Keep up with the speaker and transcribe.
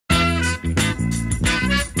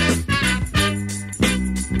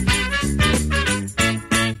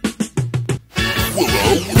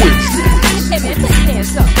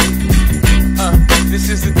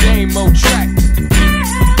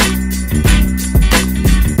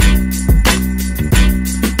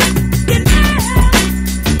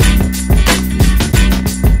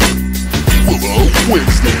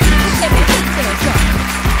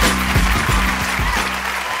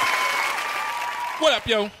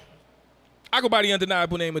I go by the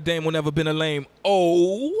undeniable name of Dame, will never been a lame.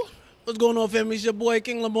 Oh. What's going on, family? It's your boy,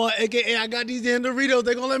 King Lamar, a.k.a. I got these damn Doritos.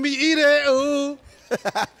 They gonna let me eat it. Ooh.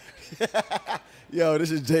 Yo,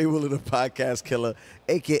 this is Jay Willa, the podcast killer,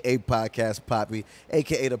 a.k.a. Podcast Poppy,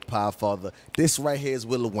 a.k.a. the Podfather. This right here is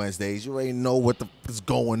Willa Wednesdays. You already know what the f is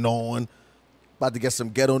going on. About to get some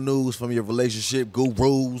ghetto news from your relationship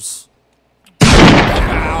gurus.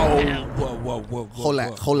 Ow. Whoa. Hold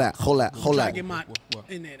that. Try to get mine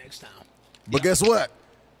in there next time. But guess what?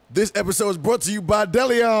 This episode is brought to you by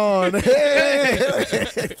Deleon. Hey!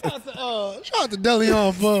 Shout out to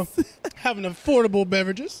Deleon for having affordable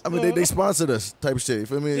beverages. I mean, they sponsored us type shit. You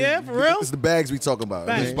feel me? Yeah, for real? It's the bags we talking about.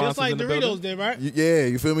 Facts. I mean, Just like in the Doritos building? did, right? yeah,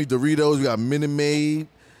 you feel me? Doritos, we got Minute Maid.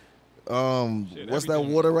 What's that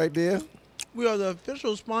everything. water right there? We are the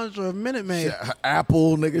official sponsor of Minute Maid. Yeah,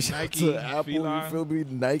 Apple, nigga. Shout out Nike, to Apple, Feline. you feel me?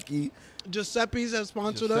 Nike. Giuseppe's have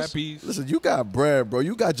sponsored us. Giuseppe's. Listen, you got bread, bro.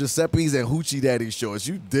 You got Giuseppe's and Hoochie Daddy shorts.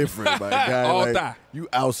 You different, my guy. All like, that. you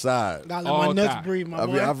outside. Gotta let All my nuts that. breathe, my I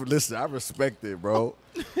boy. mean, listen, I respect it, bro.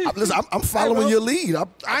 I'm following your lead. I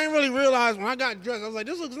didn't really realize when I got dressed. I was like,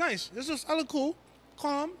 "This looks nice. I look cool,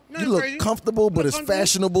 calm, You nothing look crazy." comfortable, but Look it's comfortable.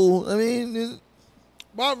 fashionable. I mean,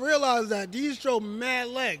 But I realized that these show mad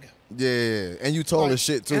leg. yeah. And you tall Like, as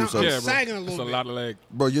shit, too. and So, Yeah, bro. sagging a It's little a bit. lot of leg.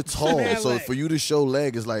 bro, you're tall. Mad So leg. for you to show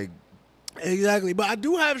leg is like, Exactly, but I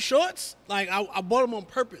do have shorts. Like I bought them on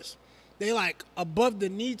purpose. They like above the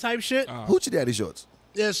knee type shit. Hoochie Daddy shorts.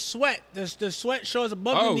 There's sweat. There's sweat shorts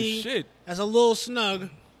above Oh, the knee. shit. That's a little snug.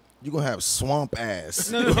 You gonna have swamp ass.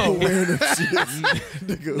 No. Wearing them shits.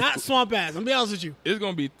 Nigga. Not swamp ass. I'm gonna be honest with you. It's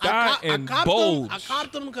going to be thigh and copped bulge. them. I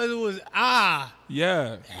copped them because it was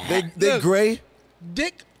Yeah. They Look. gray.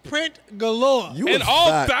 dick print galore. You And a all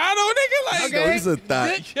thot. thigh, though, nigga? Like, No, he's a thot.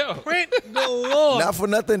 Dick Yo. print galore. Not for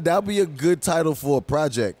nothing, that'll be a good title for a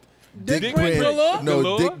project. Dick print galore? No,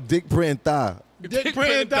 Galore? dick print thigh. Dick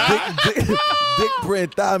print thigh. Dick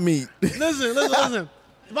print thigh meat. Listen.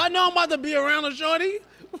 If I know I'm about to be around a shorty,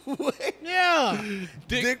 yeah.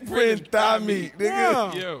 Dick print thigh meat,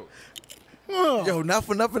 nigga. Yeah. Yo. Yo, not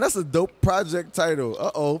for nothing, that's a dope project title.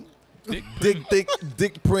 Uh-oh.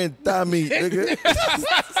 Dick print thigh meat, nigga.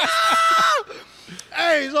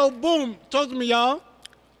 Hey, so boom. Talk to me, y'all.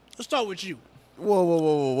 Let's start with you.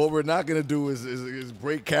 Whoa. What we're not gonna do is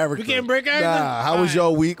break character. We can't break character? Nah, how was All right.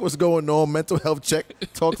 your week? What's going on? Mental health check.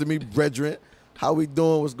 Talk to me, brethren. How we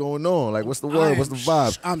doing? What's going on? Like, what's the word? What's the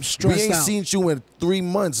vibe? I'm stressed We ain't out. seen you in 3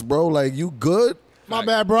 months, bro. Like, you good? My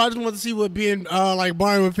bad, bro. I just want to see what being like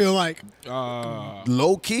Barney would feel like.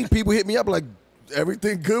 Low key, people hit me up like,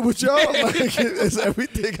 everything good with y'all? Like, is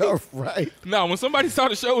everything all right? No, when somebody saw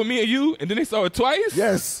the show with me and you, and then they saw it twice,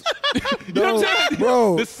 Yes. you know what I'm saying?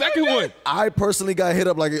 Bro. The second one. I personally got hit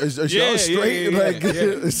up like, is y'all straight? Like,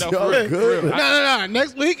 is No, y'all for real, good? for real. No.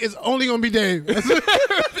 Next week is only gonna be Dave.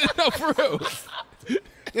 No, for real.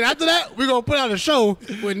 And after that, we're gonna put out a show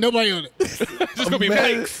with nobody on it. Just gonna be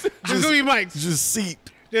Man. Mike's. It's gonna be Mike's. Just seat.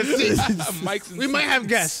 Just see. Mike's and We might have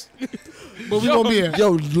guests, but we Yo. gonna be here.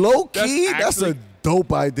 Yo, low key, that's actually- a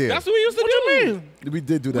dope idea. That's what we used to do. We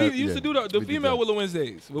did do that. We used to do the We did female that. Willow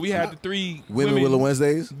Wednesdays, where we had the three Women Willow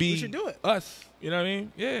Wednesdays. be We should do it. us. You know what I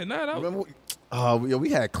mean? Yeah, Remember? We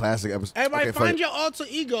had classic episodes. Everybody Okay, find fuck your alter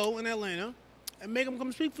ego in Atlanta and make them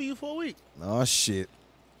come speak for you for a week. it. Oh shit.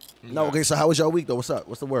 No, okay. So how was your week though? What's up?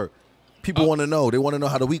 What's the word? People want to know. They want to know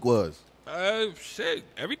how the week was. Shit,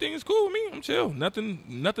 everything is cool with me. I'm chill. Nothing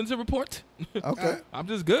to report. Okay. I'm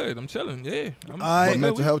just good. I'm chilling. Yeah. I'm right. But good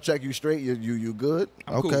mental week. health check, you straight? You good?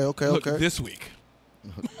 I'm cool. Okay. Look, this week.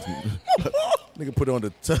 Nigga put on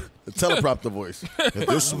the teleprompter voice.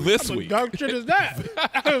 This week. This What week. dark shit is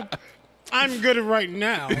that? I'm good right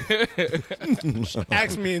now.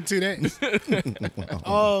 Ask me in 2 days.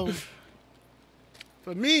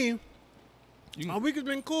 For me, my week has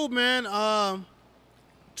been cool, man.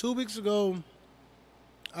 2 weeks ago,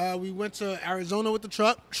 we went to Arizona with the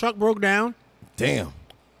truck. Truck broke down. Damn.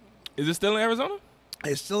 Is it still in Arizona?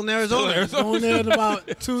 It's still in Arizona. It's Arizona. going there in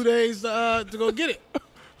about 2 days to go get it.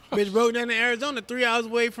 Bitch broke down in Arizona, 3 hours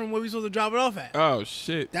away from where we supposed to drop it off at. Oh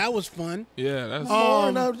shit. That was fun. Yeah, that's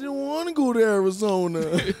Man, I didn't want to go to Arizona.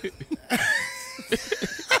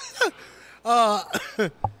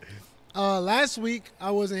 Last week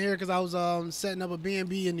I wasn't here because I was setting up a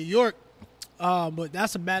B&B in New York. But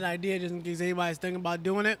that's a bad idea just in case anybody's thinking about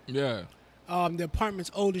doing it. yeah. The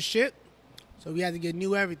apartment's old as shit, so we had to get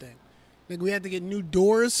new everything. Like we had to get new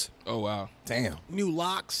doors, Oh wow. Damn. new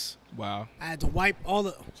locks. Wow. I had to wipe all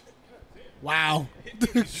the. Wow.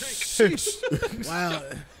 Wow.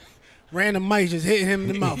 Random mic just hit him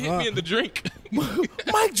in the mouth. Hit me in the drink.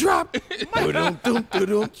 Mic drop.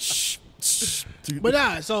 Dum-dum-dum-dum. Shh, shh.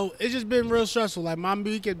 But so it's just been real stressful. Like my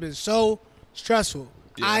week has been so stressful.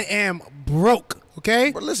 Yeah. I am broke.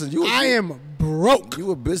 Okay. But listen, I am broke.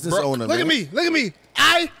 You a business owner. Look at me. Look at me.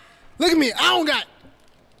 I don't got.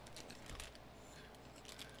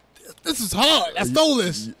 This is hard. I stole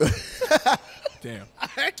this. Damn.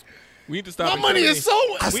 We need to stop. My money is so.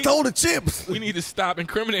 I stole the chips. We need to stop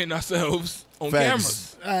incriminating ourselves on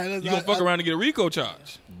cameras. You gonna fuck around and get a RICO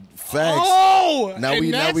charge? Facts. Oh, now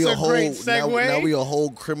we a great segue. Now we a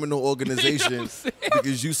whole criminal organization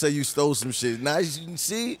because you say you stole some shit. Now you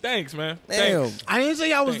see. Thanks, man. Damn. Thanks. I didn't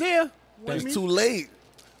say I was there. It's too late.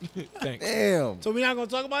 Thanks. Damn. So we not gonna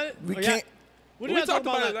talk about it? We can't. What did we talk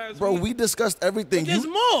about it last Bro, week? we discussed everything. There's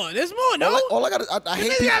more. There's more. No. All I got. I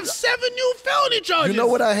hate. You have 7 new felony charges. You know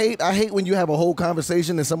what I hate? I hate when you have a whole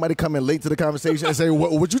conversation and somebody come in late to the conversation and say,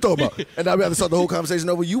 "What you talking about?" And I'll be able to start the whole conversation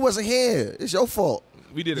over. You wasn't here. It's your fault.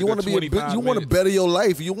 We did. You want to be. You want to better your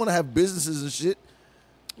life. You want to have businesses and shit.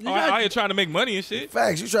 I ain't trying to make money and shit.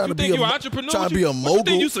 Facts. You trying to be an entrepreneur? Trying to be a mogul? You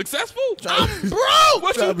think you successful? I'm broke.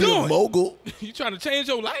 What trying you to be doing? a mogul? You trying to change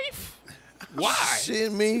your life? Why?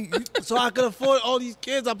 Shit, me. So I could afford all these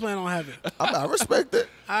kids I plan on having. I respect it.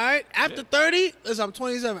 All right. After 30, listen, I'm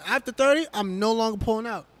 27. After 30, I'm no longer pulling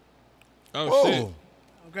out. Oh Whoa. shit.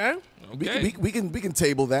 Okay. Okay. We can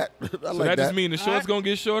table that. I So like that that. just means the shorts gonna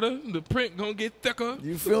get shorter, the print gonna get thicker.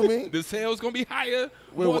 You feel me? The sales gonna be higher.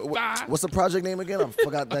 What's the project name again? I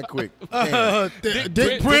forgot that quick.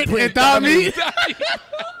 Dick print and thigh meat.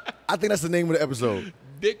 I think that's the name of the episode.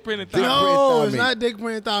 Dick print and Dick thigh. print. No, thigh it's meat. not dick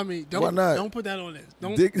print and thigh meat. Why not? Don't put that on this.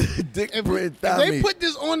 Don't. Dick If print thigh they meat. put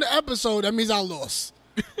this on the episode, that means I lost.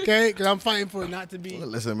 Okay, because I'm fighting for it not to be.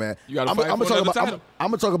 Listen, man. You gotta I'm fight for another title.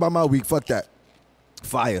 gonna talk about my week. Fuck that.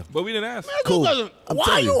 Fire. But we didn't ask. Cool. I'm Why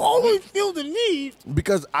telling you you. always feel the need?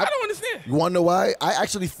 Because I don't understand. You want to know why? I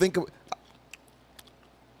actually think of.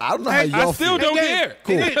 I don't know how Hey, y'all I still feel. don't care.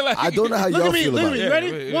 Cool. Like, I don't know how Look y'all at me. feel Look at about me. it. You ready?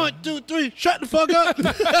 Yeah, yeah. 1, 2, 3. Shut the fuck up.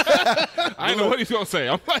 I didn't know what he's gonna say.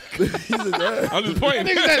 I'm like, I'm just pointing.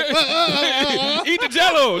 Nigga said, Eat the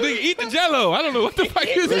Jello. Nigga, eat the Jello. I don't know what the fuck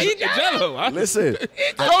you say. Eat the Jello. Listen,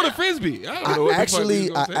 Throw the frisbee. I don't know what the fuck he was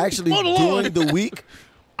gonna say. Hold on. during the week,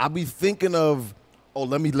 I be thinking of, oh,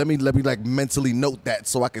 let me like mentally note that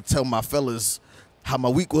so I can tell my fellas how my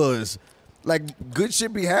week was. Like, good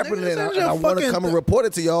shit be happening, Nigga, and this I ain't want to your come and fucking- report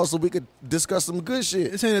it to y'all so we could discuss some good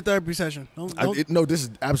shit. This ain't a therapy session. No, this is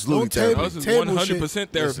absolutely don't table- terrible. This is Table 100%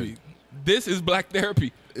 therapy. This is black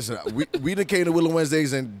therapy. Listen, we done came to Willa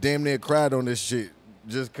Wednesdays and damn near cried on this shit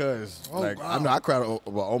just cause. Oh, like, wow. I cried,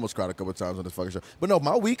 almost cried a couple times on this fucking show. But no,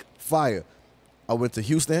 my week, fire. I went to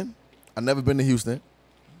Houston. I never been to Houston.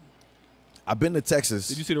 I've been to Texas.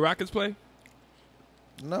 Did you see the Rockets play?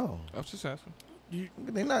 No, I was just asking.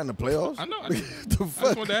 they're not in the playoffs. I know. I the just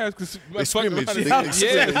fuck? wanted to ask because They scrimmage.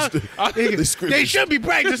 Yeah. They scrimmage. They should be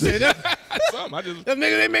practicing. Them I just, niggas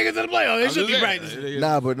they make it to the playoffs. They should be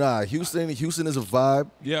practicing. Nah, Houston is a vibe.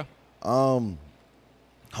 Yeah. Home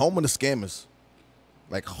of the scammers,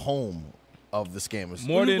 like home of the scammers.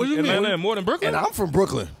 More than what do you mean? Atlanta and more than Brooklyn. And I'm from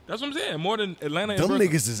Brooklyn. That's what I'm saying. More than Atlanta and Them Brooklyn.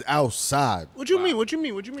 niggas is outside. What you mean? What you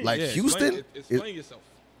mean? What you mean? Like Yeah, Houston, explain yourself.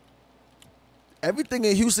 everything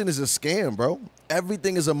in Houston is a scam, bro.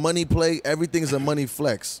 Everything is a money play. Everything is a money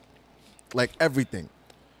flex. Like everything.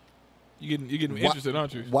 You're getting interested,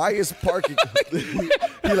 aren't you? Why is parking? He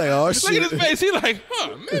like, oh Look shit. at his face. He like,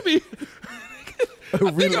 maybe.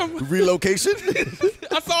 Relocation?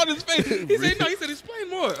 I saw his face. He said, no. He said, explain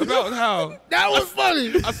more about how. that was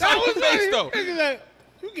funny. I saw his face though. Niggas like,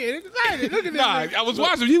 you get excited. Look at Nah, this. I was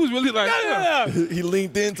watching. He was really like, Yeah. He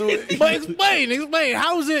leaned into it. But explain.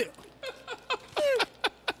 How's it?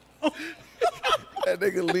 That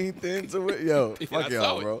nigga leaned into it. Yo, Yeah, fuck I saw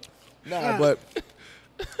y'all, it. bro. Nah, but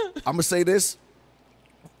I'm gonna say this.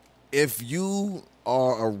 If you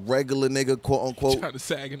are a regular nigga, quote unquote, trying to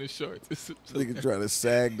sag in his shorts. nigga trying to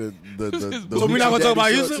sag the So we're not gonna talk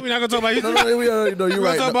about hoochie Houston. daddy We're not gonna talk about shorts. Houston. No, you're We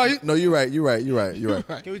right. gonna talk about you? No, you're right. You're right.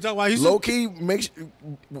 Can we talk about Houston? Low key,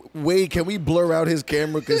 Wade, can we blur out his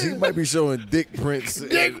camera because he might be showing dick prints.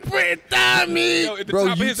 Dick print thigh meat. Yo, at the Bro,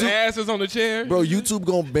 top of his YouTube- ass is on the chair. Bro, YouTube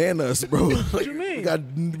gonna ban us, bro. What you mean?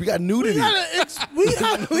 We got nudity. We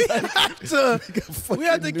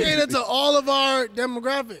have to cater to all of our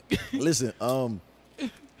demographic. Listen,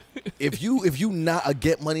 if you not a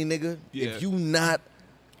get money nigga, Yeah. if you not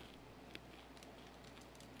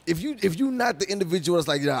the individual that's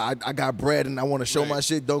like, yeah, I got bread and I want to show Right. my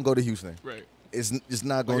shit, don't go to Houston. Right. It's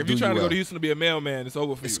not Like gonna if do you're trying you to go well. to Houston to be a mailman, it's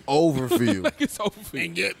over for It's you. over for you. Like it's over for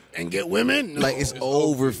you. And get women. No. Like it's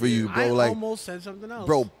over for you, bro. I Like, almost said something else.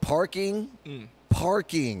 bro, parking,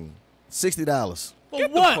 $60.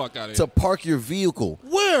 Get what? the fuck out of To here. park your vehicle.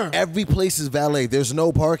 Where? Every place is valet. There's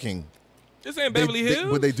no parking. This ain't Beverly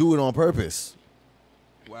Hills. But they do it on purpose.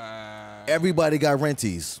 Wow. Everybody got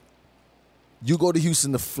renties. You go to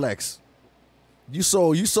Houston to flex. You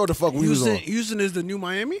saw the fuck we was on. Houston is the new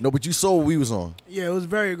Miami? No, but you saw what we was on. Yeah, it was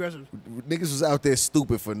very aggressive. Niggas was out there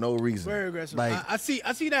stupid for no reason. Very aggressive. Like, I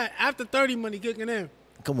see that after 30 money kicking in.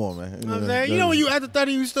 come on, man. You know what I'm saying? You know when you after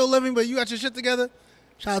 30, you still living, but you got your shit together?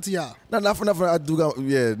 Shout out to y'all. No, not for nothing. I do got,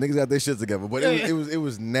 yeah, niggas got their shit together. But Yeah. it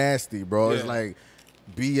was nasty, bro. It's Yeah. like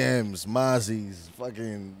BMs, Mozzies,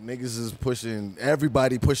 fucking niggas is pushing,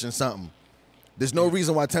 everybody pushing something. There's no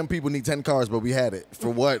reason why 10 people need 10 cars, but we had it. For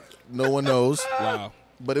what? No one knows. Wow.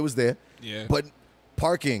 But it was there. Yeah. But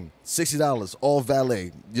parking, $60, all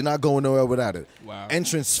valet. You're not going nowhere without it. Wow.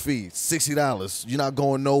 Entrance fee, $60. You're not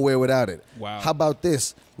going nowhere without it. Wow. How about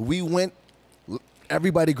this? We went,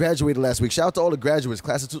 everybody graduated last week. Shout out to all the graduates,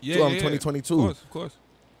 class of 2022. Of course.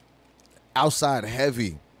 Outside,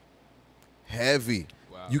 heavy.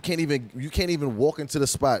 Wow. You can't even walk into the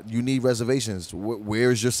spot. You need reservations.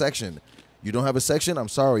 Where's your section? You don't have a section? I'm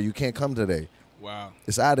sorry, you can't come today. Wow.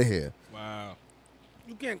 It's out of here. Wow.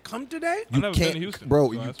 You can't come today? I've never been Can't, to Houston, bro.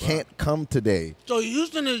 so You that's can't come today. So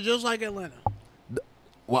Houston is just like Atlanta.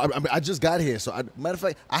 Well, I mean, I just got here, so matter of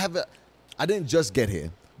fact, I didn't just get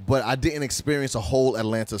here, but I didn't experience a whole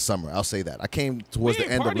Atlanta summer. I'll say that. I came towards We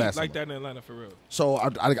the ain't end of partied last like summer. that in Atlanta for real. So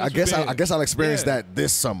I guess I'll experience Yeah. that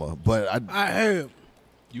this summer. But I heard.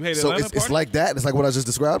 You hate so Atlanta? it's like that. It's like what I just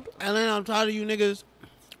described. Atlanta, I'm tired of you niggas,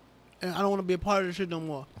 and I don't want to be a part of this shit no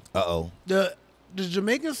more. The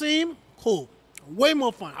Jamaican scene, cool. Way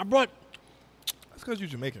more fun. I brought That's because you're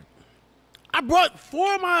Jamaican.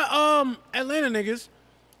 4 of my Atlanta niggas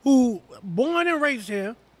who born and raised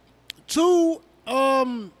here to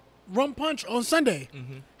Rum Punch on Sunday.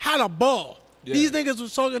 Had a ball. Yeah. These niggas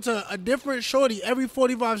was talking to a different shorty every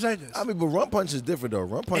 45 seconds. I mean, but Rum Punch is different though.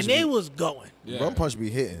 Rum Punch, and they was going. Yeah. Rum Punch be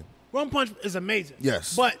hitting. Rum Punch is amazing.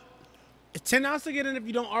 Yes. But it's $10 to get in if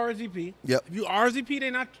you don't RSVP. Yep. If you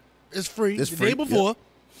RSVP, it's free. It's the free, day before. yep.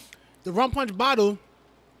 The Rum Punch bottle,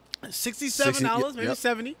 $67, maybe yep.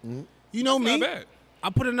 70. You know me. Not bad. I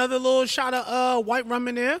put another little shot of white rum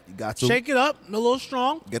in there. You got to. Shake it up, a little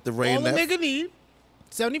strong. Get the rain All the left. nigga need,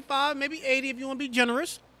 75, maybe 80 if you want to be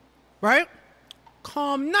generous. Right?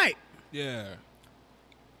 Calm night. Yeah.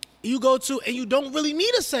 You go to, and you don't really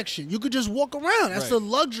need a section. You could just walk around. That's Right. the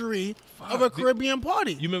luxury of a Caribbean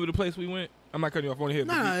party. You remember the place we went? I'm not cutting you off on here.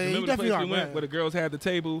 but Nah, you you remember the definitely place are, we went man. where the girls had the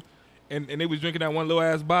table and they was drinking that one little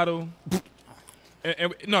ass bottle?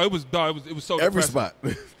 and no, it was dog. It was so Every depressing. spot.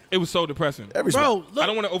 It was so depressing. Every Bro, spot. look. I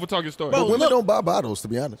don't want to overtalk your story. Bro, Women look. don't buy bottles, to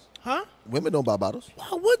be honest. Huh? Women don't buy bottles. Why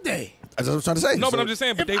would they? That's what I'm trying to say. no, but So- I'm just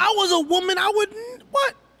saying. But If they, I was a woman, I wouldn't.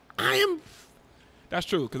 What? I am. that's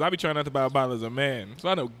true because I be trying not to buy a bottle as a man, so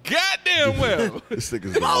I know goddamn well. This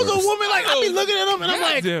nigga's If I was the a worst. woman, like I'd be looking at them and I'm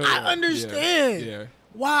like, Goddamn I well. understand Yeah.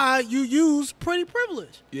 why you use pretty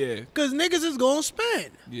privilege. Yeah. Cause niggas is gonna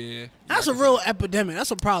spend. Yeah. That's a real epidemic.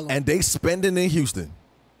 That's a problem, And they spending in Houston.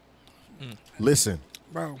 Listen,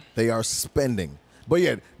 bro. they are spending. But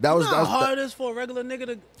yeah, that was, You know that how was hard it is for a regular nigga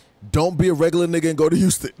to. don't be a regular nigga and go to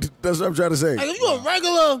Houston. That's what I'm trying to say. Like if you a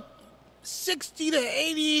regular 60 to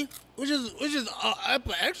 80, which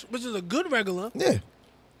is a good regular, Yeah.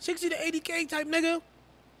 60 to 80K type nigga,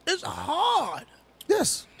 it's hard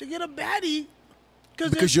Yes. to get a baddie.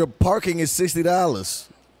 Because your parking is $60.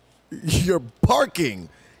 Your parking.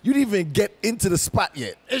 You didn't even get into the spot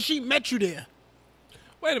yet. and she met you there.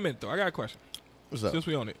 Wait a minute though. I got a question. What's up? Since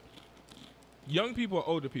we on it, young people or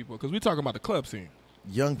older people? Because we talking about the club scene.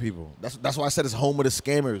 Young people. That's why I said it's home of the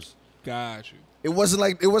scammers. Got you. It wasn't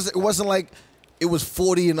like it was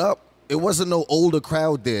 40 and up. It wasn't no older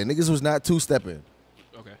crowd there. Niggas was not two-stepping.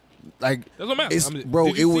 Okay. Like That's what matters. it's- bro,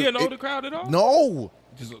 did you it see was an older crowd at all? No.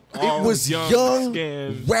 Just It all was young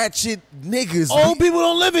scams. ratchet niggas. Old people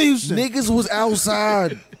don't live in Houston. Niggas was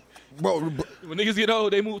outside. bro, When niggas get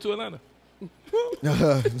old, they move to Atlanta.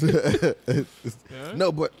 Yeah?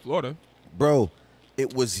 no, but Florida. bro,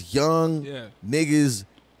 it was young Yeah. niggas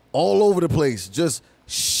all over the place, just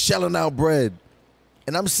shelling out bread.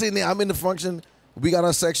 And I'm sitting there, I'm in the function. We got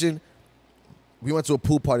our section. We went to a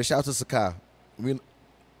pool party. Shout out to Sakai. We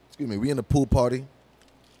in the pool party.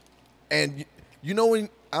 And you know when,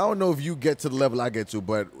 I don't know if you get to the level I get to,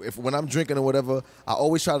 but when I'm drinking or whatever, I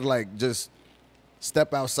always try to like just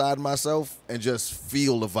step outside myself and just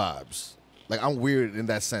feel the vibes. Like I'm weird in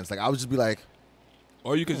that sense. Like I would just be like,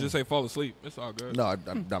 Or you could just say fall asleep. It's all good. no,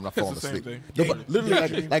 I'm not falling the same asleep. thing. No, but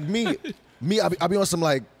literally, like me, I be on some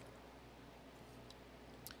like,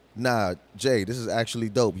 nah, Jay, this is actually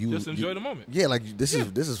dope. You Just enjoy the moment. Yeah, like this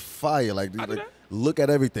is fire. Like, I do that. look at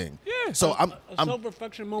everything. Yeah. So A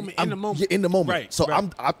self-reflection moment in the moment. Yeah, in the moment. Right, So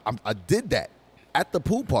right. I did that at the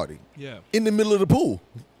pool party. Yeah. In the middle of the pool.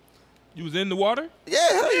 You was in the water? Yeah,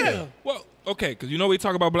 hell yeah. Well, okay, because you know we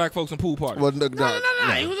talk about black folks in pool parties. Well, No.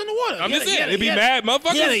 He was in the water. I'm He just had a- saying, he it'd be had a- mad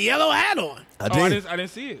motherfuckers. He had a yellow hat on. I Oh, did. I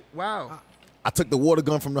didn't see it. Wow. I took the water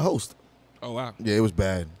gun from the host. Oh, wow. Yeah, it was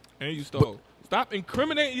bad. And you stole. Stop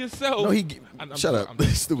incriminating yourself. No, he I'm shut joking, up, I'm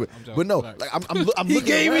joking, stupid. I'm joking, But no, relax. like I'm He looking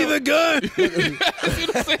gave me around. the gun. See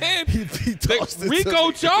what I'm saying? He tossed it to Rico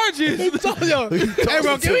me. charges. Yo, hey,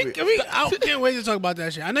 bro, it to me. can we? I can't wait to talk about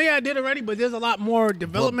that shit. I know y'all did already, but there's a lot more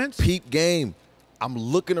developments. But peep game. I'm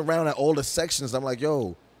looking around at all the sections. I'm like,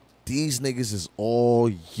 yo, these niggas is all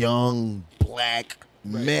young black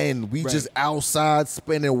men. We Right. just outside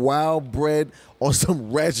spending wild bread on some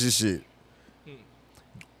ratchet shit.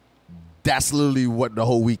 That's literally what the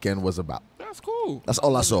whole weekend was about. That's cool. That's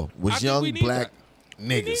all I saw was I think young we need black We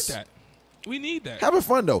need niggas that. We need that. having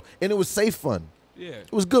fun though, and it was safe fun. Yeah.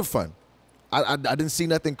 It was good fun. I didn't see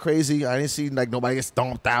nothing crazy. I didn't see like nobody get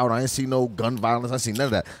stomped out. I didn't see no gun violence. I didn't see none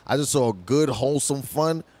of that. I just saw good, wholesome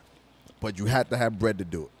fun, but you had to have bread to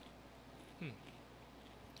do it.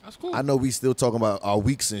 That's cool. I know we still talking about our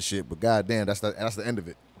weeks and shit, but goddamn, that's the end of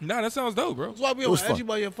it. Nah, that sounds dope, bro. That's why we It don't was ask fun. you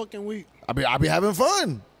about your fucking week. I be having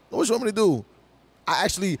fun. What you want me to do? I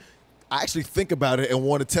actually think about it and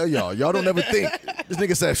want to tell y'all. Y'all don't ever think. This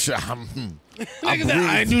nigga said, "Shit, I Nigga said,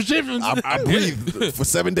 I ain't breathed. do shit from I breathed for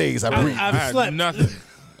 7 days. I breathed." I- I had slept. nothing.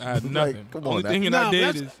 I had nothing. come on Only now. thing Nah, I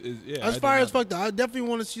did that's- is yeah. As I far did as nothing. fuck though, I definitely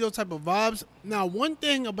want to see those type of vibes. Now, one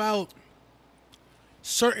thing about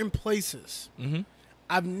certain places,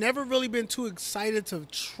 I've never really been too excited to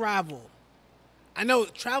travel. I know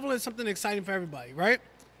travel is something exciting for everybody, right?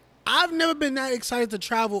 I've never been that excited to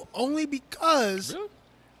travel only because Really?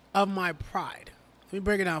 of my pride. Let me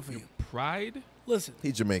break it down for you. Pride? Listen,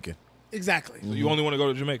 He Jamaican. exactly. So you only want to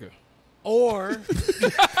go to Jamaica? Or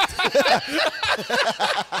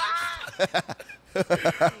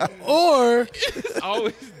or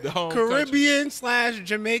Always dumb. Caribbean /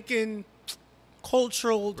 Jamaican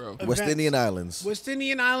cultural events. West Indian Islands. West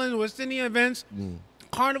Indian Islands, West Indian events,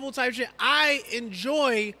 carnival type shit. I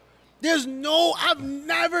enjoy. I've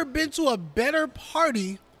never been to a better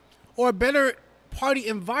party or a better party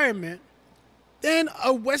environment than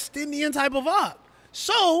a West Indian type of vibe.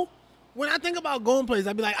 So when I think about going places,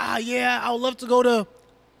 I'd be like, yeah, I would love to go to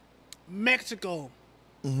Mexico.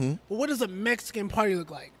 But what does a Mexican party look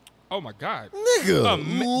like? Oh my God.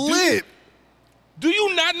 Nigga, lit. Do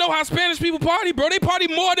you not know how Spanish people party, bro? They party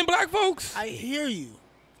more than black folks. I hear you.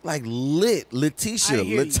 Like lit. I Letitia,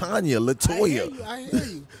 hear you. Latanya, Latoya. I hear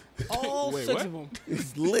you. All Wait, six what? of them.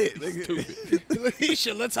 It's lit. Nigga.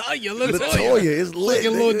 Letitia, Latoya. Latoya is lit.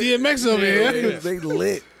 Fucking little nigga. DMX over here. They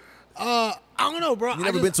lit. I don't know, bro. You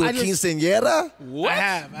never been to a quinceañera? What? I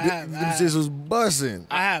have. Them shits was bussing.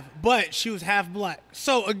 I have, but she was half black.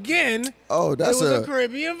 So again, Oh, that's it was a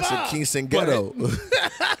Caribbean It's a vibe.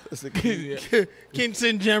 quinceañero. It's a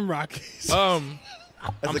Kingston Gemrock. That's I'm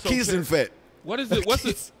a so Kingston pissed. fet. What is it? What's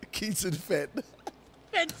it? Kingston fet.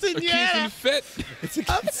 A Kingston Fet?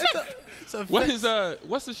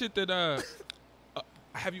 What's the shit that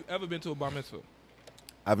have you ever been to a bar mitzvah?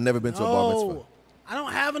 I've never been to a bar mitzvah. No, I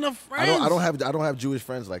don't have enough friends. I don't have Jewish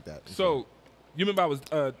friends like that. So, you remember I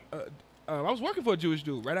was working for a Jewish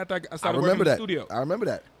dude right after I I started remember working in that. the studio. I remember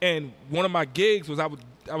that. And one of my gigs was I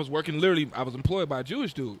was working literally. I was employed by a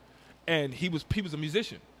Jewish dude, and he was a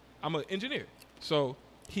musician. I'm an engineer, so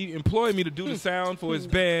he employed me to do the sound for his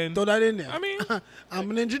band. Throw that in there. I mean,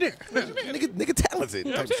 I'm an engineer. Nigga talented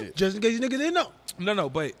You know what type I'm saying? shit. Just in case you niggas didn't know, no,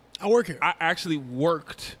 but I work here. I actually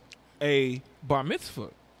worked a bar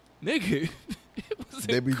mitzvah, nigga. It was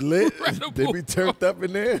They be lit. incredible, They be turned up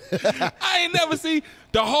in there. I ain't never see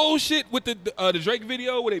the whole shit with the Drake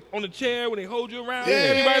video where they on the chair when they hold you around. Yeah.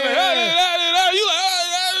 Everybody's like, you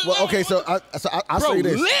like, Well, okay, so I'll bro, say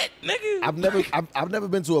this. lit, nigga. I've never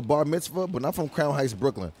been to a bar mitzvah, but I'm from Crown Heights,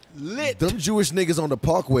 Brooklyn. Lit. Them Jewish niggas on the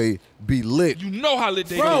Parkway be lit You know how lit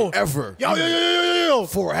they Bro. go. forever. Yo.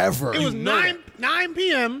 Forever. It was know 9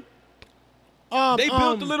 p.m. They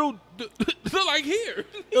built the little, like here.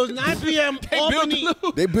 It was 9 p.m. They built Albany. the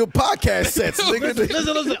little. They built podcast sets, nigga.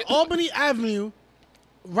 Listen. Albany Avenue,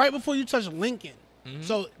 right before you touch Lincoln.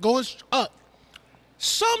 So going up,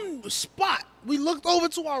 some spot. We looked over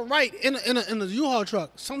to our right in a U-Haul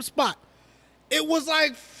truck. Some spot. It was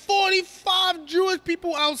like 45 Jewish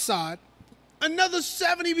people outside, another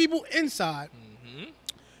 70 people inside,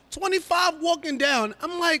 25 walking down.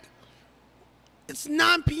 I'm like, it's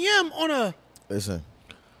 9 p.m. Listen,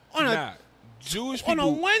 Nah, Jewish on people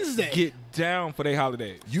a Wednesday. get down for their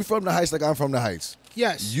holidays. you from the Heights like I'm from the Heights.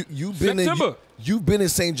 Yes. You've been in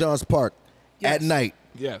St. John's Park at night.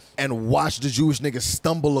 Yes. And watched the Jewish niggas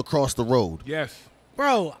stumble across the road. Yes.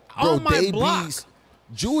 Bro, on my block.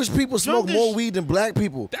 Jewish people smoke more weed than black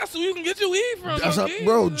people. That's where you can get your weed from.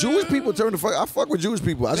 Bro, Jewish people turn the fuck. I fuck with Jewish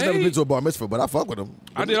people. I just never been to a bar mitzvah, but I fuck with them.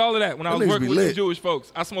 I did all of that when I was working with the Jewish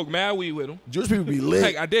folks. I smoked mad weed with them. Jewish people be lit.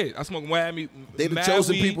 Like, I did. I smoked mad weed. They the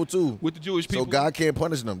chosen people too. With the Jewish people. So God can't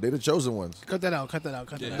punish them. They the chosen ones. Cut that out.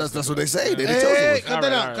 That's what they say. They the chosen ones.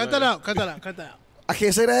 Cut that out. I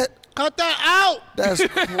can't say that? Cut that out. That's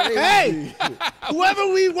crazy. Hey, whoever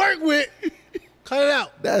we work with, cut it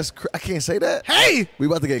out. I can't say that. Hey, we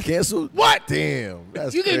about to get canceled. What? Damn,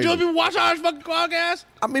 that's you crazy. think Jewish people watch our fucking podcast?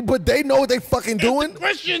 I mean, but they know what they fucking doing. The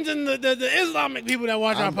Christians and the Islamic people that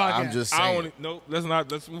watch our podcast. I'm just saying.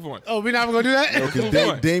 Let's move on. Oh, we're not gonna do that. No,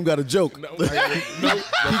 because Dame got a joke. No, he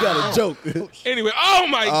got a joke. Anyway, oh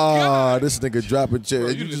my God. This nigga dropping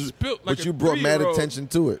chair. But you brought mad attention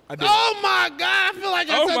to it. Oh my God, I feel like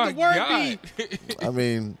I said the word B. I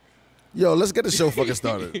mean, yo, let's get the show fucking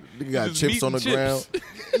started. Nigga got chips on the ground.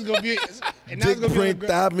 It's gonna be, dick print,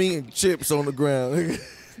 thigh meat, and chips on the ground.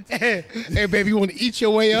 Hey, baby, you want to eat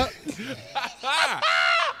your way up?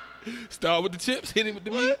 Start with the chips, hit it with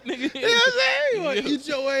the meat, nigga. You know what I'm saying? You want to eat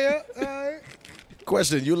your way up? All right.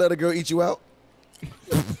 Question, you let a girl eat you out?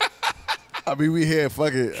 I mean, we here,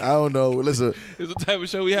 fuck it. I don't know. Listen. It's the type of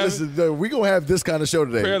show we have. Listen, we going to have this kind of show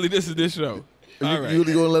today. Apparently, this is this show. You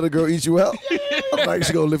really going to let a girl eat you out? I'm like,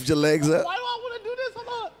 she going to lift your legs up? Why do I want to do this?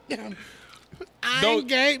 Hold on. I ain't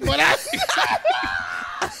gay, but I...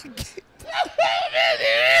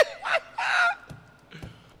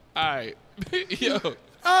 All right. Yo.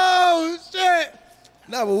 Oh, shit.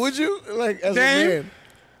 Nah, but would you? Like, as Damn. a man,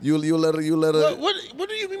 you let her... What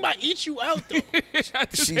do you mean by eat you out, though?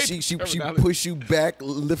 she push you back,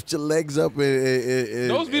 lift your legs up, and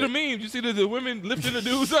those be the memes. You see the women lifting the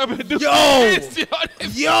dudes up and doing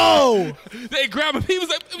Yo! They grab him. He was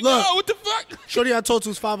like, Look, yo, what the fuck? Shorty I told to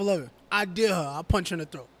was 5'11". I did her. I punch her in the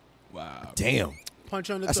throat. Wow. Damn. Punch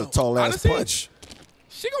her in the That's throat. a tall-ass punch.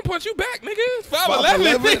 She gonna punch you back, nigga.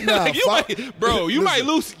 5'11". Nah, you might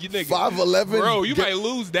lose, you nigga. 5'11". Bro, you might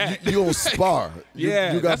lose that. You don't spar.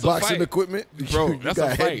 Yeah, you got that's a boxing fight. equipment. Bro, that's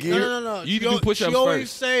a fight. No. You can do push-ups She always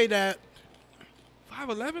first. say that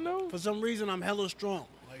 5'11" though? for some reason I'm hella strong.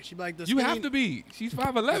 Like she be like the You have to be. She's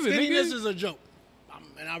 5'11", skinniness nigga. is a joke.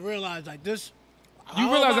 And I realized like this.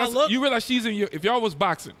 You realize she's in your. If y'all was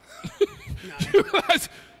boxing, you realize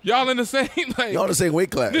y'all in the same like. Y'all in the same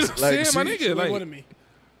weight class. Like, my nigga. Like, what to me?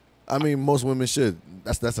 I mean, most women should.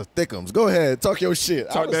 That's a thickums. Go ahead, talk your shit.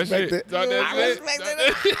 Talk that shit.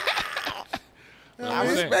 I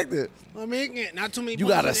respect it. I mean, not too many. You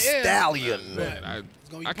got a punches in the air. stallion. Man,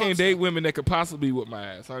 I can't date women that could possibly whip my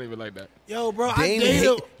ass. I don't even like that. Yo, bro,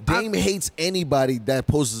 Dame hates anybody that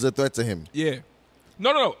poses a threat to him. Yeah.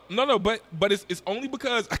 No. But it's only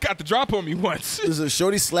because I got the drop on me once. Listen,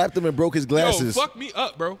 Shorty slapped him and broke his glasses. Yo, fuck me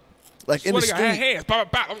up, bro. Like in the street. I had hands. Pop.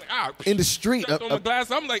 I'm like, in the street. On my glass.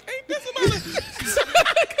 I'm like, ain't this this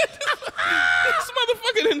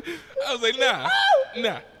motherfucker? And I was like, nah.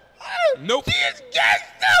 Nope. She is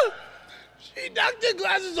gangster. She knocked your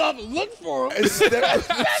glasses off and looked for him.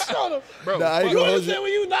 Bro, you understand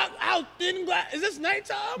when you knock out thin glass? Is this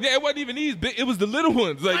nighttime? Yeah, it wasn't even these big. It was the little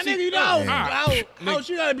ones. Like, My nigga, you know how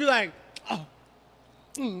she gotta be like,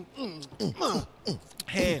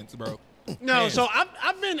 hands, bro. No, hands. so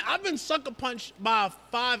I've been sucker punched by a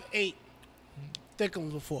 5'8"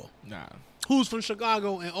 thickums before. Nah. Who's from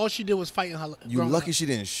Chicago and all she did was fighting her. You lucky she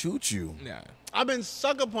didn't shoot you. Nah. I've been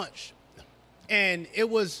sucker punched, and it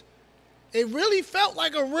really felt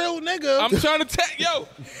like a real nigga. I'm trying to tell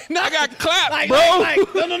I got clapped,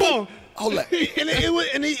 bro. No. Hold on.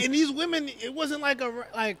 And these women, it wasn't like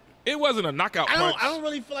it wasn't a knockout punch. I don't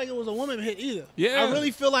really feel like it was a woman hit either. Yeah. I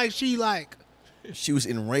really feel like she was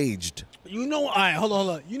enraged. You know, all right, hold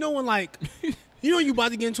on. You know when you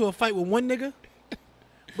about to get into a fight with one nigga,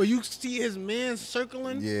 but you see his man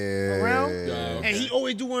circling around, and he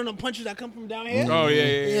always do one of the punches that come from down here. Oh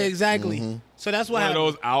yeah, exactly. Mm-hmm. So that's what one happened.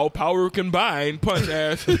 of those our power combined punch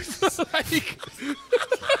asses.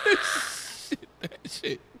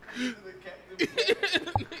 Shit.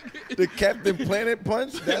 The Captain Planet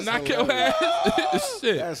punch? That's knock your ass.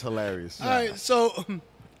 Shit. That's hilarious. All right, so all right.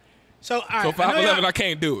 So 5'11", I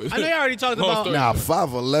can't do it. I know you already talked about. Nah,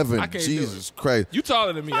 5'11". Jesus Christ. You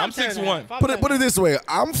taller than me. I'm 6'1". Put it this way.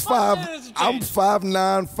 I'm 5'9",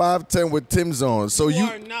 5'10" with Tim's on. So you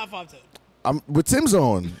are not 5'10". I'm with Tim's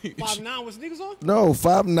on. 5'9" with sneakers on? No,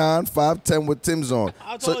 5'9", 5'10" with Tim's on.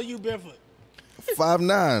 How tall are you barefoot?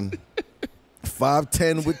 5'9",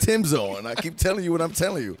 5'10" with Tim's on. I keep telling you what I'm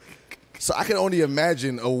telling you. So I can only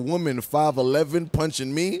imagine a woman 5'11"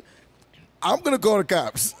 punching me. I'm gonna call the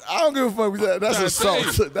cops. I don't give a fuck with that. That's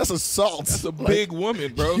assault. That's assault. That's a big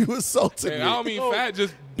woman, bro. You assaulted me. I don't mean fat,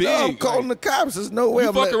 just big. No, I'm calling the cops. There's no way.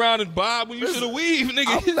 You fuck around and bob when you should have weaved,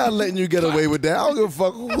 nigga. I'm not letting you get away with that. I don't give a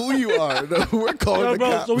fuck who you are. No, we're calling the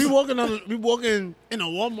cops. So we walking in a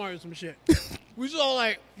Walmart or some shit. We saw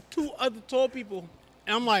like 2 other tall people,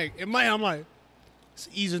 and I'm like, it's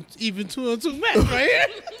even 2 on 2 match right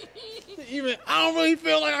here. I don't really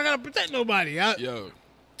feel like I gotta protect nobody. Yo. You know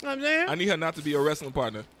what I'm saying? I need her not to be a wrestling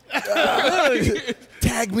partner.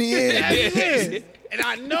 Tag me in. And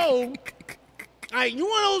I know, like, you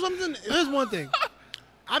want to know something? Here's one thing.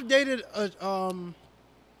 I've dated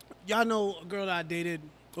y'all know a girl that I dated.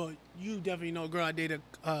 Well, you definitely know a girl I dated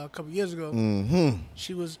a couple years ago. Mm-hmm.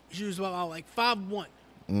 She was about like 5'1".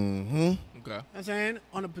 Mm-hmm. Okay. You know what I'm saying?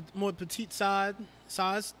 On a more petite size,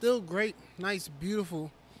 still great, nice, beautiful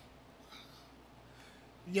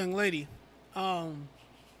young lady.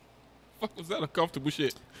 Fuck was that uncomfortable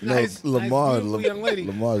shit? No, Nice, beautiful young lady.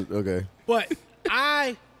 Lamar, okay. But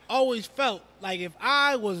I always felt like if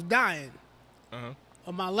I was dying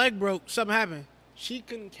or my leg broke, something happened, she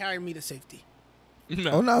couldn't carry me to safety.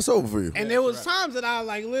 No. Oh, no, it's over for you. And there was times that I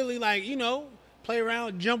like literally like, play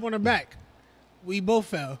around, jump on her back. We both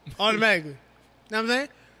fell automatically. Know what I'm saying?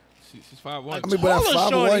 She's 5'1". I mean, but at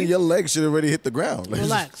taller 5'1", shorty- your legs should already hit the ground. Like,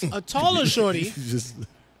 Relax. A taller shorty just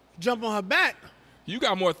jump on her back. You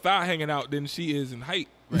got more thigh hanging out than she is in height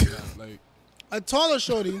right now. Like A taller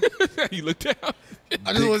shorty. you look down.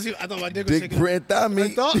 I just want to see. I thought my dick was Dick shaking. print thigh A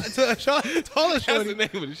meat. taller That's shorty. the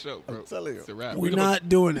name of the show, bro. I'm telling you. It's a wrap. We're not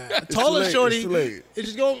doing that. A taller late, shorty. it's too late. It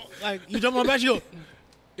just go like you jump on her back. You go.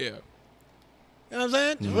 Yeah. You know what I'm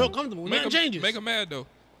saying? It's real comfortable. Nothing changes. Make her mad though.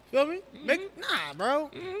 Feel me? Nah,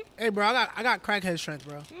 bro. Hey, bro, I got crackhead strength,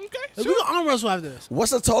 bro. Okay. We Sure. can arm wrestle after this.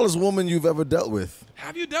 What's the tallest woman you've ever dealt with?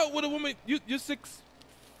 Have you dealt with a woman? You're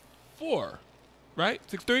 6'4", right?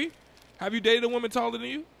 6'3". Have you dated a woman taller than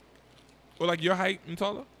you, or like your height and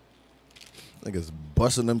taller? Niggas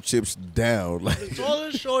busting them chips down. Like, The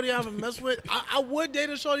tallest shorty I ever messed with, I would date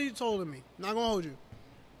a shorty taller than me. Not gonna hold you.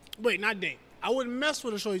 Wait, not date. I wouldn't mess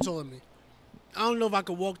with a shorty taller than me. I don't know if I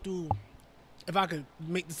could walk through. If I could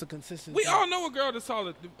make this a consistent. We thing. all know a girl that's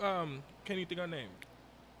taller. Can't you think her name?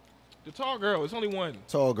 The tall girl. It's only one.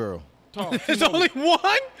 tall girl. Tall. There's only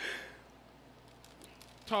one.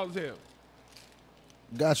 Tall as hell.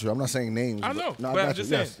 Got you. I'm not saying names. I know, No, I but I'm got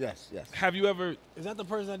just you. saying. Yes. Have you ever? Is that the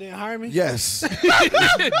person that didn't hire me? Yes.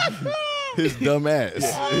 His dumb ass.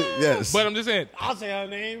 Yes. But I'm just saying. I'll say her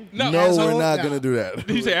name. no, asshole. we're not No. going to do that.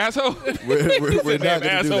 Did you say asshole? We're not going to do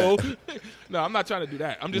asshole. that. No, I'm not trying to do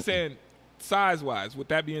that. I'm just saying, size-wise, would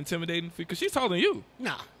that be intimidating? Because she's taller than you.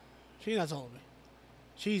 Nah, she's not taller than me.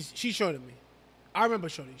 She's shorter than me. I remember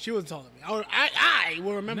shorty. She wasn't taller than me. I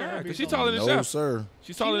will remember her. Nah, being because she's taller taller than No, Chef. sir.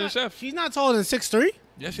 She's taller than Chef. She's not taller than 6'3".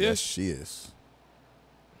 Yes, she Yes, is. she is.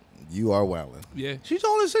 You are wildin'. Yeah. She's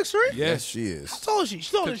taller than 6'3". Yeah. Yes, she is. How tall is she?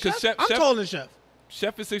 She's taller than 'Cause Chef. Chef- I'm Chef- taller than Chef.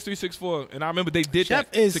 Chef is 6'3", 6'4", and I remember they did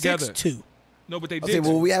Chef that is together. 6'2". No, but they did. Okay,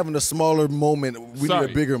 well, we having a smaller moment. We need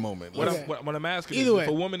Sorry. a bigger moment. What, Okay. what I'm asking Either is, way. if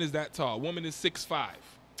a woman is that tall, a woman is 6'5".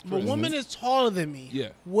 If a woman is taller than me, Yeah.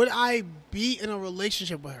 would I be in a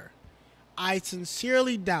relationship with her? I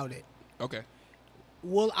sincerely doubt it. Okay.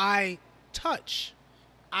 Will I touch?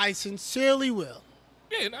 I sincerely will.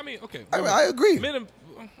 Yeah, I mean, okay. I agree. Men,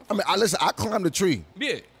 I mean, listen, I climbed the tree.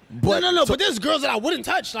 yeah. But No. But there's girls that I wouldn't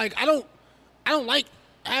touch. Like I don't like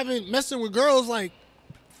messing with girls like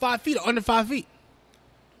 5 feet or under 5 feet.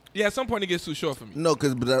 Yeah, at some point it gets too short for me. No,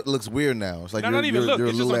 because that looks weird now. It's like No, you're, not even you're, look, you're a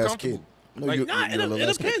it's just little ass uncomfortable. kid. No, Like- you're Nah, a little it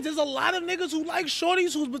ass kid. depends. There's a lot of niggas who like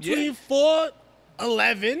shorties who's between Yeah.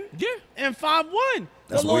 4'11" Yeah. and 5'1".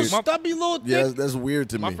 That's the little weird. stubby little thick. Yeah, that's weird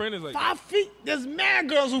to My me. friend is like 5 feet. There's mad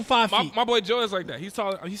girls who 5 feet. my boy Joe is like that. He's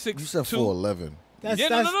tall. He's 6'2". You said 4'11". That's Yeah,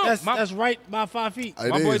 no. that's right by 5 feet. It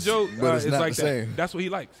My boy is, Joe but it's is not like the that. same. That's what he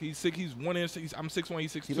likes. He's 6. He's 1 inch. I'm 6'1".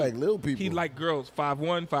 He's 6'2". He like little people. He like girls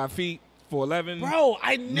 5'1", 5 feet, 4'11". Bro,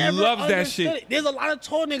 I never Loves that understood shit. it. There's a lot of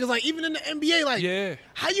tall niggas, like even in the NBA, like Yeah.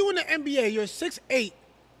 how you in the NBA? You're 6'8",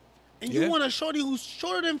 and you Yeah. want a shorty who's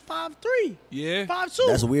shorter than 5'3", Yeah. 5'2".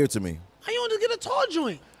 That's weird to me. How you want to get a tall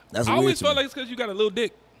joint? That's I weird always to felt me. like it's because you got a little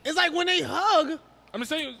dick. It's like when they hug. I'm just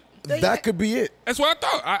saying. That could be it. That's what I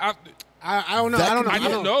thought. I don't know. That I don't know. could I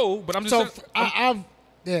be don't know, but I'm just So saying. I've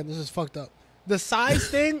damn, this is fucked up. The size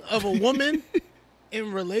thing of a woman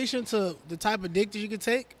in relation to the type of dick that you could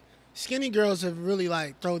take, skinny girls have really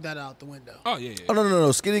like thrown that out the window. Oh yeah. Oh,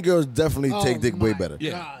 no. Skinny girls definitely Oh take dick way my better.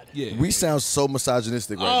 Yeah. God. Yeah. We sound so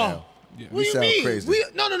misogynistic right now. Yeah. What do you sound mean? crazy.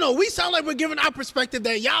 No. We sound like we're giving our perspective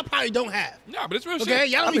that y'all probably don't have. Nah, but it's real Okay, shit.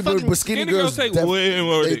 y'all don't I be mean, fucking. but skinny girls take def- way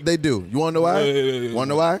more dick. they do. You want to know why? Wait. Want to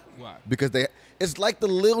know why? Why? Because it's like the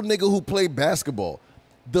little nigga who played basketball.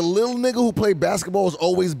 The little nigga who played basketball is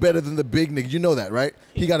always better than the big nigga. You know that, right?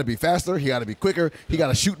 He got to be faster. He got to be quicker. He got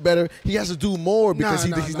to shoot better. He has to do more because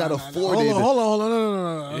he's not afforded. Hold on.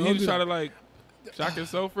 No. And he just try to like shock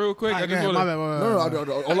himself real quick. I just My want bad.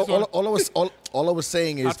 No. All I was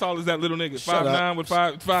saying is How tall is that little nigga? Shut 5'9" up. with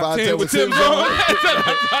 5'10" 5'10" with Tim's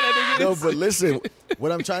on. no, but listen.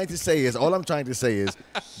 What I'm trying to say is,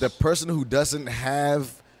 the person who doesn't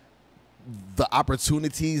have the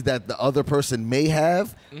opportunities that the other person may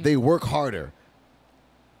have, they work harder.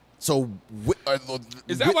 So,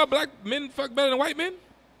 Is that why black men fuck better than white men?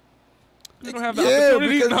 You don't have the yeah,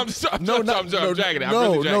 opportunities. because, I'm jagging it. I'm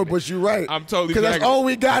no, really jagging it. but you're right. I'm totally because that's jagging it. all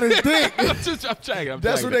we got is dick. I'm jagging.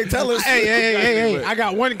 That's what they tell us. Hey! I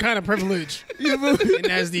got one kind of privilege, and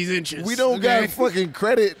that's these inches. We don't got fucking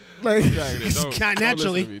credit. Like, Not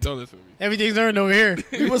naturally. Don't listen to me. Everything's earned over here.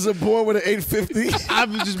 we wasn't born with an 850. I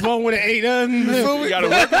was just born with an 8. You gotta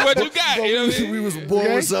work with what you got. You know what I mean? We was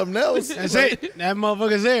born with something else. That's it. That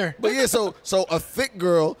motherfucker's there. But yeah, so a thick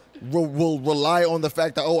girl will rely on the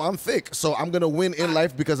fact that, I'm thick, so I'm gonna win in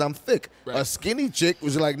life because I'm thick. Right. A skinny chick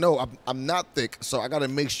was like, no, I'm not thick, so I gotta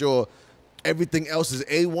make sure everything else is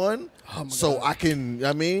A1, so I can.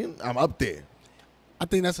 I'm up there. I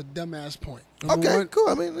think that's a dumbass point. Okay, cool.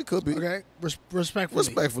 I mean, it could be. Okay, respectfully.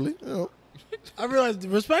 Respectfully, I realize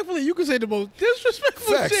respectfully, you can say the most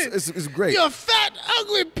disrespectful facts. shit. It's great. You're a fat,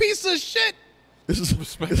 ugly piece of shit. This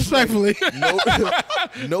is Respectfully. no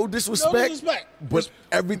disrespect. No disrespect. But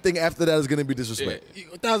everything after that is gonna be disrespect.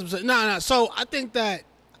 1,000%. Nah. So I think that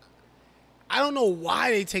I don't know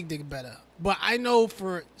why they take dick better, but I know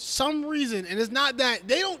for some reason, and it's not that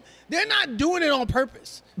they're not doing it on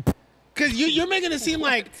purpose. Cause you're making it seem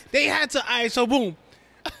like they had to. All right, so boom,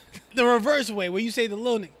 the reverse way where you say the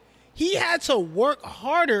little nigga, he had to work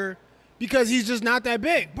harder because he's just not that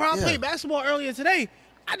big. Bro, I played basketball earlier today.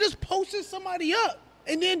 I just posted somebody up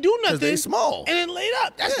and didn't do nothing. They small and then laid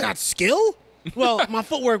up. That's not skill. Well, my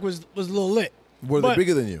footwork was a little lit. Were they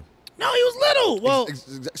bigger than you? No, he was little. Well,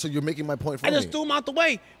 so you're making my point for me. I just threw him out the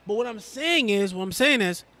way. But what I'm saying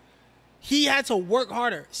is, he had to work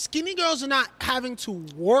harder. Skinny girls are not having to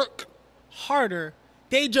work harder.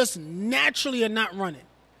 They just naturally are not running.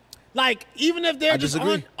 Like, even if they're just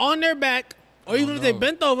on their back, or even if they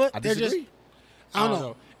bent over, they're just. I don't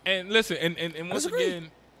know. And listen, and once again,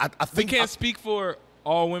 I we think can't speak for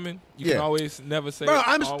all women. You can always never say. Bro,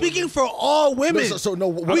 I'm all speaking women. for all women. No,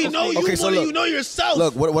 we know you. So look, you know yourself.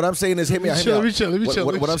 Look, what I'm saying is, hear me out. Let me chill.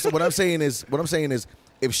 What I'm saying is,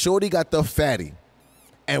 if Shorty got the fatty,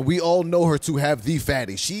 and we all know her to have the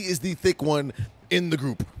fatty, she is the thick one in the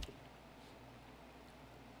group.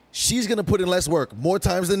 She's gonna put in less work more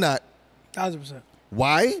times than not. 1,000%.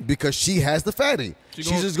 Why? Because she has the fatty. She's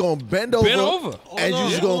just gonna bend over, and you're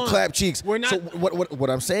just gonna clap cheeks. We're not, so what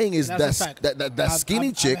I'm saying is that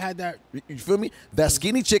skinny chick. I've had that. You feel me? That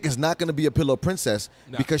skinny chick is not gonna be a pillow princess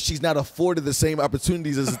because she's not afforded the same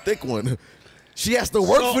opportunities as a thick one. She has to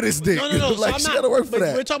work for this dick. No. Like, she got to work for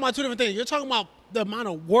that. We're talking about two different things. You're talking about the amount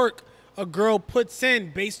of work a girl puts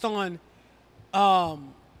in based on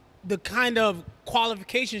the kind of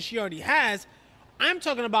qualifications she already has. I'm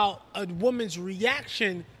talking about a woman's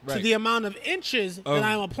reaction to the amount of inches that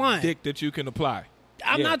I'm applying. Dick that you can apply.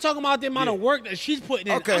 I'm not talking about the amount of work that she's putting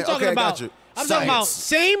in. Okay, I'm talking I about. got you. I'm talking about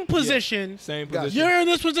same position. Same position. You're in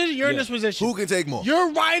this position. You're in this position. Who can take more?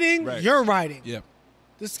 You're riding. Right. You're riding. Yep.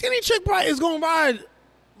 The skinny chick is gonna ride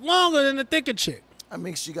longer than the thicker chick. I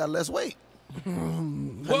mean, she got less weight. Her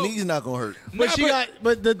knees not gonna hurt.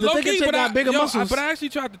 But the thicker chick got bigger muscles. But I actually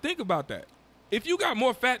tried to think about that. If you got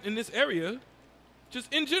more fat in this area,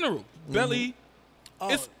 just in general, belly,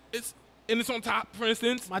 it's on top, for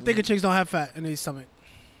instance. My thicker chicks don't have fat in their stomach.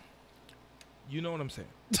 You know what I'm saying?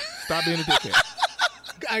 Stop being a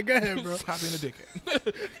dickhead. Go ahead, bro. Stop being a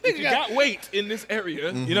dickhead. If you got weight in this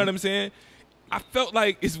area, you know what I'm saying? I felt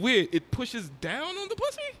like it's weird. It pushes down on the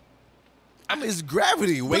pussy. I mean, it's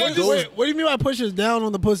gravity. What do you mean by pushes down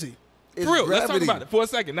on the pussy? It's for real, gravity. let's talk about it for a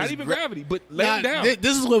second. Not even gravity, but laying down.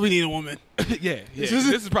 This is where we need a woman. yeah. This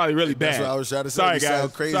is probably really bad. That's what I was trying to say. Sorry, We guys.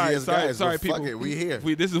 sound crazy as guys, Sorry, but people. fuck it, we here.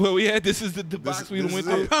 This is what we had. This is the box we went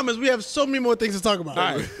through. I promise we have so many more things to talk about.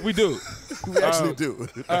 All right, we do. We actually do.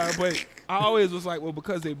 But I always was like, well,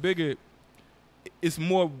 because they're bigger, it's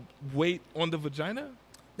more weight on the vagina.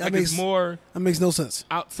 That makes no sense.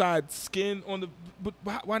 Outside skin on the,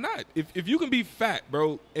 but why not? If you can be fat,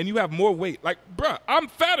 bro, and you have more weight, like, bro, I'm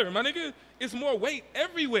fatter, my nigga. It's more weight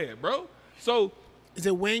everywhere, bro. So Is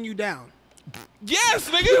it weighing you down? Yes,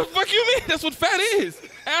 nigga. Fuck you mean? That's what fat is.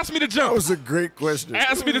 Ask me to That jump. was a great question.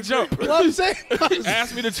 Ask me to jump. What I'm saying.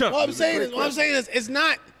 Ask me to jump. What I'm saying is, it's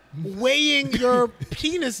not weighing your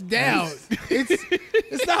penis down.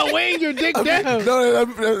 It's not weighing your dick down. No,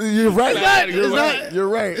 you're right. You're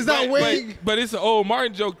right. It's not weighing. But it's an old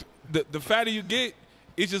Martin joke. The fatter you get,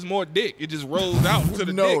 it's just more dick. It just rolls out to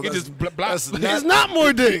the dick. It just blocks. It's not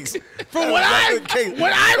more dicks. From what I've That's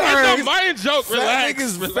heard. a Martin joke.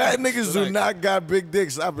 Fat niggas do not got big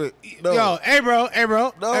dicks. No. Yo, hey bro.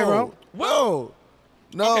 No. Okay,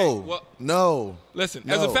 well, No. Listen,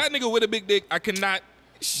 No. as a fat nigga with a big dick, I cannot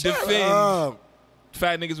defend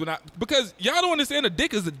fat niggas without, because y'all don't understand a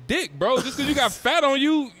dick is a dick, bro. Just because you got fat on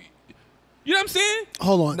you, you know what I'm saying?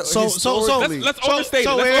 Hold on. No, So historically. Let's overstate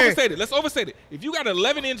it. If you got an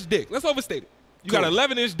 11-inch dick, let's overstate it. You got an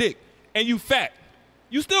 11-inch dick and you fat.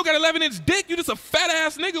 You still got an 11-inch dick. You just a fat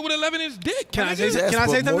ass nigga with an 11-inch dick. Can I say Yes,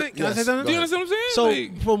 something? but yes, Do you understand what I'm saying? So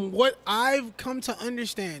Like, from what I've come to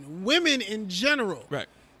understand, women in general, right.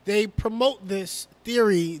 they promote this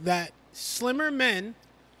theory that slimmer men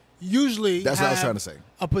usually That's what I was have trying to say.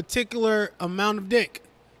 a particular amount of dick.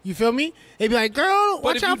 You feel me? They be like, girl, But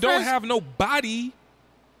watch if you out don't for have no body,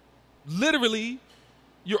 literally,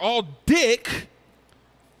 you're all dick.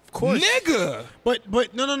 of course. Nigga.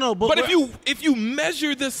 But no. But if you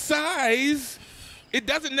measure the size, it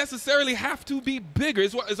doesn't necessarily have to be bigger.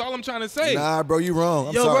 Is all I'm trying to say. Nah, bro, you wrong.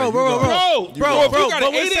 I'm Yo, sorry. bro. You wrong. If wrong. you got but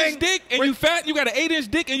an we're 8-inch saying- dick and you fat, you got an 8-inch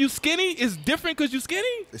dick and you skinny, it's different because you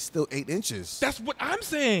skinny. It's still 8 inches. That's what I'm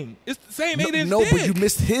saying. It's the same 8-inch No, dick. but you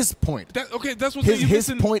missed his point. Okay, that's what His you're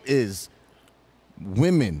missing. point is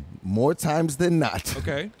women, more times than not,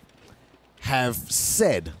 Okay. have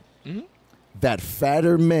said Mm-hmm. that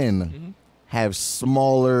fatter men have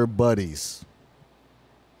smaller buddies.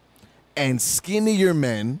 And skinnier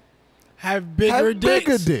men have bigger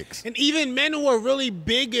dicks. And even men who are really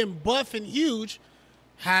big and buff and huge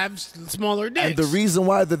have smaller dicks. And the reason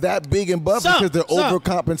why they're that big and buff is because they're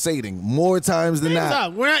overcompensating more times than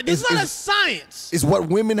not. This is not a science. Is what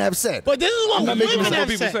women have said. But this is what not making women this have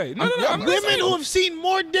people said. say. No, I'm Women saying- who have seen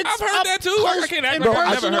more dicks. I've heard up that too. close I can't act and like Bro,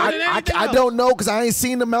 I've personal never than heard anything I else. don't know because I ain't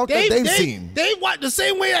seen them out that they've seen. They watch the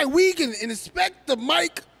same way like we can inspect the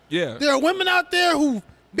mic. Yeah. There are women out there who've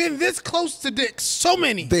been this close to dicks. So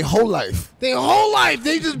many. Their whole life. Their whole life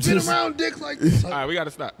they just been around dicks like this. All right, we got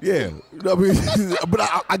to stop. Yeah. I mean, but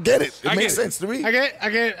I get it. It I makes get it. sense to me. I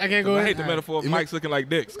can't go I in. hate the metaphor of mics looking like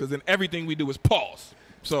dicks because then everything we do is pause.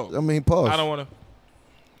 So I mean, pause. I don't want to.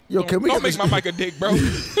 Yo, can we Don't get make this- my mic a dick, bro.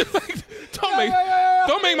 Like,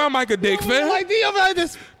 don't make my mic a dick, fam. Like the other like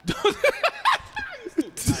this.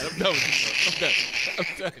 I'm done with this. I'm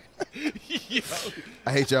done. Yo.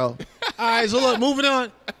 I hate y'all. All right, so look, moving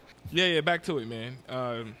on. Yeah, back to it, man.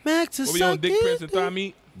 Back to What we on Dick Prince and Thigh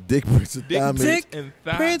Meat? Dick Prince and Dick thigh meat. Dick and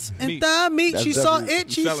Thigh Prince and Meat. thigh meat. That's She saw definitely-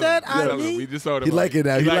 it. She Tell him. said, Tell I him. need. We just told him. He like it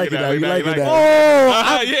now. He like it now. He like it now.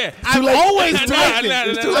 Oh, Yeah. I've late. always Nah, liked nah, it. nah,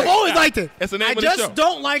 nah, I've nah. always liked it. That's the name I of the just show.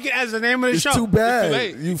 don't like it as the name of the It's show. too bad.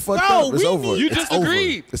 late. You fucked Bro, up. It's we over. need- You It's just over.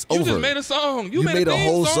 agreed. It's You over. just made a song. You made a theme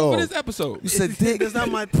whole for song. this episode. You said Dick. That's not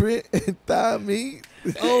my- Print and thigh meat.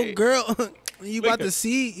 Oh, girl, you about Liquor. to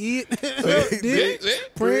see it. Dick,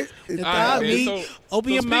 Dick, Prince, and All thigh right, man. meat. So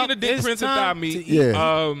Open your speaking mouth. of Dick It's Prince and time Thigh to Meat, eat.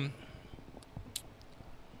 Yeah.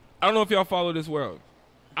 I don't know if y'all follow this world.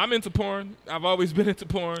 I'm into porn. I've always been into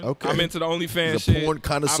porn. Okay. I'm into the OnlyFans He's a shit. porn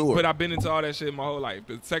connoisseur. But I've been into all that shit my whole life.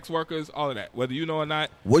 The sex workers, all of that. Whether you know or not.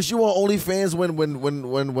 Was you on OnlyFans when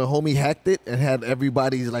homie hacked it and had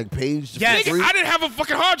everybody's like page? Yes. for Nigga, free? I didn't have a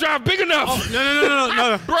fucking hard drive big enough. Oh,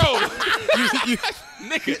 no. Bro.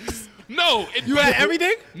 Nigga. No. You had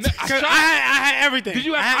everything? No, I 'Cause tried. I had everything. Did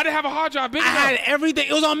you have, I didn't have a hard drive big I enough. had everything.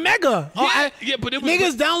 It was on Mega. Yeah, but it was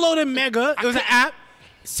Niggas downloaded Mega. It was an app.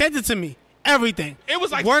 Sent it to me. Everything. It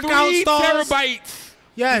was like workout 3 stars. taribytes.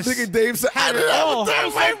 Yes. Nigga Dave said, I didn't have all. a I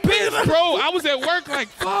was so pissed, bro. I was at work like,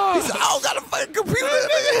 fuck. He said, I don't got a fucking computer.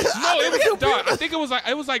 No, it was dark. I think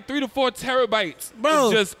it was like 3 to 4 terabytes. Bro,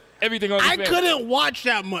 of just everything on the I fan. couldn't watch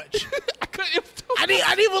that much. I couldn't. It was too I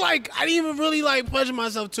didn't even really like pleasure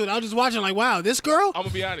myself to it. I was just watching like, wow, this girl. I'm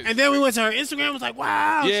gonna be honest. And then we went to her Instagram. I was like,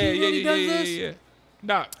 wow, she really does this. Yeah.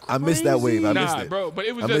 Nah, I missed that wave. I missed nah, it. bro. But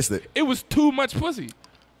it was I just, missed it. it was too much pussy.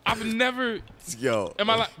 I've never. Yo. Am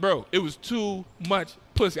I like, bro? It was too much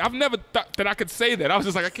pussy. I've never thought that I could say that. I was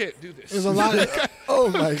just like, I can't do this. There's a lot of. Oh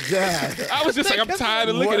my God. I was just like, I'm tired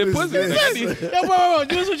of What looking at is pussy. this? Like, I need, Yo, bro,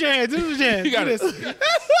 do this with your hands. Do this with your hands. you got do it. this.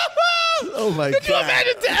 Oh my Could you God.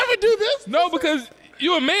 imagine to ever do this? No, because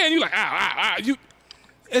you a man. You like, You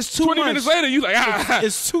It's too 20 much. minutes later, you like,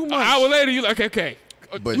 It's too much. An hour later, you like, okay.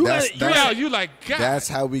 But You that's, gotta- that's, Yeah, you like, God. that's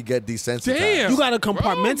how we get desensitized. Damn. You gotta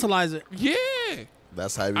compartmentalize it. Yeah.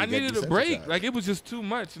 That's how we I get needed desensitized. a break. Like, it was just too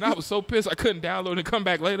much. And I was so pissed I couldn't download and come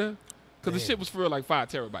back later. Because the shit was for like 5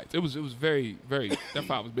 terabytes. It was very, very, that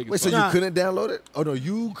file was big Wait, as so fuck. you couldn't download it? Oh, no,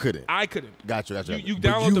 you couldn't. I couldn't. Gotcha. You But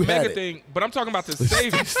download the had mega it. thing, but I'm talking about the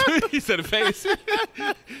savings. He said a face.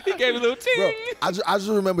 He gave a little ting. Bro, I just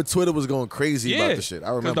remember Twitter was going crazy about the shit. I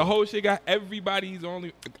remember. Because the whole shit got everybody's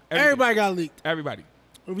only. Everybody got leaked. Everybody.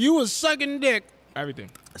 If you was sucking dick, Everything.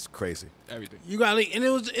 That's crazy. Everything. you got leaked, and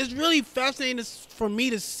it's really fascinating for me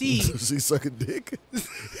to see. She sucking dick.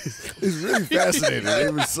 It's really fascinating.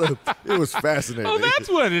 It was fascinating. Oh, that's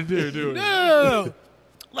what it did, dude. No.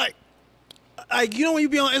 like you know when you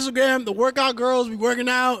be on Instagram, the workout girls be working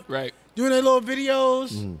out, Right. doing their little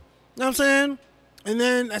videos. You know what I'm saying? And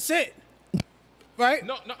then that's it, right?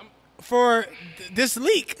 No. For this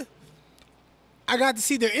leak, I got to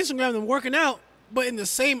see their Instagram them working out, but in the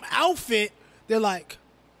same outfit, they're like,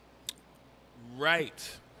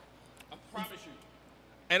 Right. I promise you.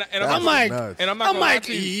 And That's I'm like, nuts. and I'm not I'm gonna lie like,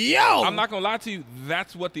 to you. yo, I'm not gonna lie to you.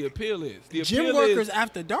 That's what the appeal is. The appeal gym workers is,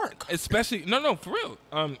 after dark. especially no, for real.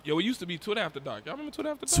 Yo, it used to be Twitter After Dark. Y'all remember Twitter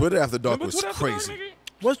After Dark? Twitter After Dark Remember was Twitter After Dark, crazy. nigga?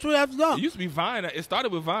 What's Twitter after dark? It used to be Vine. It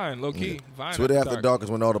started with Vine, low key. Vine Twitter After Dark is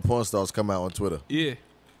when all the porn stars come out on Twitter. Yeah.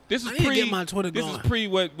 This is I need to pre. get my Twitter this going. is pre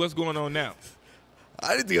what's going on now.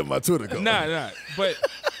 I didn't get my Twitter going. Nah. But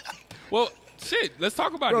well, shit. Let's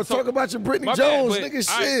talk about Bro, it. So- talk about your Brittney My Jones, bad, but nigga,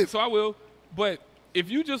 I- shit. So I will. But if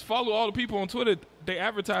you just follow all the people on Twitter, they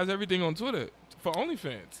advertise everything on Twitter for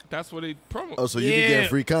OnlyFans. That's what they promote. Oh, so you can Yeah. get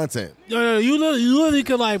free content. No, you literally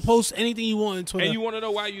could like post anything you want on Twitter. And you want to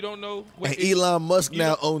know why you don't know? And Elon Musk you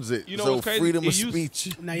now know- owns it. you know So what's crazy? freedom It of used-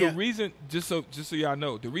 speech. Nah, The yeah. reason, just so y'all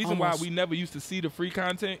know, the reason Almost. why we never used to see the free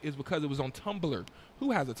content is because it was on Tumblr.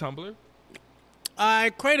 Who has a Tumblr?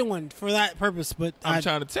 I created one for that purpose, but I'm I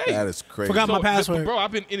trying to tell you. That is crazy. Forgot my password. Bro,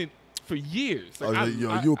 I've been in it for years. Oh,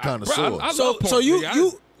 you a connoisseur. bro, I so love porn, so you nigga. I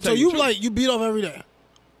you tell so you the truth. like you beat off every day.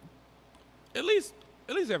 at least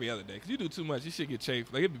every other day, because you do too much, you shit get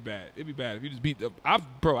chafed. Like, it'd be bad. It'd be bad if you just beat the. I've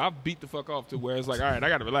beat the fuck off to where it's like, all right, I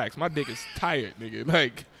gotta relax. My dick is tired, nigga.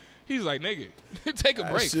 Like, he's like, nigga, take a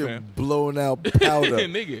That break, shit man. blowing out powder.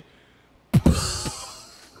 Nigga.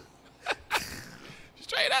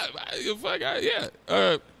 Straight up,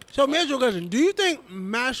 yeah. So, major question: do you think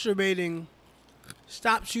masturbating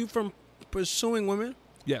stops you from pursuing women?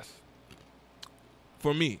 Yes.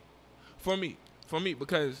 For me,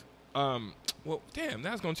 because well, damn,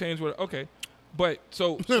 that's gonna change what. Okay, but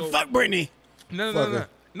so Fuck Brittney. No.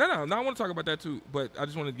 I want to talk about that too, but I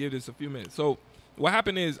just want to give this a few minutes. So what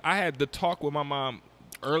happened is I had the talk with my mom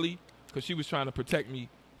early because she was trying to protect me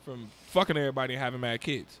from fucking everybody and having mad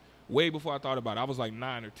kids. Way before I thought about it, I was like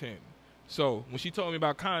 9 or 10. So when she told me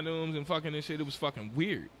about condoms and fucking and shit, it was fucking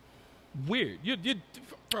weird.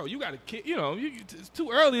 Bro, you got a kid. You know, it's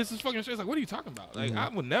too early. It's just fucking shit. It's like, what are you talking about? Like, I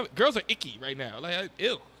would never. Girls are icky right now. Like,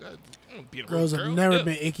 ew. I don't be a Girls have girl. never Ew.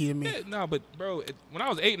 been icky to me. Yeah, no, but bro, when I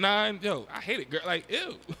was 8, 9, yo, I hated girl. Like,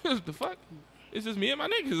 ew, the fuck? It's just me and my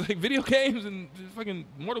niggas, like video games and just fucking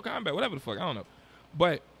Mortal Kombat, whatever the fuck. I don't know.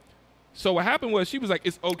 But so what happened was she was like,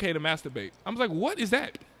 it's okay to masturbate. I was like, what is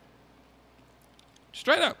that?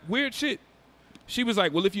 Straight up, weird shit. She was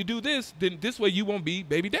like, well, if you do this, then this way you won't be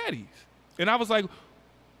baby daddies. And I was like,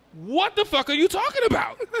 what the fuck are you talking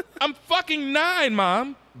about? I'm fucking 9,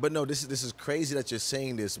 Mom. But no, this is crazy that you're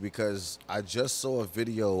saying this because I just saw a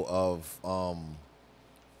video of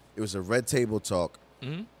it was a Red Table Talk,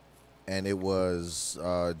 and it was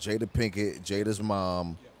Jada Pinkett, Jada's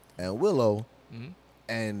mom, and Willow,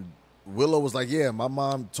 and Willow was like, "Yeah, my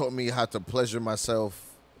mom taught me how to pleasure myself."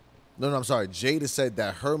 No, I'm sorry. Jada said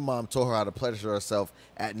that her mom taught her how to pleasure herself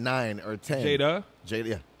at 9 or 10. Jada,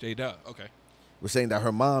 yeah. okay. We're saying that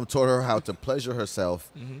her mom taught her how to pleasure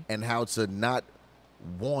herself and how to not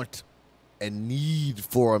want and need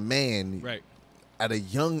for a man Right. at a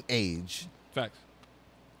young age. Facts.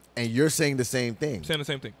 And you're saying the same thing. Saying the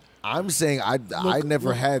same thing. I'm saying I've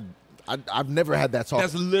never had that talk.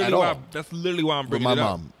 That's literally at why. all That's literally why I'm with bringing my it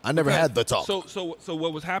up. mom. I never had the talk. So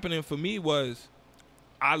what was happening for me was,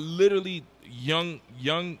 I literally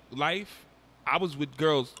young life. I was with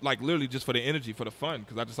girls like literally just for the energy, for the fun,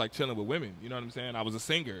 because I just like chilling with women. You know what I'm saying? I was a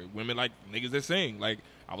singer. Women like niggas that sing. Like,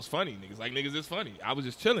 I was funny. Niggas like niggas that's funny. I was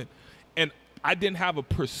just chilling, and I didn't have a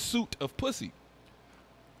pursuit of pussy.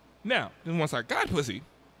 Now, then once I got pussy,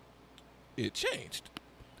 it changed.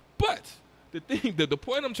 But the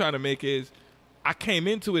point I'm trying to make is, I came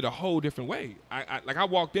into it a whole different way. I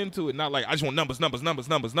walked into it not like I just want numbers.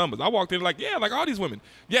 I walked in like, yeah, like all these women.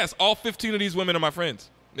 Yes, all 15 of these women are my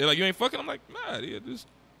friends. They're like, you ain't fucking? I'm like, nah,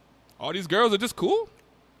 all these girls are just cool.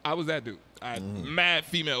 I was that dude. I had mad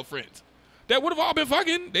female friends that would have all been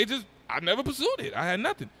fucking. I never pursued it. I had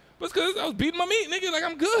nothing. But it's because I was beating my meat, nigga. Like,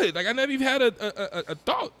 I'm good. Like, I never even had a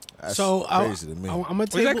thought. That's so crazy to me. I'm gonna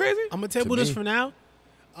table, Was that crazy? I'm gonna table this me. for now.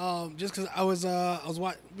 Just because I was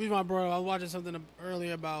watching my brother. I was watching something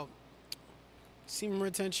earlier about semen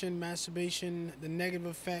retention, masturbation, the negative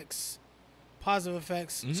effects, positive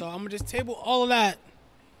effects. So I'm gonna just table all of that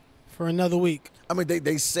for another week. I mean,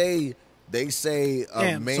 they say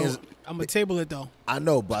Damn, man's. so I'm gonna table it though. I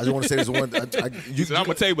know, but I just want to say this one. He said, I'm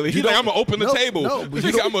going to table it. He's don't- like, I'm going to open the no, table. no, but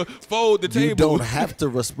He's like, I'm going to fold the table. You don't have to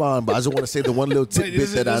respond, but I just want to say the one little tidbit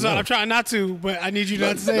that I know. I'm trying not to, but I need you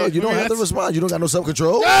not to say No, it. you don't Okay, have to that's- respond. You don't got no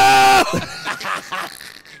self-control.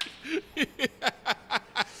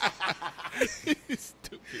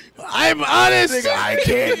 I'm honest. Nigga, I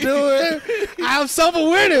can't do it. I have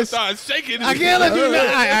self-awareness. Start shaking. I can't let you know.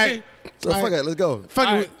 All right. So fuck it. Let's go. Fuck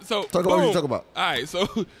All it. right, so Talk about what you boom. talk about. All right, so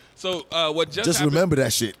what just Just happened? remember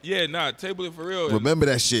that shit. Yeah, nah, table it for real. Remember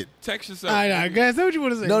that shit. Text yourself. All right, guys, say what you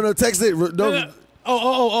want to say. No, text it. No,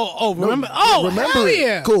 Oh, remember? Oh, remember hell it.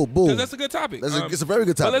 yeah. Cool, boom. Because that's a good topic. It's a very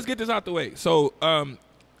good But topic. let's get this out the way. So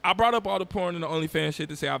I brought up all the porn and the OnlyFans shit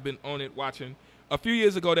to say I've been on it watching. A few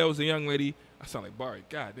years ago, there was a young lady. I sound like Barry.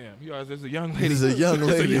 Goddamn. There's a young lady. There's a young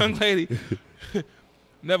There's lady. a young lady.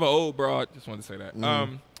 Never old, broad. Just wanted to say that.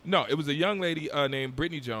 No, it was a young lady named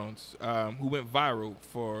Brittney Jones who went viral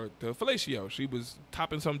for the fellatio. She was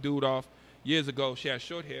topping some dude off years ago. She had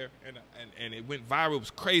short hair, and it went viral. It was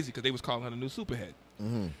crazy because they was calling her the new superhead.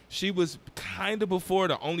 She was kind of before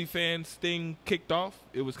the OnlyFans thing kicked off.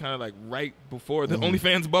 It was kind of like right before the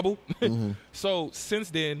OnlyFans bubble. So since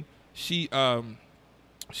then, she's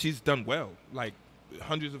done well, like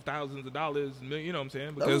hundreds of thousands of dollars, you know what I'm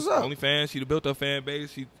saying? Because what's up. OnlyFans, she built her fan base.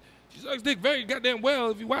 She sucks dick very goddamn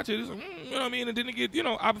well. If you watch it, it's like, you know what I mean? And then it get,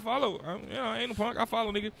 I follow. I ain't no punk. I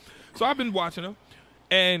follow nigga. So I've been watching her,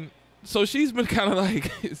 and so she's been kind of like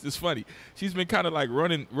it's just funny. She's been kind of like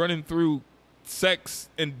running through sex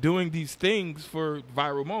and doing these things for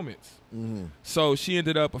viral moments. So she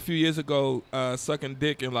ended up a few years ago sucking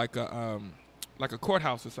dick in like a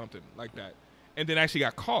courthouse or something like that, and then actually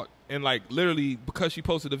got caught. And like literally because she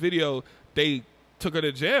posted the video, they took her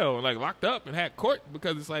to jail and like locked up and had court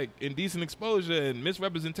because it's like indecent exposure and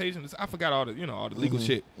misrepresentation. I forgot all the all the legal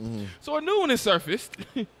shit. So a new one has surfaced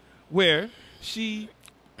where she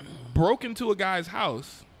broke into a guy's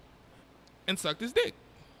house and sucked his dick.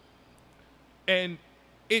 And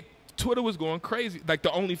Twitter was going crazy. Like the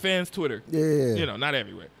OnlyFans Twitter. Yeah. Not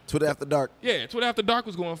everywhere. Twitter After Dark. Yeah, Twitter After Dark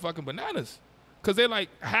was going fucking bananas. Because they're like,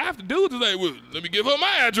 half the dudes is like, well, let me give her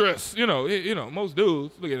my address. Most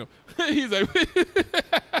dudes, look at him. He's like,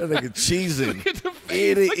 That nigga cheesing. look at the face.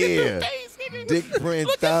 Ear to Look ear. at the face, nigga. Dick print,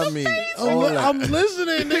 Look at the thummy. face. all that. I'm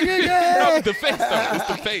listening, nigga. No, it's the face, though. It's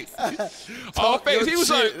the face. All Talk face. your He was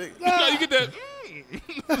shit, like, nigga. you get that.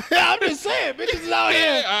 Yeah, I'm just saying, bitches is out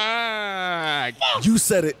here. You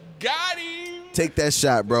said it. Got him. Take that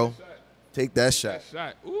shot, bro. Take that shot.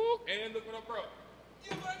 Shot. Ooh, and look what I broke.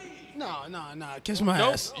 You buddy. No. Kiss my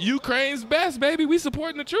Nope. ass. Ukraine's best, baby. We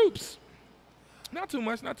supporting the troops. Not too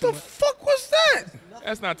much. Not too The much. fuck was that?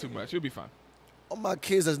 That's not too much. You'll be fine. On my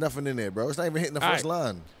kids, there's nothing in there, bro. It's not even hitting the All first right.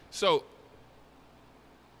 line. So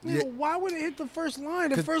Yeah. Nigga, why would it hit the first line?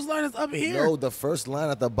 The first line is up here. No, the first line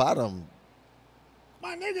at the bottom.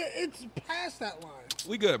 My nigga, it's past that line.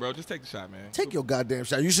 we good, bro. Just take the shot, man. Take your goddamn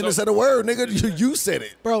shot. You shouldn't have said a word, nigga. You said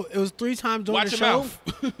it. Bro, it was 3 times during Watch the your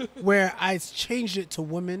show mouth. where I changed it to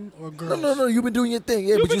women or girls. No. You've been doing your thing.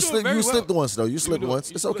 Yeah, You've but been you doing slipped. very You well. slipped once though. You You slipped do- once.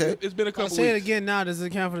 It's okay. It's been a I'll couple say it weeks. again now. Does it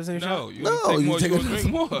count for the same No, shot? you No, take you more. take You it- gonna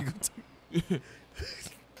drink more.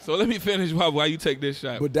 So let me finish while you take this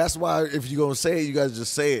shot. But that's why if you're gonna say it, you guys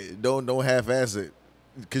just say it. Don't half-ass it,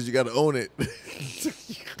 because you got to own it.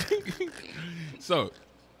 So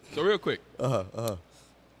real quick.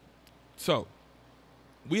 So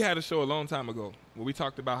we had a show a long time ago where we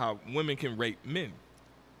talked about how women can rape men.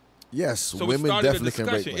 Yes, So women we started a definitely can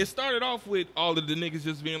rape discussion. men. It started off with all of the niggas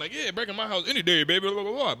just being like, yeah, break in my house any day, baby, blah, blah,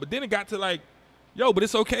 blah, blah. But then it got to like, yo, but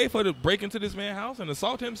it's okay for her to break into this man's house and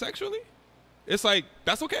assault him sexually? It's like,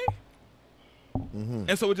 that's okay?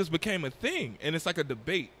 And so it just became a thing. And it's like a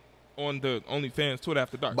debate on the OnlyFans Twitter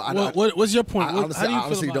After Dark. But What's your point? I How honestly, do you I feel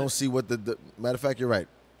honestly about don't it? see what the matter of fact. You're right.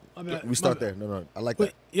 I mean, We start my- there. No, I like Wait,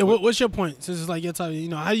 that. yeah, what's your point? Since it's like your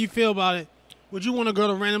time, how do you feel about it? Would you want a girl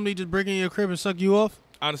to randomly just break in your crib and suck you off?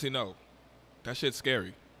 Honestly, no. That shit's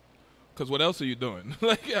scary. Because what else are you doing?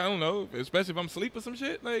 Like, I don't know. Especially if I'm asleep or some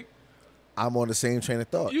shit. Like, I'm on the same train of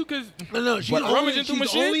thought. you could... No, she's But rummaging through my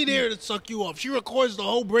shit? only there to suck you off. She records the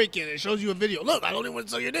whole break-in and shows you a video. Look, I only want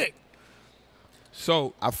to suck your dick.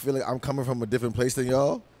 So, I feel like I'm coming from a different place than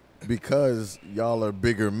y'all. because y'all are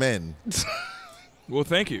bigger men. Well,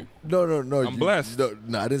 thank you. No. I'm blessed.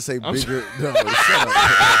 No, I didn't say bigger. No, shut up.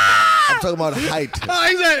 I'm talking about height. Oh,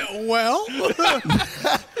 he said, well.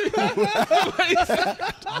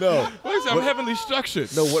 No. I'm heavily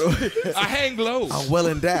structured. No, what, I hang low. I'm well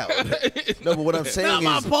endowed. No, but what I'm saying Not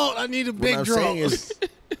my is, fault. I need a what big I'm draw. saying is,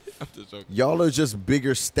 I'm just joking. y'all are just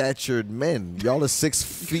bigger statured men. Y'all are 6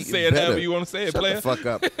 feet Say and it better. however you want to say it, Shut player. the fuck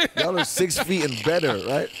up. Y'all are 6 feet and better,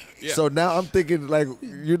 right? Yeah. So now I'm thinking, like,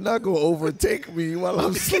 you're not going to overtake me while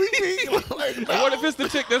I'm sleeping. Like, no. What if it's the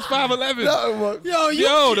chick that's 5'11"? No, well,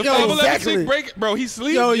 Yo, the 5'11" exactly. chick break, bro. He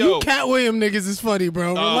sleep. Yo, you Cat William niggas is funny,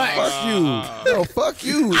 bro. Relax. fuck you. No, fuck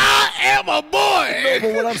you. I am a boy. No,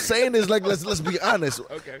 but what I'm saying is, like, let's be honest.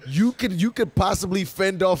 Okay. You could possibly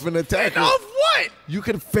fend off an attacker. Fend off what? You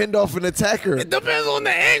could fend off an attacker. It depends on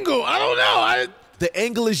the angle. I don't know. The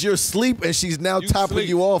angle is your sleep, and she's now You topping sleep.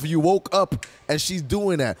 you off. You woke up, and she's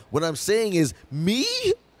doing that. What I'm saying is, me,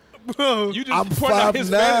 Bro, You just I'm point out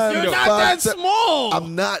his 5'9". fantasy, you're though. not that small.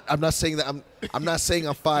 I'm not saying that. I'm not saying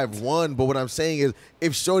I'm 5'1", but what I'm saying is,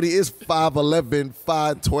 if Shorty is 5'11",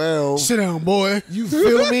 5'12", Sit down, boy. you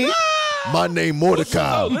feel me? My name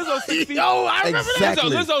Mordecai. Oh, Lizzo 6 feet. Yo, I remember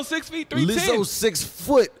Exactly. Lizzo 6 feet, 310. Lizzo 6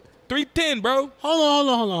 foot. 310, bro. that.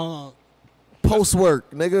 Hold on. Post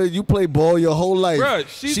work, nigga. You play ball your whole life. Bruh,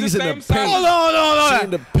 she's the in same the size. paint. Hold on. She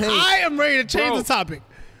in the paint. I am ready to change Bro. the topic.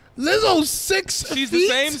 Lizzo 6 She's feet? the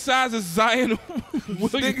same size as Zion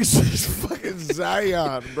Williams. Nigga, she's fucking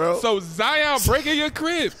Zion, bro. So Zion breaking your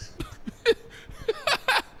crib.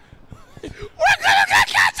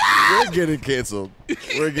 We're getting canceled.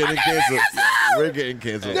 We're getting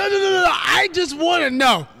canceled. No. I just want to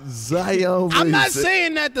know. Zion. I'm not Williamson.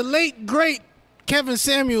 saying that the late, great Kevin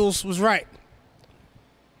Samuels was right.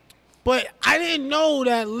 But I didn't know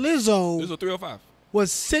that Lizzo Lizzo 305.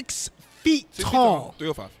 was 6 feet 6 feet tall.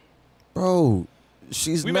 305. Bro,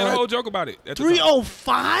 she's We not. made a whole joke about it. At the time.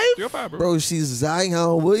 305? 305, bro. Bro, she's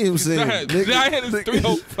Zion Williamson. Zion, nigga. Zion is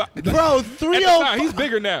 305. Bro, At the time, 305. he's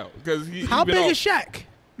bigger now because How big is Shaq?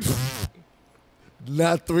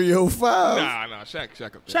 Not 305. Nah, Shaq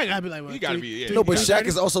up there. Shaq gotta be like, what, He gotta three- be, yeah. No, but he Shaq gotta-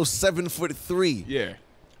 is also 7'3". Yeah.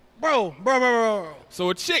 Bro.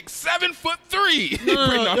 So a chick 7'3".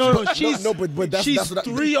 No, she's, no, but that's she's what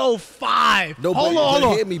I- 305. No, but- hold but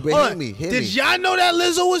on. hear me, but Hold hear on. me, hear Did me. y'all know that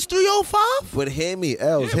Lizzo was 305? But hear me,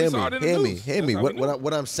 Els, Yeah, we hear saw it in the me. news. That's how we What, knew.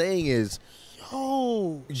 what I'm saying is,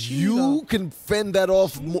 Oh, you can fend that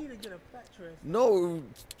off. No,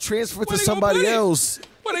 transfer to they gonna somebody put it? ess.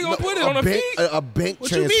 What they gonna put it on a bank, feed? a bank What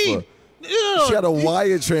transfer. you mean? No, She had a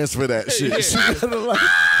wire transfer that shit. Yeah. She gotta like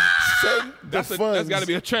send the That's funds. got to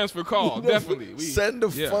be a transfer call. Definitely. Send the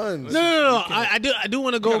funds. No. I do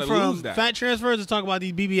want to go gotta from lose that. fat transfers to talk about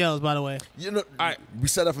these BBLs, by the way. You know, Alright. we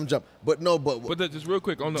set up from jump, but no, but Just real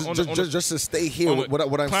quick on the just to stay here. on the- What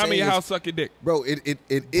I'm climb saying in your is, house, suck your dick. bro, it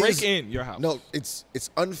is Break in your house. No, it's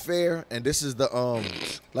unfair, and this is the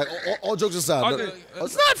like all jokes aside. Okay,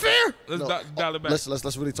 It's not fair. Let's no, dial it back.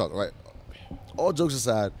 Let's really talk. Right. All jokes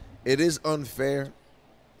aside, it is unfair,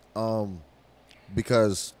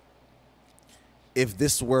 because if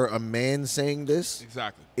this were a man saying this,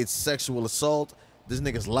 Exactly. it's sexual assault. This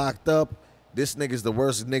nigga's locked up. This nigga's the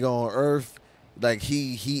worst nigga on earth. Like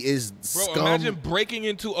he is Bro, scum. imagine breaking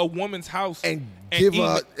into a woman's house and give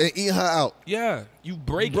her and eat her out. Yeah, you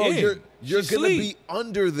break Bro, in. you're She gonna sleep. be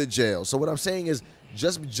under the jail. So what I'm saying is,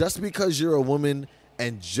 just because you're a woman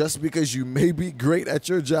and just because you may be great at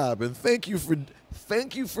your job, and thank you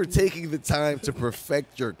for taking the time to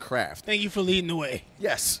perfect your craft. Thank you for leading the way.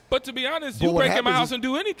 Yes. But to be honest, But you what break in my happens house is- and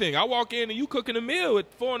do anything. I walk in and you cooking a meal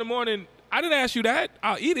at 4 a.m. I didn't ask you that.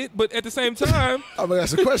 I'll eat it, but at the same time, I'm gonna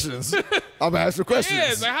ask the questions. I'm gonna ask the questions. yeah,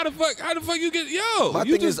 it's like how the fuck you get My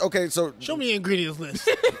you thing is, okay, so Show me the ingredients list.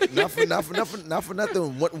 not for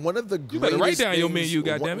nothing. One of the greatest better write down your things- menu,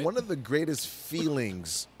 goddammit. One of the greatest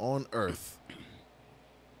feelings on earth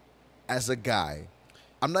as a guy,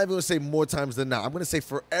 I'm not even gonna say more times than not. I'm gonna say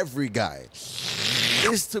for every guy,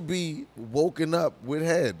 is to be woken up with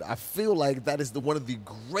head. I feel like that is one of the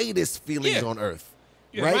greatest feelings Yeah. on earth.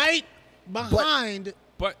 Yeah. Right? Right behind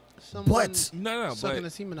but someone But- no, sucking but, the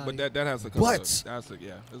semen out but of you. that has to come. But- That's a,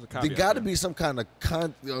 yeah, there's a There caveat. got to there. be some kind of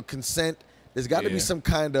consent. There's got to be Yeah. some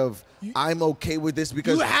kind of I'm okay with this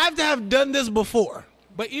because You have to have done this before.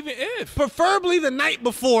 But even if, Preferably the night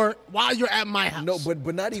before while you're at my house. no,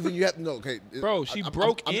 but not even you have no. Okay, Bro, she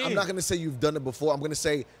broke I'm in. not gonna say you've done it before. I'm gonna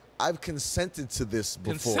say I've consented to this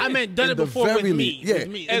before. Consent. I meant done In it the before very with me. least. Yeah, with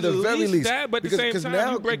me. in At the very least least. that, but at the same time,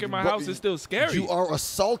 now you breaking my house is still scary. You are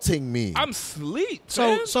assaulting me. I'm sleep. So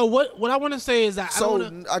man. so what I want to say is that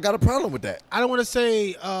so I got a problem with that. I don't want to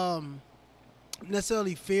say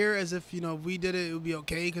necessarily fear as if, if we did it, it would be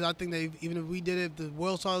okay. Because I think that even if we did it, if the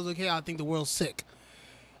world saw it was okay, I think the world's sick.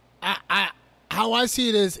 How I see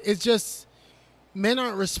it is, it's just men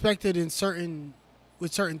aren't respected with certain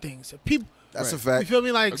things. People. That's a fact. You feel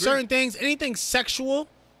me? Like Agreed. certain things, anything sexual,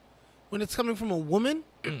 when it's coming from a woman,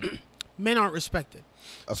 men aren't respected.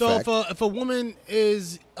 So if a woman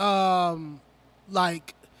is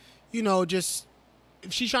just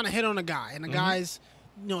if she's trying to hit on a guy and the guy's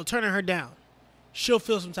turning her down, she'll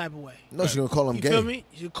feel some type of way. No, she's gonna call him You gay. feel me?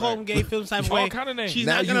 She'll call him gay, feel some type of way. All kind of names. She's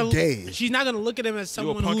Now not you gonna gay. She's not gonna look at him as You a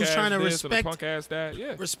someone punk who's ass trying to this and a respect punk ass that.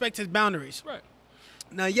 Yeah. respect his boundaries. Right.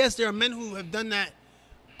 Now, yes, there are men who have done that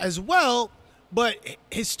as well, but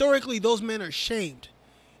historically, those men are shamed.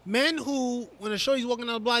 Men who, when a shorty's walking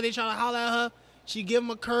down the block, they try to holler at her. She give him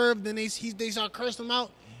a curve, then they start cursing him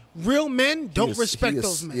out. Real men don't respect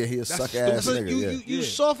those men. Yeah, he a suck ass So nigga. you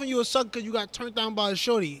soft and you a sucker because you got turned down by a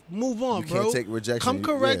shorty. Move on, You bro. can't take rejection. Come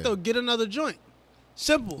correct or get another joint.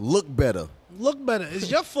 Simple. Look better. Look better.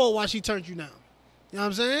 It's your fault why she turned you down. You know what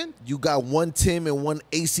I'm saying? You got one Tim and one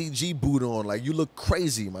ACG boot on. Like, you look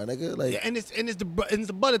crazy, my nigga. Like, Yeah, and it's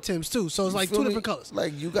the butter Tims too. So it's you like feel two me? different colors.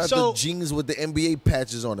 Like, you got So- the jeans with the NBA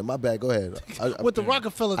patches on it. My bad. Go ahead. With the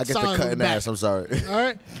Rockefeller I get sign the on the cutting back. ass. I'm sorry. All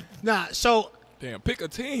right. Nah. So Damn, pick a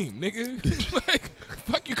team, nigga. Like,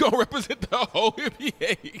 fuck, you gonna represent the whole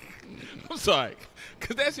NBA. I'm sorry.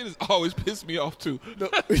 Because that shit has always pissed me off, too.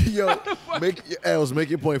 Yo, make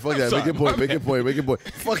your point. Fuck that. sorry, Make your point. my Make your point.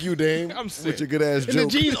 Fuck you, Dame. I'm with sick. your good ass and the joke.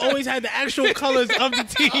 jeans always had the actual colors of the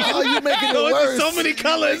team. Oh, you making it There was worse. so many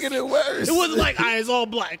colors. You making it worse. It wasn't like, it's all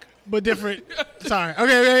black, but different. Sorry.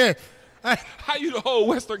 Okay. How you the whole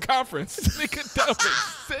Western Conference? Nigga, that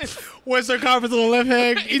don't make sense. Western Conference on the left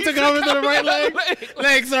leg. Eastern Conference on the right leg.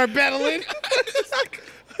 Legs start battling.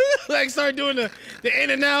 Legs start doing the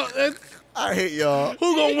in and out. I hate y'all.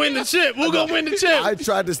 Who gonna win the chip? Who gonna win the chip? I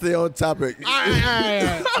tried to stay on topic. All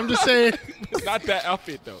right. I'm just saying. Not that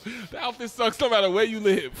outfit, though. The outfit sucks no matter where you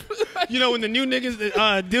live. You know when the new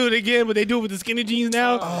niggas do it again, but they do it with the skinny jeans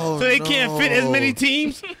now, Oh, so they can't fit as many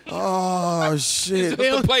teams. Oh, shit.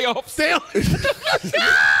 The playoffs. They don't-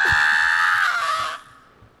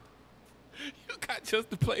 You got just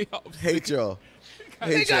the playoffs. Hate y'all.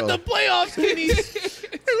 They Hate got y'all. the playoff skinnies.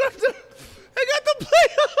 They got the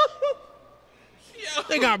playoff.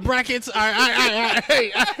 They got brackets. All right.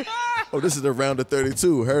 Hey. Oh, this is the round of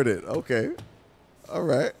 32. Heard it. Okay. All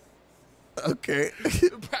right. Okay.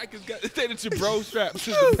 The brackets got they the Jabro straps.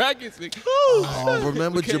 The brackets. Nigga. Oh,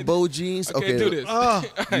 remember can't- Jabot jeans? I can't do this.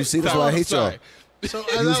 You see, that's why I hate y'all. So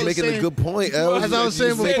You was making a good point, El. As I was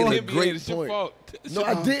saying You making before- a great point. No,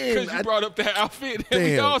 I didn't. Because you brought up that outfit. And we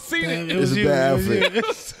Damn. all seen it. It's a bad outfit.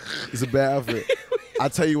 It's a bad outfit. I'll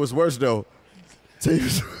tell you what's worse, though. Tell you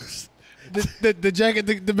what's worse. The jacket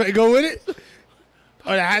to go with it,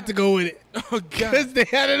 or I had to go with it. Oh, God. Because they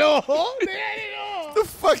had it all. They had it all. The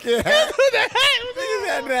fucking hat. The hat. Niggas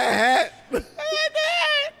had that hat.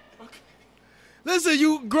 Listen,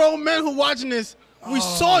 you grown men who watching this, we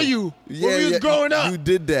saw you when we was growing up. You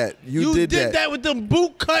did that. You did did that with them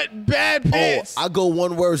boot cut bad pants. Oh, I go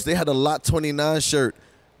one worse. They had a Lot 29 shirt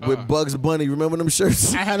with Bugs Bunny. Remember them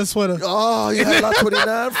shirts? I had a sweater. Oh, you had a Lot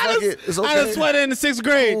 29? Fuck it. It's okay. I had a sweater in the 6th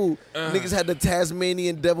grade. Ooh, niggas had the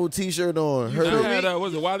Tasmanian Devil t-shirt on. Heard I it? had,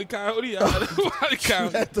 was it Wile E. Coyote? I had Wile E.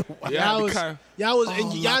 Coyote. Yeah, Y'all was,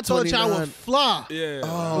 and y'all thought y'all 29. was fly. Yeah.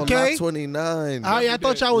 Oh, Okay. Lot 29. Y'all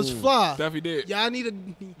thought y'all was fly. Definitely did. Y'all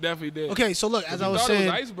needed. Definitely did. Okay, so look, as We I was thought saying, it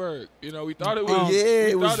was iceberg. You know, we thought it was. Oh, yeah,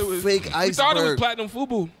 we it was thought fake We thought it was iceberg. platinum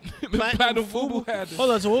fubu. Platinum fubu had it. hold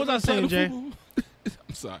on. So what was I saying, Jay? Fubu.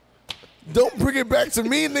 I'm sorry. Don't bring it back to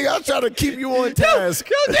me, nigga. I'll try to keep you on task.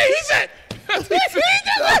 Yo, Jay, he said.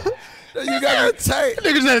 You got it tight.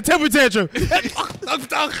 Niggas had a temper tantrum. His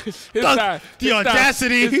thigh, The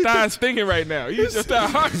audacity. His thigh's stinging right now. You just that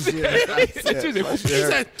hard. My He shit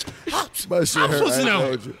said. hurt. My shit hurt. supposed to I know.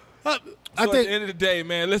 told you. I So at the think. end of the day,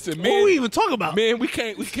 man, listen, What were we man, even talking about? man, we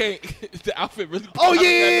can't. The outfit really. Oh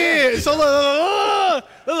yeah. So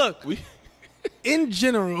look. We, In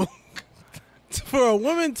general, for a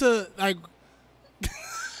woman to like,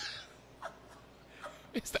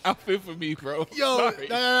 it's the outfit for me, bro. yo, Sorry.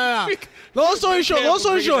 nah. Long story short, Long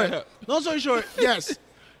story short, yes.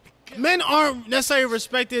 Men aren't necessarily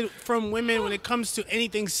respected from women when it comes to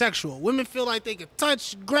anything sexual. Women feel like they can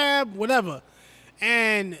touch, grab, whatever.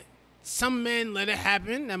 And some men let it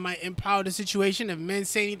happen. That might empower the situation. If men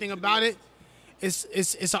say anything about it, it's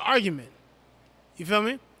an argument. You feel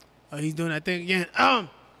me? Oh, he's doing that thing again.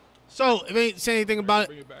 So if they ain't say anything about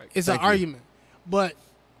Bring it, it back. it's an Thank you. argument. But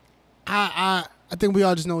I think we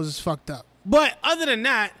all just know it's fucked up. But other than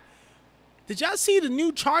that, did y'all see the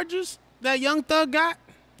new charges that Young Thug got?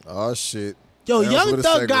 Oh shit. Yo, That was Young with a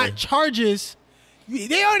Thug segue. got charges.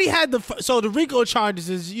 They already had the RICO charges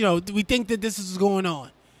is, we think that this is going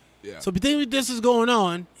on. Yeah. So we think this is going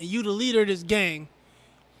on, and you the leader of this gang.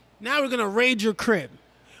 Now we're gonna raid your crib.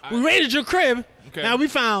 We raided your crib. Okay. Now we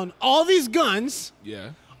found all these guns,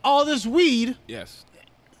 Yeah. all this weed, Yes.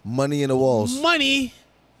 Money in the walls. money,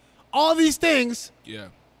 all these things. Yeah.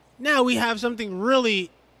 Now we have something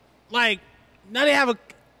really, now they have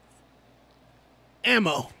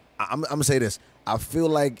ammo. I'm gonna say this. I feel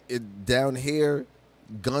like down here,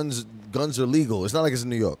 guns are legal. It's not like it's in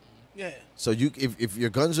New York. Yeah. So if your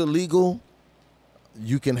guns are legal,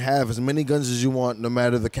 you can have as many guns as you want, no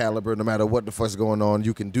matter the caliber, no matter what the fuck's going on.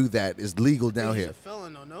 You can do that. It's legal down He's here. a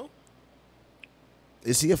felon, though, no?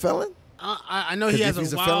 Is he a felon? I know 'Cause he if has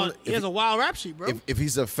he's a a wild. felon- He has a wild rap sheet, bro. If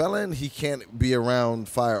he's a felon, he can't be around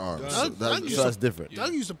firearms. So, Doug used that's to- different.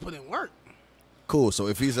 Doug used to put in work. Cool. So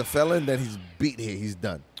if he's a felon, then he's beat here. He's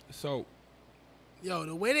done. So Yo,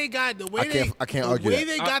 the way they got the way I can't the argue way that.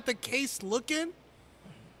 they got the case looking.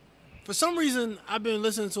 For some reason, I've been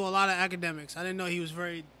listening to a lot of academics. I didn't know he was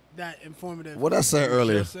that informative. What I said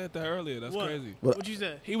earlier. just said that earlier. That's What? crazy. What you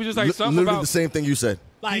said? He was just like something Literally about. the same thing you said.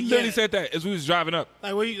 Like He literally yeah, said that as we was driving up.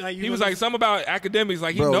 like what you like. You He was know like this- something about academics.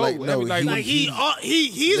 Like he Bro, know. like, no, like, he-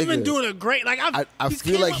 he's been nigga. doing a great. Like I he's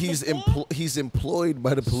feel came like up he's before. he's employed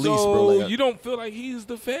by the police, so bro. Like, you don't feel like he's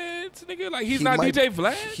the feds, nigga? Like he's he not might- DJ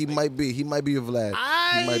Vlad? He might be. He might be a Vlad.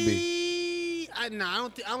 He might be. I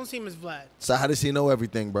don't see him as Vlad. So how does he know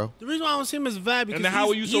everything, bro? The reason why I don't see him as Vlad because and then how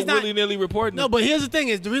are you so he's not- willy nilly reporting? No, it? but here's the thing: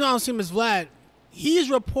 is the reason I don't see him as Vlad. He's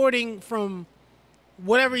reporting from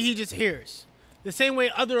whatever he just hears. The same way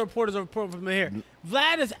other reporters are reporting from here.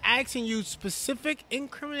 Vlad is asking you specific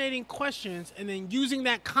incriminating questions and then using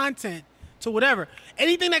that content to whatever.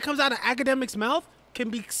 Anything that comes out of academics' mouth can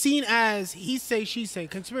be seen as he say, she say,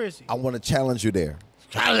 conspiracy. I want to challenge you there.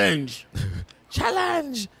 Challenge.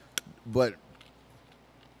 Challenge. But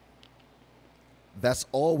that's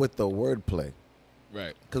all with the wordplay.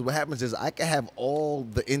 right? Because what happens is I can have all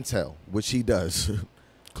the intel, which he does.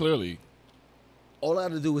 Clearly, All I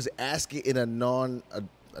have to do is ask it in a non.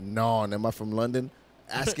 Am I from London?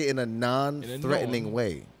 Ask it in a non-threatening non.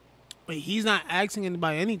 way. But he's not asking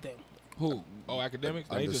anybody anything. who? Oh, academics.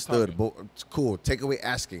 They just Understood. talking. But it's cool. Take away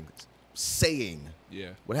asking. Saying. Yeah.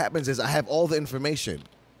 What happens is I have all the information.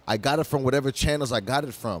 I got it from whatever channels I got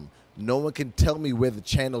it from. No one can tell me where the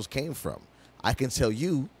channels came from. I can tell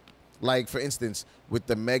you, like, for instance, with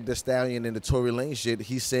the Meg Thee Stallion and the Tory Lane shit,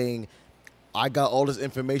 he's saying, I got all this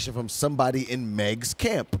information from somebody in Meg's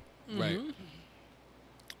camp. Right.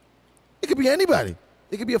 It could be anybody.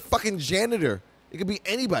 It could be a fucking janitor. It could be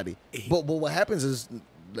anybody. But what happens is,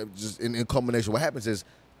 just in combination, what happens is,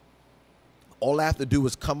 all I have to do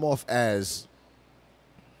is come off as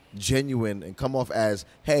genuine and come off as,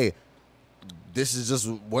 hey, this is just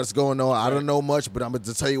what's going on. I don't know much, but I'm going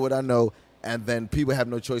to tell you what I know. And then people have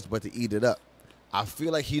no choice but to eat it up. I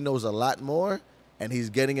feel like he knows a lot more, and he's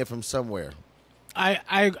getting it from somewhere.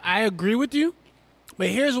 I agree with you, but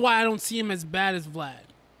here's why I don't see him as bad as Vlad.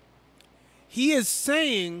 He is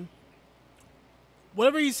saying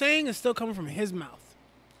whatever he's saying is still coming from his mouth.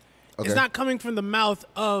 Okay. It's not coming from the mouth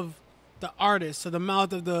of the artist or the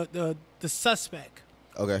mouth of the suspect.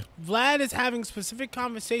 Okay. Vlad is having specific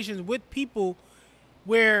conversations with people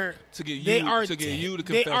where To get they you- are to get you to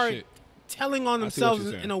they confess are shit. telling on I see what themselves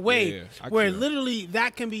you're saying. in a way Yeah, I can where see that. literally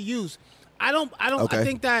that can be used. I Okay.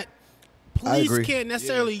 think that I police agree. can't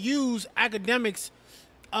necessarily use academics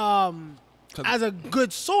as a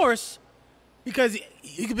good source because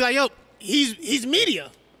you could be like, yo, he's media.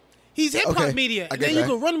 He's hip hop Okay, media. I And get then you that.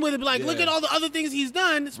 can run with it, be like, look Yeah. at all the other things he's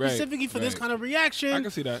done specifically for this right. kind of reaction. I can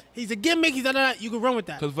see that. He's a gimmick, he's da. You can run with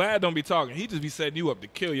that. Because Vlad don't be talking. He just be setting you up to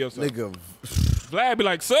kill yourself. Nigga, Vlad be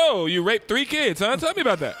like, so, you raped 3 kids, huh? Tell me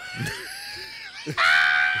about that.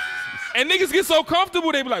 And niggas get so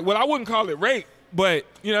comfortable, they be like, well, I wouldn't call it rape, but,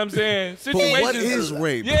 you know what I'm saying? but Situations. what is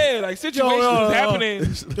rape? Yeah, like situations happening.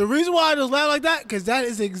 The reason why I just laugh like that, because that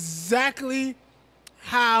is exactly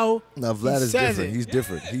how No, Vlad he is says different. it. He's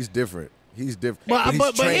different. He's different. He's different. But, he's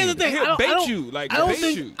but here's the trained. thing. He'll I don't, bait I don't, you, like, I don't bait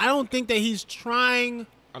think, you. I don't think that he's trying.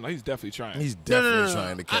 I know he's definitely trying. He's No, definitely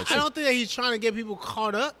trying to catch I you. don't think that he's trying to get people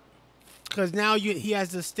caught up. Because now he has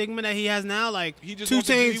the stigma that he has now. Like, he just Two want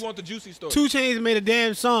the, Chainz he want the juicy story. 2 Chainz made a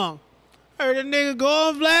damn song. Heard a nigga go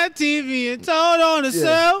on Vlad TV and told on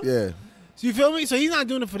himself. Yeah. So you feel me? So he's not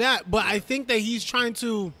doing it for that. But I think that he's trying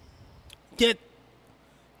to get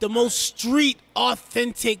the most street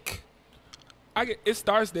authentic. It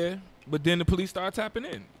starts there, but then the police start tapping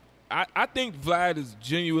in. I think Vlad is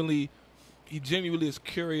genuinely is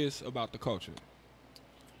curious about the culture.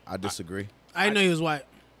 I disagree. I didn't know he was white.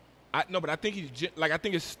 No, but I think I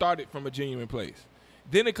think it started from a genuine place.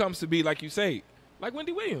 Then it comes to be like you say, like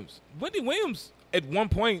Wendy Williams. Wendy Williams at one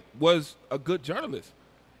point was a good journalist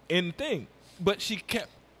in the thing, but she kept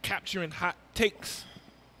capturing hot takes.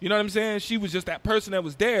 You know what I'm saying? She was just that person that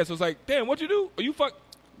was there. So it's like, damn, what you do? Are you fuck?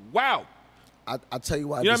 Wow. I'll tell you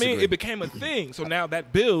why I You know disagree. what I mean? It became a thing. So now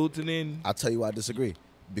that builds, and then I'll tell you why I disagree.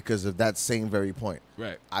 Because of that same very point.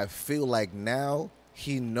 right. I feel like now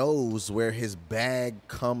he knows where his bag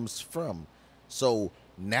comes from. So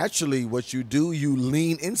naturally, what you do, you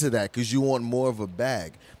lean into that because you want more of a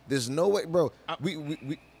bag. There's no way, bro. I'm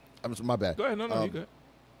my bad. Go ahead. No, you good.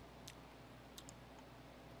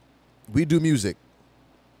 We do music.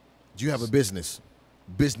 You have a business.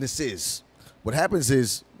 Businesses. What happens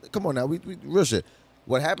is, come on now, we real shit.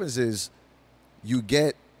 What happens is, you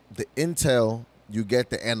get the intel, you get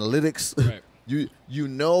the analytics. Right. you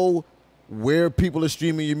know where people are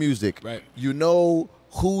streaming your music. Right. You know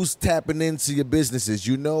who's tapping into your businesses.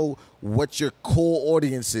 You know what your core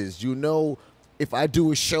audience is. You know if I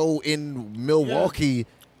do a show in Milwaukee,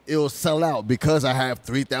 it'll sell out because I have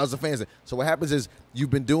 3,000 fans. So what happens is you've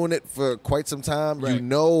been doing it for quite some time. Right. You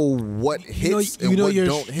know what hits and what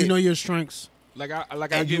don't hit. You know your strengths. I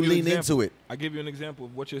And give you an lean example. into it. I give you an example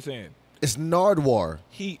of what you're saying. It's Nardwar.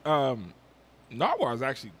 Nardwar is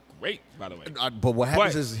actually great, by the way. But what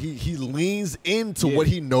happens is he leans into what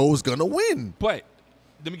he knows gonna win. But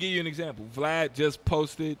let me give you an example. Vlad just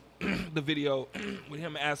posted the video with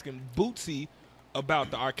him asking Bootsy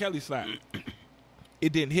about the R. Kelly slap.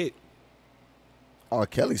 It didn't hit. R.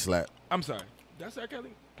 Kelly slap. I'm sorry. That's R.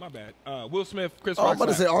 Kelly? My bad. Will Smith, Chris Oh, I'm Rock about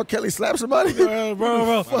to say slap. R. Kelly slapped somebody. Bro.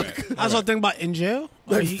 My bad. I was thinking about in jail.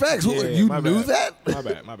 Like facts. You my knew bad.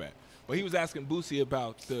 that? My bad. But he was asking Bootsy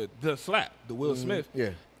about the slap, the Will Smith. Yeah.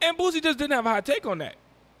 And Bootsy just didn't have a hot take on that.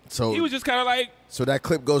 So He was just kind of like, so that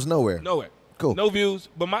clip goes nowhere. nowhere. Cool. No views.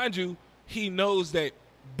 But mind you, he knows that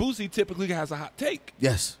Bootsy typically has a hot take.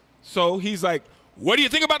 Yes. So he's like, what do you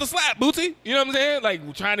think about the slap, Bootsy? You know what I'm saying?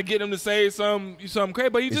 Like, trying to get him to say something crazy,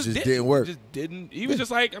 but he just didn't work. He just didn't. He was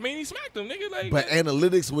just like, I mean, he smacked him, nigga. Like, But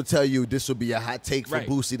analytics would tell you this would be a hot take for Right.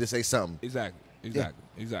 Boosie to say something. Exactly.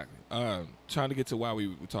 Trying to get to why we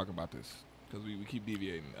were talking about this, because we keep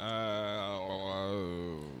deviating.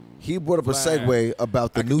 He brought up a Vlad. segue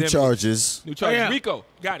about the new Academics. charges. New charges. yeah. Rico,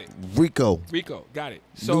 got it. Rico. Got it.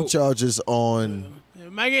 So New charges on.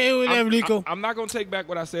 Might get hit with that, Rico. I'm not gonna take back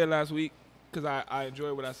what I said last week because I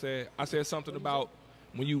enjoyed what I said. I said something about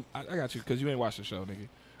when you. I got you because you ain't watched the show, nigga.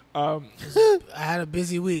 I had a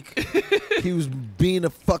busy week. He was being a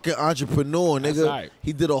fucking entrepreneur, That's nigga. right.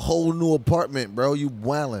 He did a whole new apartment, bro. You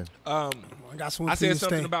wildin'. I got some I for you said to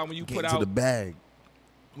something stay. about when you Get put into out the bag.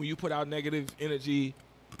 negative energy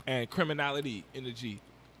and criminality energy,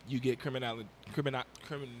 you get criminality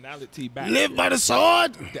back. Live by the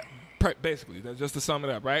sword. Basically, that's just to sum it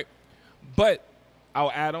up, right? But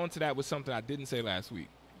I'll add on to that with something I didn't say last week.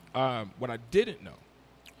 What I didn't know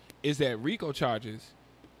is that RICO charges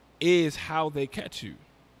is how they catch you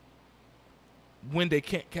when they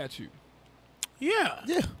can't catch you. Yeah.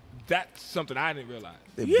 Yeah. That's something I didn't realize.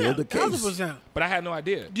 They Yeah. build a case. 1,000%. But I had no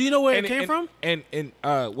idea. Do you know where it came from?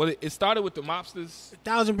 Well, it started with the mobsters.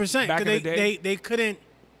 1,000%. Back in the day? They couldn't.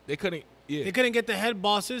 They couldn't. Yeah. They couldn't get the head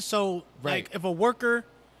bosses. So, Right. like, if a worker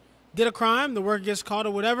did a crime, the worker gets caught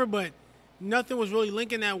or whatever, but nothing was really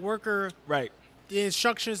linking that worker. Right. The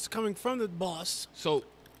instructions coming from the boss. So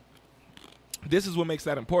this is what makes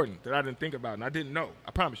that important that I didn't think about and I didn't know.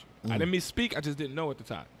 I promise you. I didn't misspeak. I just didn't know at the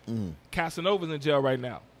time. Casanova's in jail right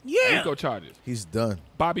now. Yeah. RICO charges. He's done.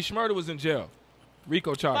 Bobby Shmurda was in jail.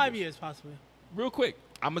 RICO charges. 5 years, possibly. Real quick,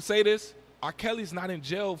 I'm going to say this. R. Kelly's not in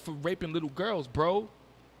jail for raping little girls, bro.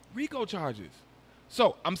 RICO charges.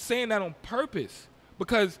 So I'm saying that on purpose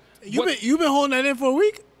because You been holding that in for a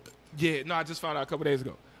week? yeah, no, I just found out a couple days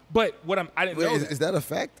ago. But I didn't know Is that a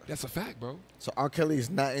fact? That's a fact, bro. So R. Kelly is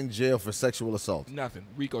not in jail for sexual assault. Nothing.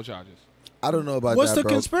 RICO charges. I don't know about What's that, the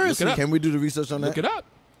bro. conspiracy? Look it up. Can we do the research on Look that? it up.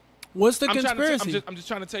 What's the I'm conspiracy? I'm just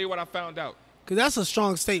trying to tell you what I found out. Because that's a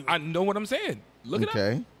strong statement. I know what I'm saying. Look it up.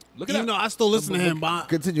 Okay. Look it Even though up. I still listen to him, but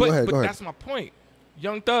Continue. But Go ahead. that's my point.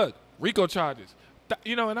 Young Thug, RICO charges.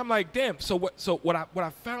 You know, and I'm like, damn. So what I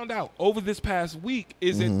found out over this past week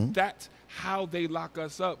is that that's how they lock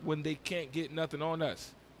us up when they can't get nothing on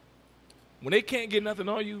us. When they can't get nothing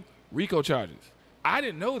on you, RICO charges. I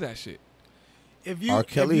didn't know that shit. if you R.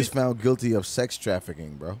 Kelly if is found guilty of sex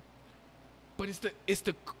trafficking, bro. But it's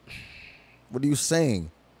the What are you saying?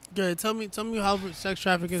 Good. Tell me how sex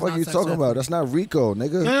trafficking is What not are you sex talking trafficking. about? That's not RICO,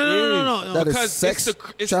 nigga. No. That is Because sex it's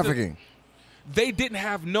the- trafficking. they didn't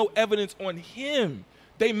have no evidence on him.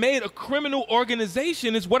 They made a criminal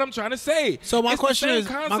organization is what I'm trying to say. So my It's the question same is-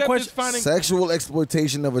 concept as finding Sexual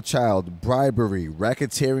exploitation of a child, bribery,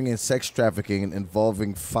 racketeering, and sex trafficking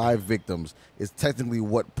involving 5 victims is technically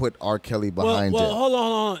what put R. Kelly behind well, it. hold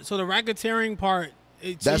on. So the racketeering part,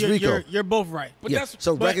 That's Rico. You're both right. But Yeah, that's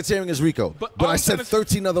so but- racketeering is Rico. but But all I I'm said trying to-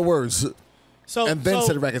 13 other words. So And then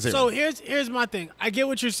said racketeering. So here's my thing. I get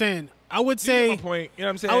what you're saying. I would You get say my point. You know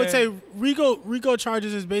what I'm saying? I would say Rico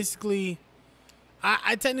charges is basically.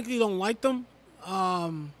 I technically don't like them,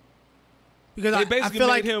 because they I basically feel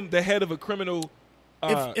made like him the head of a criminal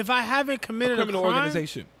if I haven't committed a criminal crime,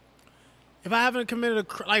 organization. if I haven't committed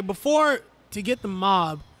like before to get the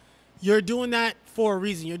mob, you're doing that for a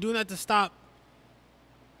reason. You're doing that to stop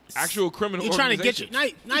Actual criminal You're trying to get your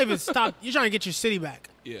organization. not even stop. You're trying to get your city back.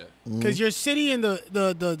 Yeah. Because your city in the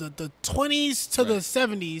 20s to the Right.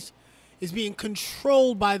 70s is being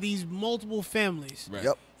controlled by these multiple families. Right.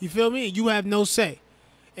 Yep. You feel me? You have no say.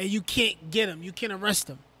 And you can't get them. You can't arrest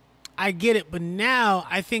them. I get it. But now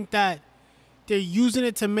I think that they're using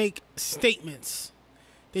it to make statements.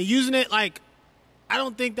 They're using it like, I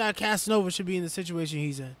don't think that Casanova should be in the situation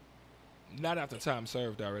he's in. Not after time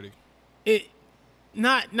served already. I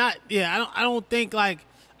don't think like,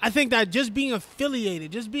 I think that just being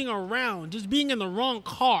affiliated, just being around, just being in the wrong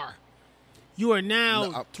car, you are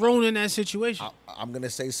now thrown in that situation. I'm going to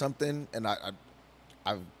say something, and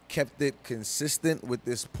I've kept it consistent with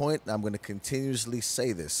this point, and I'm going to continuously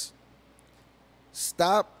say this.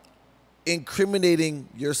 Stop incriminating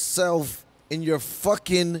yourself in your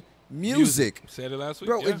fucking music. Said it last week.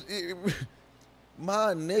 Bro, yeah.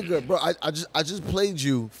 my nigga, bro, I just played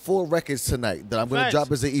you 4 records tonight that I'm going to Facts.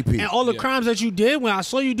 drop as an EP. And all the Yeah. crimes that you did, when I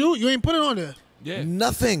saw you do it, you ain't put it on there. yeah.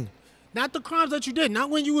 Nothing. Not the crimes that you did. Not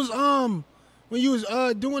when you was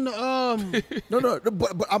doing the No,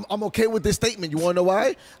 but I'm okay with this statement. You want to know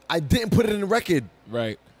why? I didn't put it in the record.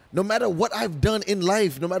 Right. No matter what I've done in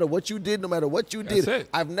life, no matter what you did, That's it.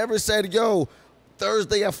 I've never said, yo,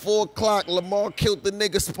 Thursday at 4 o'clock, Lamar killed the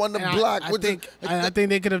nigga, spun the And block. I think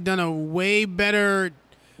they could have done a way better.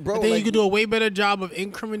 Bro, I think like- you could do a way better job of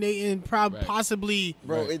incriminating Right. possibly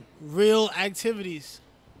Bro, Right. real activities.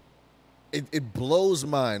 it blows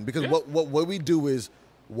mine because Yeah. what we do is,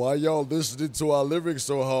 why y'all listening to our lyrics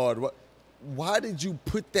so hard? Why did you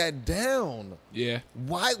put that down? Yeah.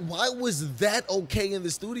 Why was that okay in the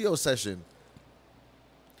studio session?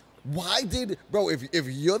 Why did, bro, if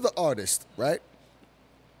you're the artist, right?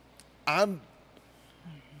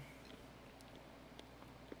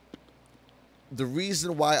 The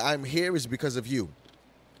reason why I'm here is because of you.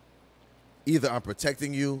 Either I'm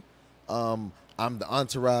protecting you, I'm the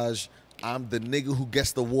entourage, I'm the nigga who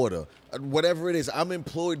gets the water. Whatever it is, I'm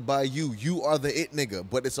employed by you. You are the it nigga,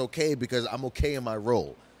 but it's okay because I'm okay in my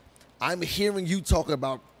role. I'm hearing you talk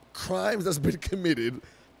about crimes that's been committed,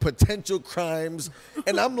 potential crimes,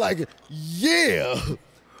 and I'm like, yeah.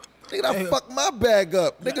 Nigga, I fucked my bag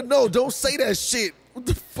up. Nigga, no, don't say that shit. What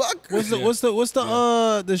the fuck? What's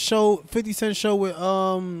the show 50 Cent show with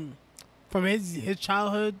from his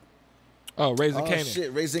childhood? Oh, Raising Oh, Canaan.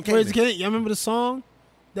 shit, Raising Where's Canaan. the kid? Y'all remember the song?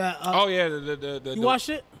 That Oh yeah, the you watched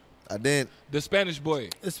it? I didn't. the Spanish boy.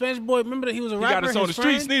 The Spanish boy. Remember that he was a He rapper. got us on the his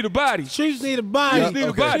streets. friend? Need a body. Streets need a body. Yeah, Need a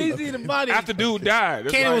okay, body. Streets need a body. After dude died.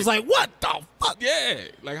 It's Cannon was like, "What the fuck?" yeah.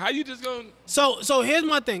 Like how you just going? So here's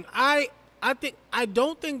my thing. I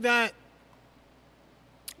don't think that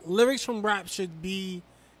lyrics from rap should be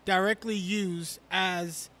directly used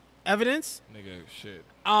as evidence. Nigga, shit.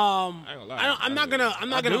 I I ain't gonna lie. I'm not gonna I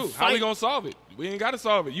fight. do. How we gonna solve it? We ain't gotta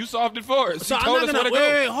solve it. You solved it for us. So you I'm told not us gonna where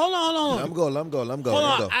to wait, go. hold on. I'm going.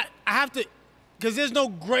 Hold on. I have to, because there's no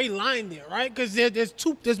gray line there, right? Because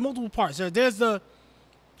there's multiple parts. There's the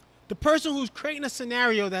person who's creating a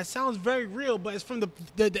scenario that sounds very real, but it's from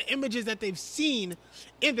the images that they've seen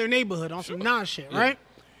in their neighborhood on some non-shit, Yeah. right?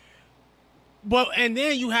 But and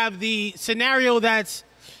then you have the scenario that's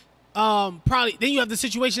probably, then you have the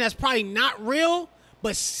situation that's probably not real,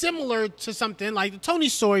 but similar to something like the Tony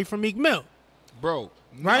story from Meek Mill, Bro,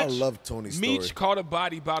 right? I love Tony's story. Meech caught a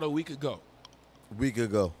body about a week ago. A week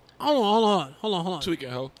ago. Hold on. Tweaking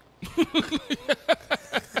hoe.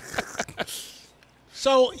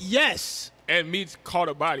 So yes. And Meech caught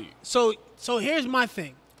a body. So here's my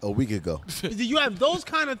thing. A week ago. You have those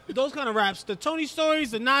kind of raps, the Tony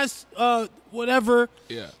stories, the Nas, whatever.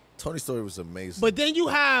 Yeah. Tony's story was amazing. But then you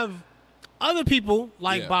have other people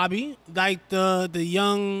like Yeah. Bobby, like the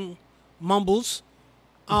young Mumbles,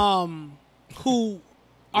 who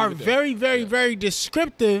are Even that. very, very, Yeah. very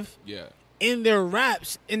descriptive Yeah. in their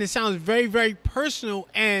raps, and it sounds very, very personal,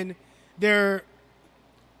 and they're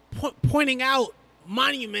pointing out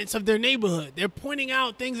monuments of their neighborhood. They're pointing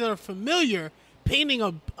out things that are familiar painting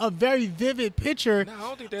a very vivid picture Nah, I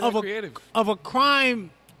don't think they're of that a creative. of a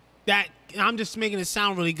crime that I'm just making it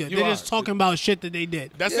sound really good. They're just talking about shit that they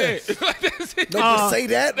did. That's Yeah. it. That's it. No, just say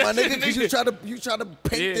that, my that's it, nigga, because you try to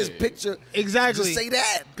paint this picture. Exactly. Just say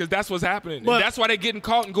that. Because that's what's happening. But- and that's why they're getting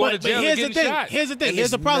caught and going to jail and getting shot. Here's the thing. And Here's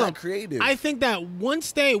it's the problem. not creative. I think that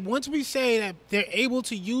once we say that they're able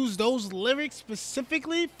to use those lyrics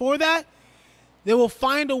specifically for that, they will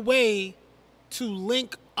find a way to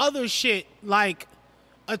link other shit like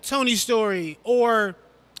a Tony story or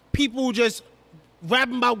people just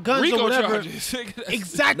rapping about guns Rico or whatever. charges.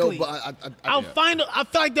 Exactly. No, but I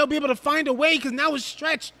feel like they'll be able to find a way because now it's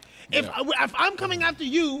stretched. If I'm coming after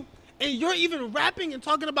you and you're even rapping and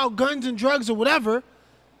talking about guns and drugs or whatever,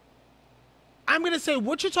 I'm gonna say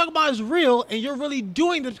what you're talking about is real, and you're really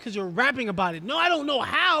doing this because you're rapping about it. No, I don't know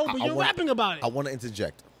how, but you're rapping about it. I want to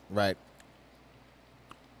interject, right?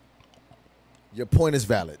 Your point is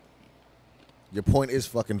valid. Your point is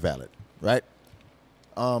fucking valid, right?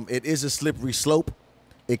 It is a slippery slope.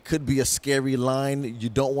 It could be a scary line. You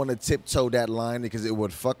don't want to tiptoe that line because it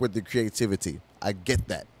would fuck with the creativity. I get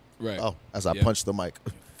that. Right. Oh, as I Yeah. punch the mic.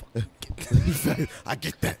 I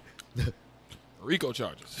get that. Rico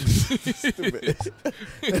charges.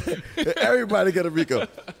 Everybody get a Rico.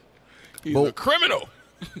 He's But- a criminal.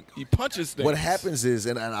 He punches things. What happens is,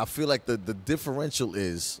 and I feel like the differential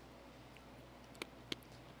is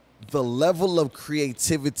the level of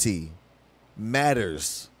creativity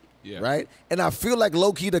matters, Yeah. right? And I feel like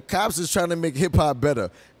low-key the cops is trying to make hip-hop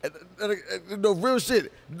better. No, real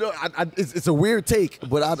shit. No, it's a weird take,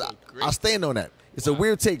 but I stand on that. It's a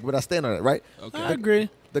weird take, but I stand on it, right? Okay. I agree.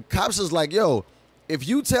 The cops is like, yo, if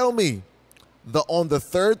you tell me on the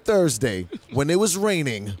third Thursday when it was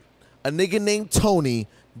raining, a nigga named Tony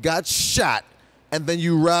got shot and then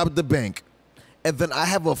you robbed the bank, and then I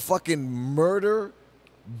have a fucking murder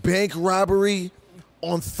bank robbery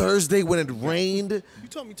on Thursday when it rained. You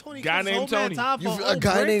told me Tony. Guy named Tony. A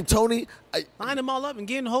guy named Tony. Line them all up and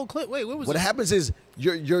getting the whole clip. Wait, what was What it? happens is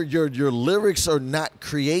your lyrics are not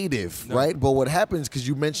creative, right? But what happens, because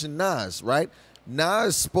you mentioned Nas, right?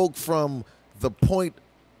 Nas spoke from the point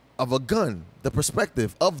of a gun, the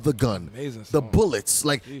perspective of the gun, Amazing the song. bullets.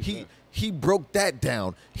 Like Jeez, he broke that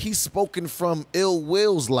down. He's spoken from Ill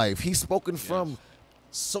Will's life. He's spoken from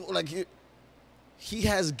he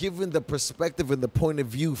has given the perspective and the point of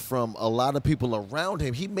view from a lot of people around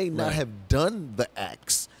him. He may not Right. have done the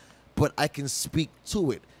acts, but I can speak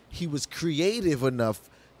to it. He was creative enough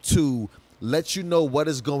to let you know what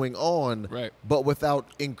is going on, Right. but without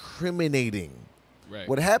incriminating. Right.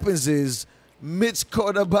 What happens is Mitch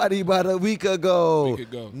caught a body about a week ago.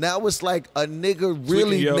 Now it's like a nigga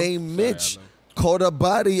really yo. named Sorry, Mitch I know. caught a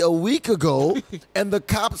body a week ago, and the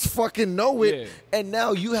cops fucking know it, Yeah. and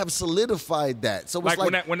now you have solidified that. So it's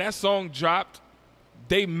like when that song dropped,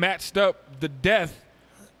 they matched up the death.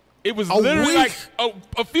 It was A literally week. like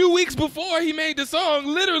a few weeks before he made the song.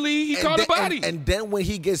 Literally, he caught a body. And then when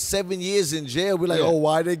he gets 7 years in jail, we're like, Yeah. oh,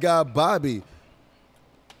 why they got Bobby?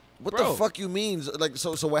 What Bro. the fuck you mean? Like,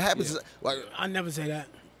 so what happens is, like, I never say that.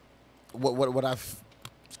 what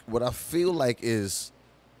I feel like is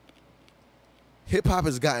hip hop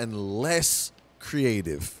has gotten less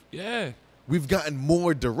creative. yeah. We've gotten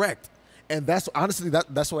more direct, and that's honestly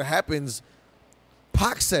that's what happens.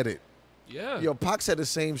 Pac said it. Yeah. Yo, Pac said the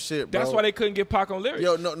same shit, bro. That's why they couldn't get Pac on lyrics.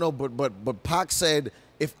 Yo, no, but Pac said,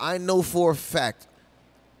 if I know for a fact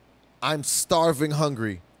I'm starving,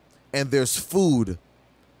 hungry, and there's food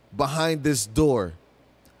behind this door,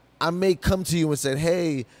 I may come to you and say,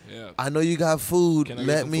 hey, Yeah. I know you got food, Can I get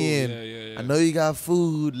let some me food? in. Yeah. I know you got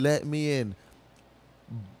food, let me in.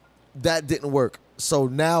 That didn't work. So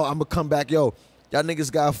now I'm gonna come back, yo, y'all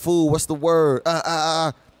niggas got food, what's the word?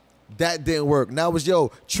 That didn't work. Now it's,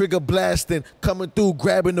 yo, trigger blasting, coming through,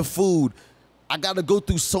 grabbing the food. I gotta go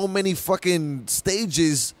through so many fucking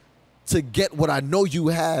stages to get what I know you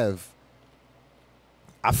have.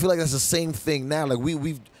 I feel like that's the same thing now. Like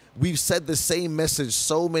we've said the same message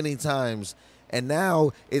so many times, and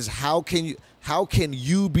now is how can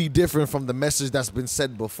you be different from the message that's been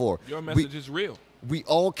said before? Your message is real. We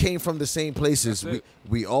all came from the same places. That's it.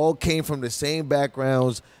 We all came from the same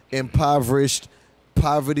backgrounds, impoverished,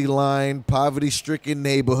 poverty line, poverty-stricken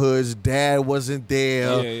neighborhoods. Dad wasn't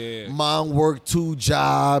there. Yeah. Mom worked 2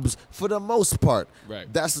 jobs for the most part. Right.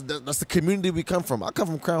 That's the community we come from. I come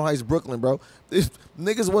from Crown Heights, Brooklyn, bro.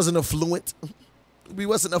 Niggas wasn't affluent. We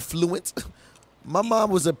wasn't affluent. My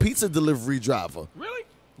mom was a pizza delivery driver. Really?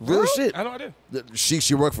 Real shit. I had no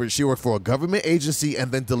idea. She worked for a government agency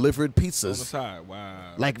and then delivered On the pizzas side,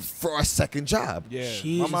 wow. like for a second job. Yeah,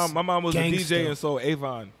 Jesus, my mom was gangster. a DJ and sold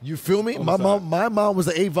Avon. You feel me? On My the mom, side. my mom was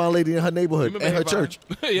an Avon lady in her neighborhood Remember and her Avon? church.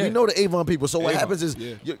 Yeah. We know the Avon people. So what Avon, happens is,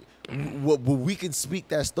 yeah. we can speak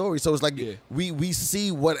that story. So it's like Yeah. we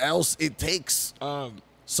see what else it takes. Um,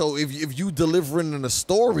 So if you delivering in a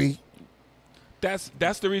story,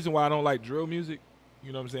 that's the reason why I don't like drill music.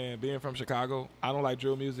 You know what I'm saying? Being from Chicago, I don't like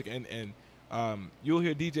drill music, and you'll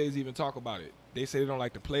hear DJs even talk about it. They say they don't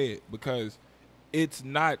like to play it because it's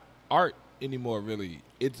not art anymore. Really,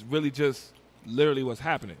 it's really just literally what's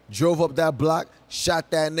happening. drove up that block, shot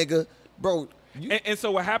that nigga, bro. And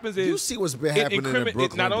so what happens is You see what's been happening in Brooklyn,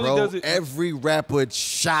 not only bro. does it Every rapper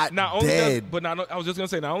shot not only dead. I was just gonna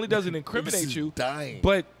say, not only does it Niggas incriminate is you, dying.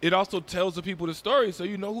 but it also tells the people the story, so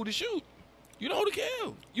you know who to shoot, you know who to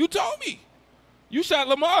kill. You told me, you shot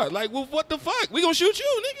Lamar. Like, well, what the fuck? We gonna shoot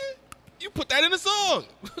you, nigga. You put that in the song.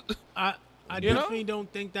 I You know? definitely don't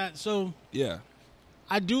think that. So Yeah,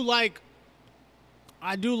 I do like,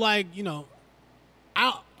 you know,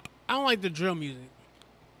 I don't like the drill music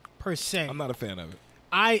per se. I'm not a fan of it.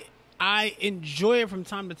 I enjoy it from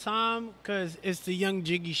time to time because it's the young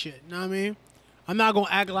jiggy shit. You know what I mean? I'm not gonna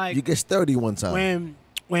act like You get sturdy one time.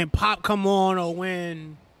 when pop come on or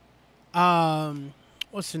when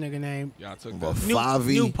what's the nigga name? Y'all took Well, that. Favi.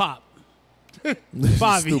 New pop.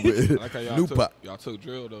 Favi. Stupid. I like how New y'all pop. took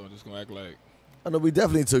drill though, and just gonna act like I know we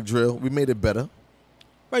definitely took drill. We made it better.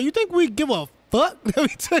 Right, you think we give a fuck that we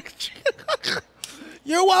took?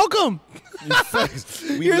 You're welcome.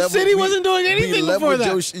 Your city wasn't doing anything before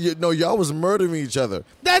that. No, y'all was murdering each other.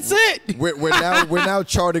 That's it. We're now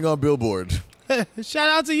charting on Billboard. Shout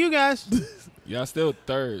out to you guys. y'all still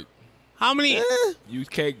third. How many?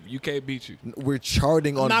 UK beat you. We're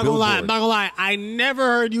charting on I'm Billboard. not gonna lie. I never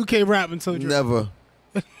heard UK rap until drill. Never,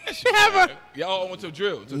 Never. Y'all went to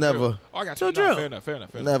drill. Never. Drill. Oh, I got To you. drill. No, fair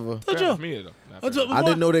enough. never. Fair drill. enough. Me though. Nah, fair To- enough. I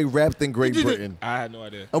didn't know they rapped in Great You did- Britain. I had no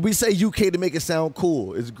idea. And we say UK to make it sound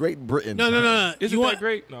cool. It's Great Britain. No. Isn't You that want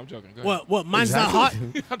great? No, I'm joking. Go ahead. what? Mine's Exactly. not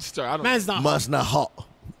hot. I'm just sorry. I don't. Mine's not hot. Must not hot.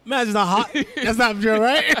 Man's not hot. That's not drill,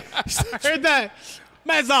 right? I heard that.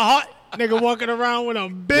 Man's not hot. Nigga walking around with a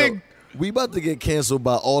big Yo, we about to get canceled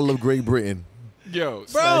by all of Great Britain. Yo,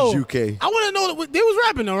 bro. UK. I want to know that they was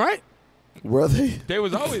rapping though, right? Were they? they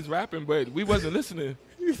was always rapping, but we wasn't listening.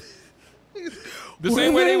 The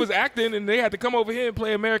same way they was acting, and they had to come over here and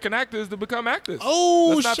play American actors to become actors.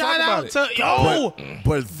 Oh, Let's not shout talk out about it. to yo.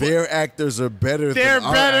 But their actors are better They're than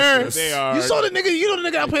our better. actors. They are. You saw the nigga. You know the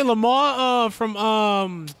nigga that played Lamar from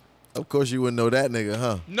Of course you wouldn't know that nigga,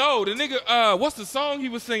 huh? No, the nigga. What's the song he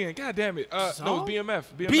was singing? God damn it. No, it was Song? BMF.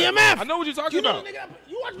 BMF. I know what you're talking You know about. the nigga.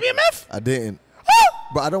 You watch BMF? I didn't.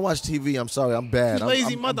 But I don't watch TV. I'm sorry. I'm bad. You I'm-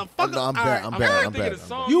 lazy I'm motherfucker. No, I'm All bad. right. I'm I'm bad. trying I'm to think bad. of the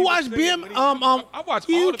song You he watch was singing, BM but I watch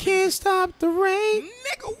all You the can't stop the rain.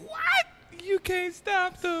 Nigga, what? You can't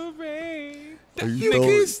stop the rain. Are you You throwing-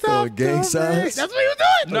 can't stop throwing gang the rain. signs? That's what he was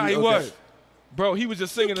doing. Nah, he Okay. was. Bro, he was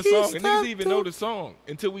just singing the You can't song, and stop niggas didn't even the- know the song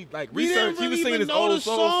until we like We didn't researched. He was really singing even his know old the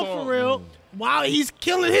soul song for real. Wow, he's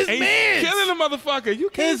killing his And man. he's killing the motherfucker. You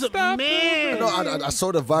can't His stop man. the No, rain. I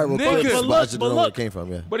saw the viral Nigga. clip, But but I look, just but don't know where look. it came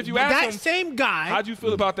from. Yeah. But if you But ask that him, same guy, how'd you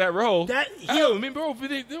feel about that role? That he- Yo, I mean, bro,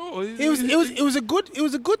 it was a good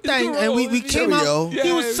thing, good and we role. came Cheerio. out.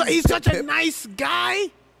 Yeah, He's such a nice guy.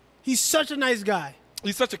 He's such a nice guy,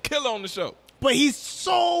 He's such a killer on the show. but he's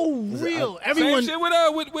so real. Everyone, Same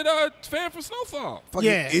shit with fan from Snowfall. Fucking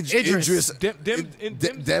Yeah, Idris.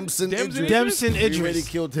 Demson Idris. Demson We already Idris.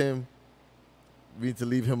 killed him. We need to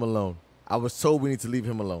leave him alone. I was told we need to leave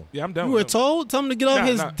him alone. Yeah, I'm done. You with were him. told, tell him to get off Nah,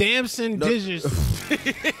 his nah. Damson No. dishes.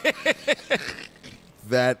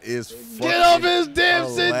 That is fucking Get off his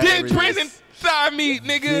Damson hilarious. dick Printing thigh meat,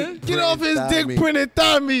 nigga. Get off his Thigh dick meat. printed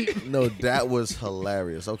thigh meat. No, that was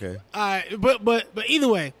hilarious. Okay. All right, but either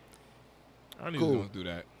way, I knew Cool. he was gonna do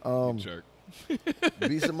that. You jerk.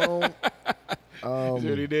 B. Simone. You see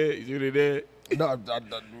what he did? You see what he did? No,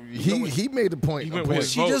 he made the point. He a went point. with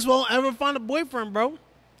his she just won't ever find a boyfriend, bro.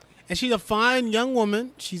 And she's a fine young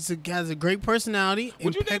woman. Has a great personality,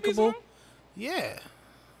 Would you date me, impeccable. Simone? Yeah,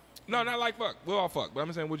 No, not like fuck. We'll all fuck. But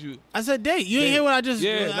I'm saying, would you? I said date. You didn't Date. hear what I just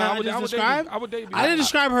Yeah, no, I would date described? you. I would date you. I didn't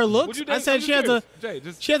describe her looks. Would you I date- said I'm she has just a curious. Jay,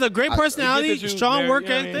 just she has a great personality, get that you strong married, work you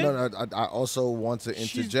know what I mean? ethic. No, I also want to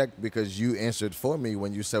interject because you answered for me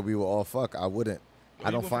when you said we were all fuck. I wouldn't.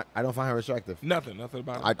 I don't find her attractive. nothing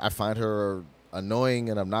about it. I find her annoying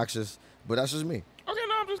and obnoxious, but that's just me. Okay,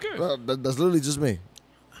 no, I'm just curious. Well, that's literally just me.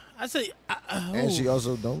 I said, And she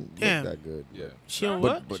also don't Damn. look that good. Yeah. she don't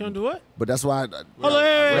But- what? but- she don't do what? But that's why. Hold on,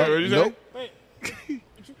 wait, What did you say? Nope. Wait,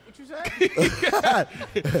 what you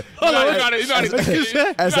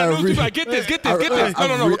As I get this.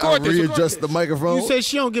 No. Record this. Readjust the microphone. You say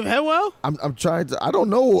she don't give head well? I'm trying to. I don't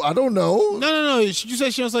know. No. You say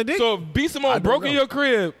she don't suck dick? So if B Simone broke in your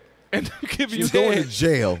crib and giving you She's going to head.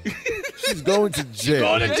 jail. She's going to jail.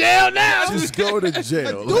 Going to jail now. She's going to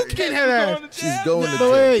jail. Dude can't have that. She's going to But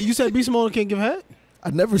jail. wait, you said B Simone can't give head? I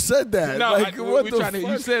never said that. No, what the fuck?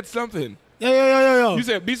 you said something. Yo. You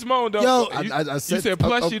said B Simone don't. Yo, you said, said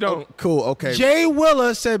plus you don't. Cool, okay. Jay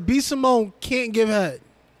Willa said B Simone can't give head.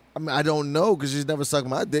 I mean, I don't know because she's never sucked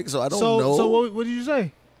my dick, so I don't know. So what did you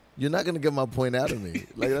say? You're not gonna get my point out of me.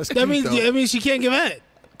 Like that's That cute, means she can't give head.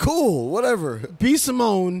 cool, whatever. B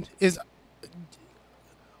Simone is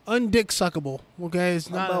undick suckable. Okay, it's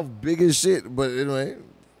My not. mouth big as shit, but anyway,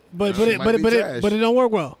 But It might be trash. it don't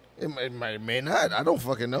work well. it may not. I don't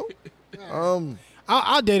fucking know.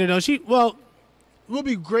 I'll date her though. We'll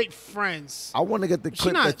be great friends. I want to get the She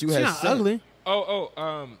clip not, that you she had not sent. ugly.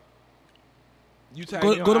 You tag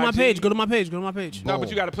me Go on to my IG. page. Go to my page. Go to my page. No, but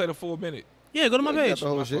you got to play the full minute. Yeah, go to my You got page. the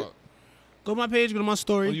whole My shit. fault. Go to my page. Go to my When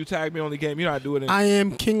story. you tag me on the game, you know how to do it. I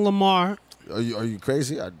am King Lamar. Are you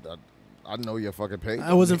crazy? I know your fucking page.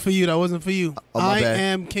 That wasn't for you. That wasn't for you. Oh, my I bad.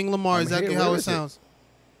 am King Lamar. I'm Exactly here. how Where it is it? sounds.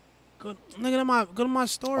 Go to my Our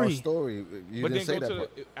story. story. You but didn't then say go that to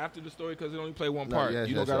part. after the story because it only play one No, part. yes,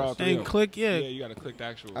 You don't yes, got yes. all three. And of them. click, yeah. Yeah, you got to click the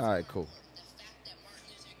actual. All right, cool.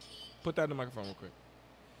 Put that in the microphone real quick.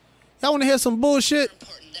 Y'all want to hear some bullshit?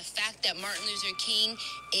 Important. The fact that Martin Luther King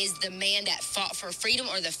is the man that fought for freedom,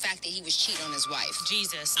 or the fact that he was cheating on his wife?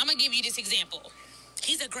 Jesus. I'm going to give you this example.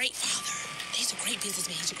 He's a great father. He's a great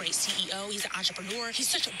businessman. He's a great CEO. He's an entrepreneur. He's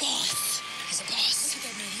such a boss. He's a boss. Look at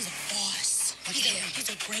that man. He's a boss. He's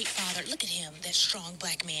a great father. Look at him, that strong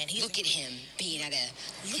black man. Look at him being at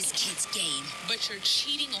his kid's game. But you're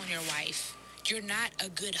cheating on your wife. You're not a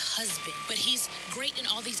good husband. But he's great in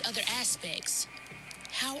all these other aspects.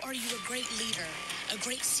 How are you a great leader, a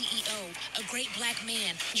great CEO, a great black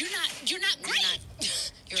man? You're not great.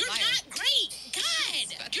 You're a liar. not great.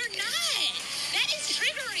 God, you're not. That is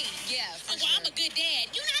triggering. Yeah, for well, I'm sure. a good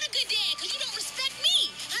dad. You're not a good dad because you don't respect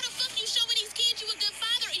me. How the fuck you showing these kids you a good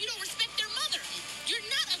father and you don't respect their mother? You're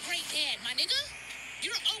not a great dad, my nigga.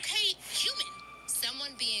 You're an okay human.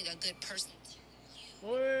 Someone being a good person.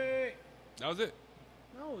 Wait. That was it.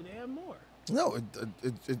 No, they have more. No,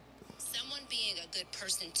 Someone being a good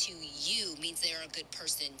person to you means they're a good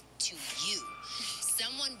person to you.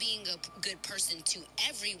 Someone being a good person to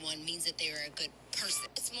everyone means that they're a good person.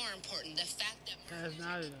 It's more important. The fact that That's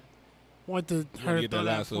not it. Want to wanna her get throw that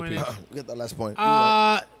that last little point in. piece? get that last point.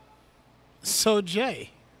 So Jay,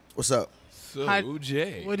 What's up? So, Hi-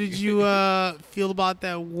 Jay. what did you feel about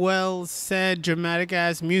that well said dramatic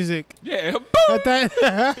ass music? Yeah, boom. At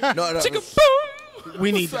that No, Chicka boom.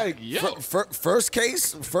 we need It's like, yo. First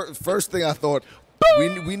case, first thing I thought,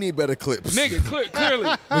 we need better clips. Nigga,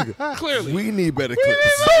 clearly. We need better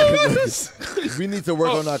clips. We need to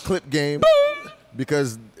work on our clip game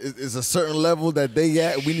because it's a certain level that they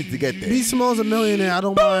at. We need to get there. B Simone's a millionaire. I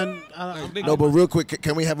don't mind. No, but real quick,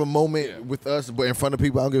 can we have a moment with us, but in front of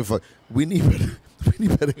people? I don't give a fuck. We need better. We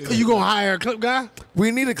need better. Clips. You gonna hire a clip guy?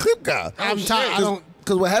 We need a clip guy. I'm tired. I don't.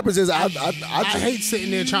 Because what happens is I I hate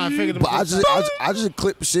sitting there trying to figure them. But I just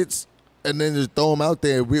clip shits and then just throw them out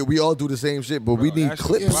there. We all do the same shit, but we need that's-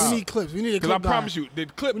 clips. Yeah, Wow. we need clips. We need a Because clip I guy. promise you, the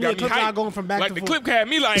clip We got need a me clip guy hyped. going from back like to the forth. clip had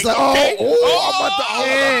me like, It's like, okay. I'm about to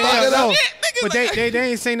Yeah, fuck it no. up. But they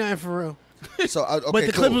ain't say nothing for real. So okay, But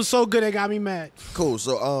the cool. clip was so good, it got me mad. Cool.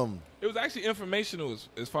 So It was actually informational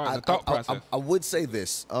as far as the thought process. I would say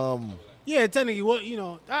this. Yeah, technically, what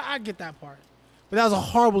I get that part, but that was a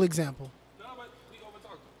horrible example. No, but we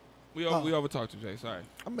overtalked him. We overtalked you, Jay. Sorry.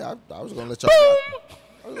 I mean, I was gonna let y'all rock.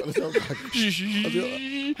 I was gonna let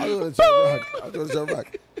y'all rock. I was gonna let y'all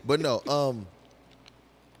rock. But no,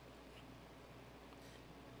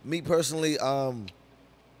 me personally, I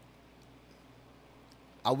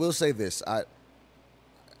will say this. I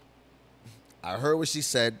heard what she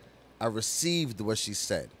said. I received what she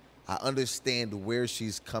said. I understand where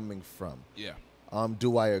she's coming from. Yeah.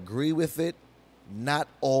 Do I agree with it? Not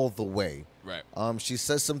all the way. Right. She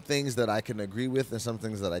says some things that I can agree with and some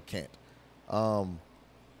things that I can't.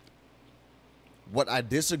 What I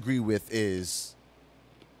disagree with is,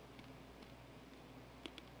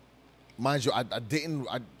 mind you,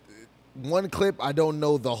 one clip, I don't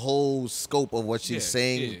know the whole scope of what she's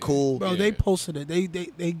saying. yeah. Cool. Bro, they posted it.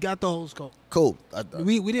 They got the whole scope. Cool.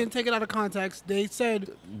 We didn't take it out of context. They said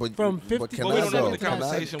from 50 can we I don't know go? what the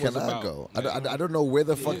conversation can was I about. go? Yeah. I don't know where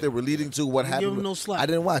the fuck they were leading to. What Give happened? them no slack. I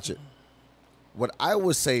didn't watch it. What I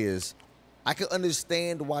would say is, I can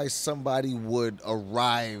understand why somebody would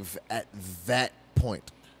arrive at that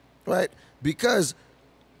point. right? Because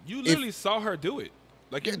You literally saw her do it.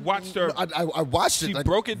 Like you watched her. I watched it. She like,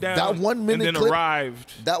 broke it down. That 1 minute and then clip,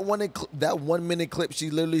 arrived. That 1 minute clip, she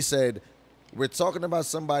literally said, "We're talking about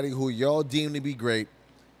somebody who y'all deem to be great.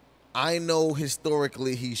 I know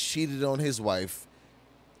historically he's cheated on his wife.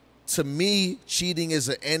 To me, cheating is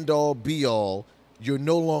an end-all, be-all. You're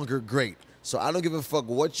no longer great. So I don't give a fuck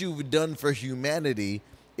what you've done for humanity.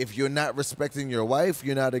 If you're not respecting your wife,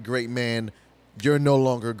 you're not a great man. You're no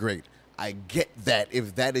longer great. I get that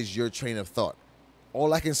if that is your train of thought.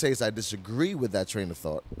 All I can say is I disagree with that train of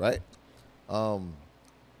thought, right? I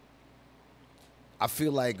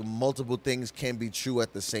feel like multiple things can be true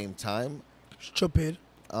at the same time. Stupid.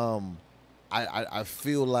 I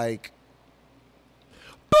feel like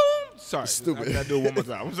Sorry. Stupid. I gotta do it one more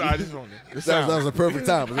time. I'm sorry. I just wanted to. that was a perfect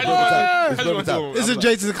time. It was a I perfect time. just It was a perfect time. wanted This is to.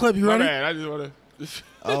 Jason's clip. You My ready? bad. I just want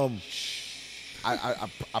to.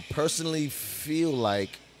 I personally feel like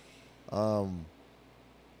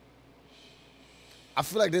I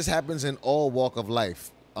feel like this happens in all walk of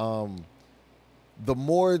life. The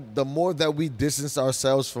more that we distance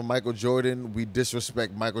ourselves from Michael Jordan, we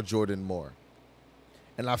disrespect Michael Jordan more.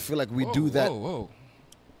 And I feel like we do that. Whoa.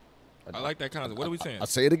 I like that concept. What are we saying? I'll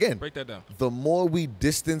say it again. Break that down. The more we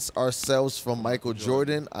distance ourselves from Michael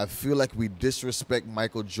Jordan, I feel like we disrespect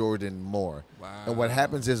Michael Jordan more. Wow. And what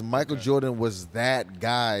happens is Michael Jordan was that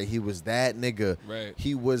guy. He was that nigga. Right.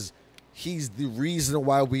 He's the reason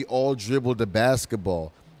why we all dribble the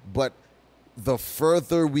basketball. But the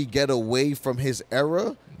further we get away from his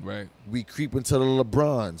era, Right. we creep into the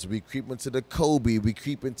LeBrons, we creep into the Kobe, we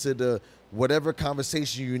creep into the whatever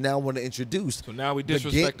conversation you now want to introduce. So now we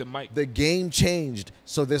disrespect the Mike. The game changed,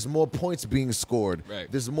 so there's more points being scored. Right.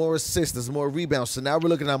 There's more assists, there's more rebounds. So now we're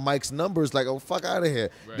looking at Mike's numbers like, oh, fuck out of here.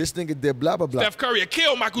 Right. This nigga did blah, blah, blah. Steph Curry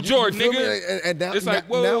kill Michael You Jordan, feel me? nigga. And now, It's like,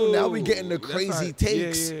 now whoa. we're getting the That's crazy not-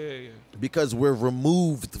 takes Yeah. because we're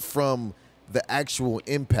removed from the actual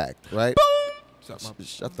impact, right?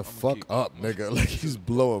 Shut the fuck up, nigga. Like, he's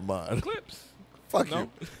blowing mine. Clips. Fuck No.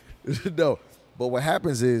 you. No. But what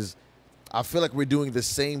happens is, I feel like we're doing the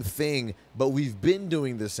same thing, but we've been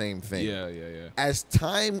doing the same thing. Yeah. As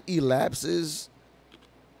time elapses,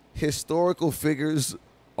 historical figures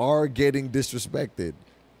are getting disrespected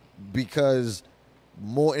because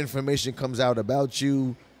more information comes out about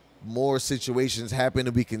you, more situations happen,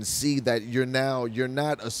 and we can see that you're not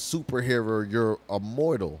a superhero, you're a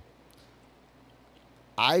mortal.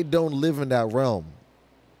 I don't live in that realm.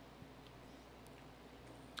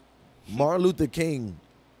 Martin Luther King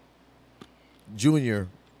Jr.,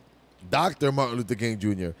 Dr. Martin Luther King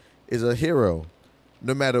Jr. is a hero,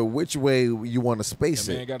 no matter which way you want to space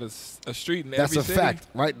That man it. got a street in That's every a city. fact,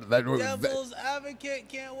 right? Devil's advocate,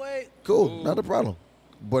 can't wait. Cool, not a problem.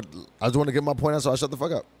 But I just want to get my point out, so I shut the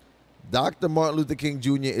fuck up. Dr. Martin Luther King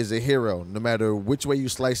Jr. is a hero, no matter which way you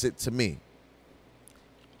slice it to me.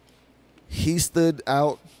 He stood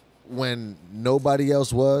out when nobody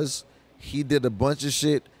else was. He did a bunch of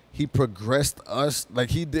shit. He progressed us.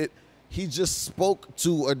 Like, he just spoke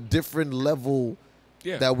to a different level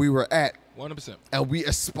Yeah. that we were at. 100%. And we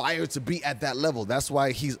aspire to be at that level. That's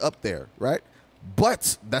why he's up there, right?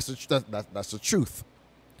 But that's the truth.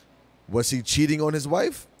 Was he cheating on his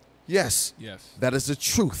wife? Yes. Yes. That is the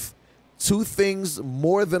truth. Two things,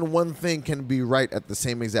 more than one thing, can be right at the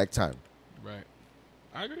same exact time. Right.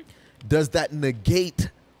 I agree. Does that negate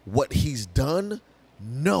what he's done?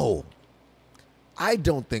 No. I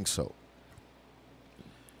don't think so.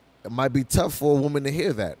 It might be tough for a woman to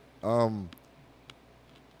hear that.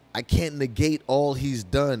 I can't negate all he's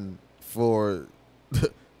done for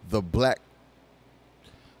the black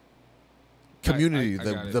community, I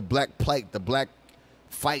got it. the black plight, the black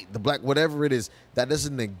fight, the black whatever it is. That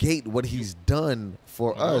doesn't negate what he's done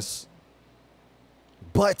for us.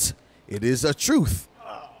 But it is a truth.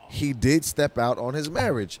 He did step out on his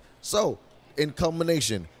marriage. So, in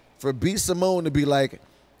culmination, for B. Simone to be like,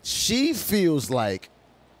 she feels like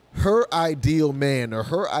her ideal man or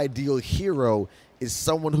her ideal hero is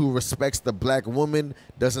someone who respects the black woman,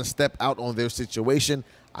 doesn't step out on their situation.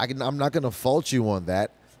 I'm not going to fault you on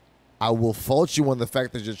that. I will fault you on the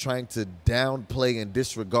fact that you're trying to downplay and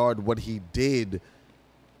disregard what he did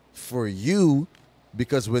for you,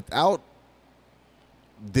 because without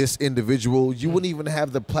this individual, you wouldn't even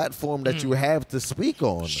have the platform that you have to speak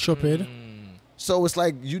on. Stupid. So it's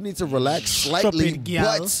like you need to relax slightly, Stupid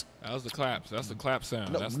gal. but That was the claps. That's the clap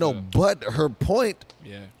sound. That's no, the- but her point,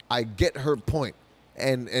 Yeah. I get her point.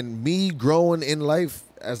 And me growing in life,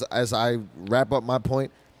 as I wrap up my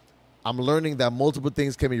point, I'm learning that multiple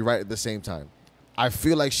things can be right at the same time. I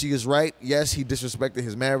feel like she is right. Yes, he disrespected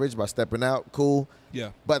his marriage by stepping out. Cool.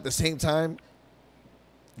 Yeah. But at the same time,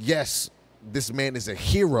 yes, this man is a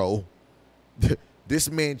hero. This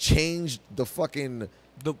man changed the fucking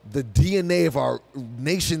the DNA of our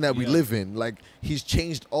nation that we live in. Like, he's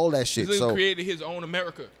changed all that shit. He's So created his own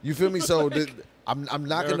America. you feel me? So I'm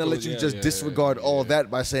not gonna let you just disregard all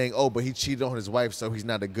that by saying, oh, but he cheated on his wife, so he's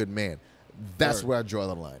not a good man. That's where I draw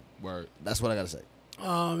the line. Word. That's what I gotta say.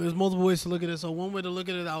 There's multiple ways to look at it. So one way to look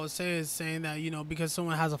at it, I would say, is saying that, you know, because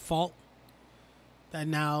someone has a fault, that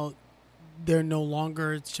they're no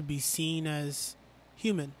longer to be seen as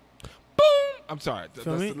human. I'm sorry. Feel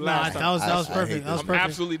That's me? the last Nah, time. that was perfect. That was I'm perfect.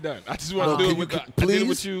 absolutely done. I just want to do it with you- I did it please?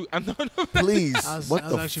 with you. Please, that what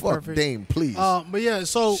was the actually fuck, perfect. Dame? Please, But yeah,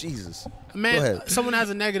 so Jesus. Go man, ahead. someone has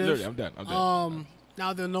a negative. Literally, I'm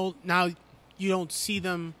done. Now you don't see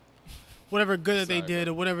them, whatever good that they Sorry, did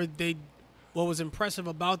bro. or what was impressive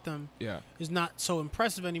about them Yeah. is not so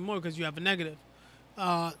impressive anymore because you have a negative.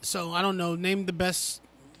 So I don't know. Name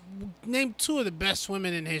two of the best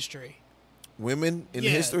women in history. Women in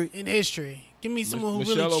history. In history, give me someone who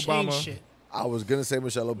Michelle really changed Obama. shit. I was gonna say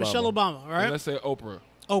Michelle Obama. Michelle Obama, right? And let's say Oprah.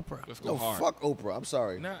 Oprah. Let's go No, hard. fuck Oprah. I'm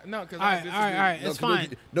sorry. No, because All right. It's fine.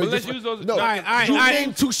 No, But let's you- use those- No, all All right. you all right.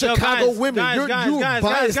 named two Yo, Chicago guys, women. Guys, You're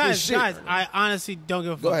biased as shit. guys. I honestly don't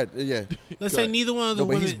give a fuck. Go ahead. Yeah. Let's Go say ahead. neither one of No, those but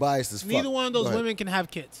women. he's biased as fuck. Neither one of those Go ahead. women can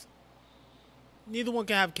have kids. Neither one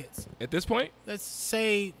can have kids. At this point, Let's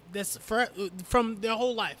say that's from their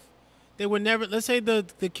whole life. They were never. Let's say the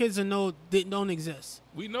kids don't exist.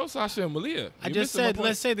 we know Sasha and Malia. I You just missing my said point.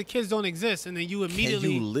 let's say the kids don't exist, and then you immediately.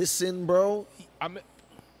 Can you listen, bro?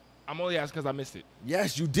 I'm only asking because I missed it.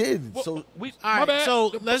 Yes, you did. Well, So All my right, bad. so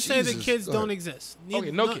let's say the Jesus. kids Go ahead. don't exist.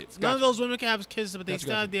 Okay, no kids. None Gotcha. of those women can have kids, but they Gotcha,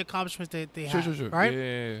 still have gotcha. the accomplishments that they Sure, have. sure. Right?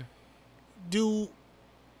 Yeah.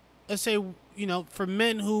 Let's say, for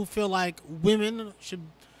men who feel like women should,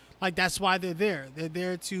 like, that's why they're there. They're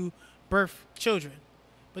there to birth children.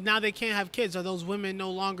 But now they can't have kids. Are those women no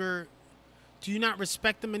longer, do you not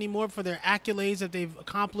respect them anymore for their accolades that they've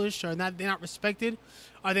accomplished? Or they're not respected?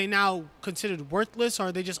 Are they now considered worthless? Or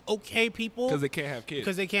are they just okay people? Because they can't have kids.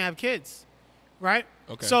 Because they can't have kids. Right?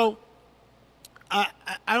 Okay. So, I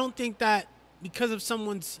don't think that because of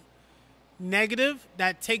someone's negative,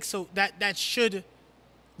 that should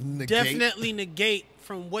definitely negate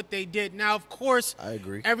from what they did. Now, of course, I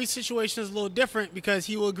agree. every situation is a little different because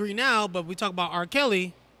he will agree now, but we talk about R.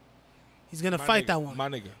 Kelly, he's going to fight nigga, that one. My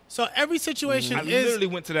nigga. So every situation I is literally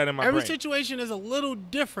went to that in my every brain. situation is a little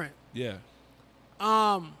different. Yeah.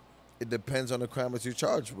 it depends on the crime that you're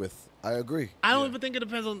charged with. I agree. I don't even think it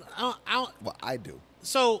depends on I don't Well, I do.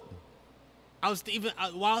 so I was even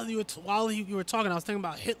while you were talking, I was thinking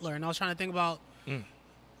about Hitler, and I was trying to think about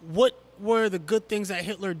what were the good things that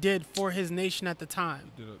Hitler did for his nation at the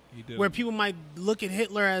time, He did where people might look at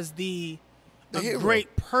Hitler as a hero.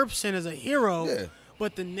 great person, as a hero, Yeah.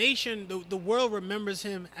 but the nation, the world remembers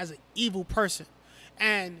him as an evil person,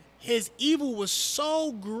 and his evil was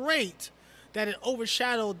so great that it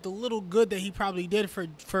overshadowed the little good that he probably did for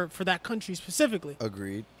that country specifically.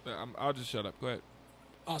 Agreed. I'll just shut up. Go ahead.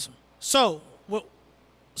 Awesome. So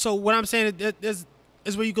what I'm saying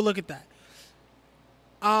is where you could look at that.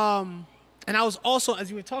 And I was also, as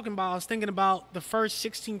you were talking about, I was thinking about the first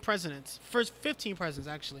 15 presidents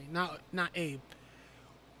actually, not Abe.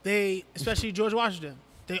 They, especially George Washington,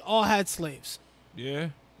 they all had slaves. Yeah.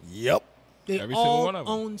 Yep. They Every single all one of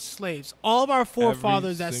them. owned slaves. All of our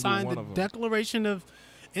forefathers that single signed one the of them. Declaration of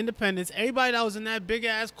Independence, everybody that was in that big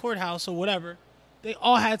ass courthouse or whatever, they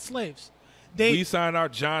all had slaves. We signed our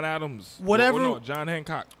John Adams. John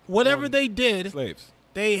Hancock. Whatever they did, Slaves.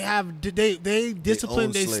 they disciplined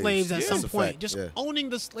owned their slaves. slaves at Yeah, some it's a point. fact, Just yeah. owning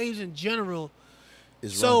the slaves in general.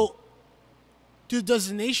 Is So, does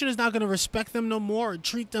the nation is not going to respect them no more or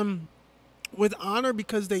treat them with honor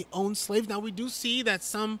because they own slaves? Now, we do see that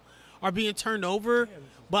some are being turned over,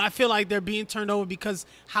 but I feel like they're being turned over because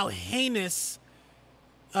how heinous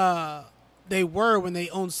they were when they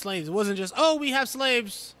owned slaves. It wasn't just, oh, we have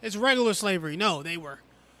slaves, it's regular slavery. No, they were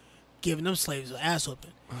giving them slaves an ass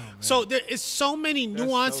whooping. So there is so many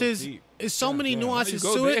nuances. deep. There's so many damn. Why nuances you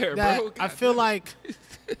go to there, it that bro? I God feel damn. like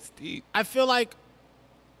It's deep.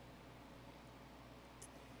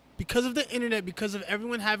 because of the internet, because of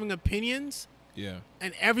everyone having opinions Yeah.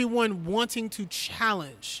 and everyone wanting to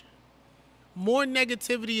challenge, more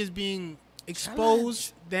negativity is being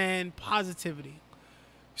exposed than positivity.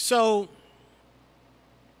 So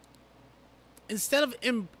instead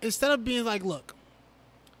of being like, look,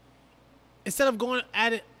 instead of going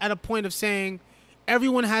at it at a point of saying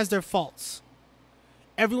everyone has their faults,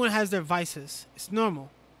 everyone has their vices, it's normal.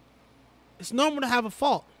 It's normal to have a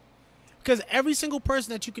fault because every single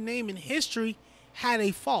person that you can name in history had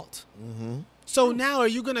a fault. So now are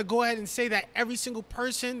you going to go ahead and say that every single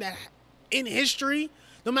person that in history,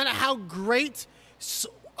 no matter how great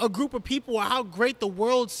a group of people or how great the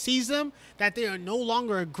world sees them, that they are no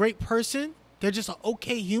longer a great person? They're just an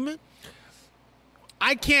okay human?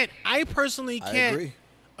 I personally can't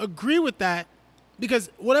agree with that, because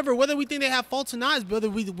whether we think they have faults or not is whether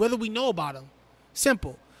we know about them.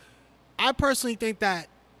 Simple. I personally think that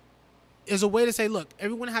is a way to say, look,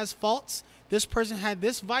 everyone has faults. This person had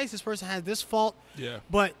this vice. This person had this fault. Yeah.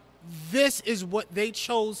 But this is what they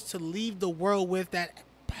chose to leave the world with that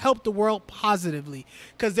helped the world positively.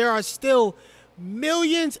 Because there are still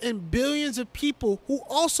millions and billions of people who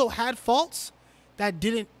also had faults that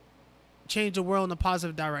didn't change the world in a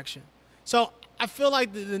positive direction. So I feel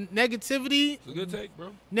like the negativity. It's a good take,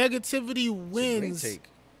 bro. Negativity wins. It's a great take.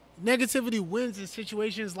 Negativity wins in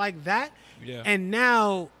situations like that. Yeah. And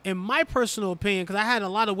now, in my personal opinion, because I had a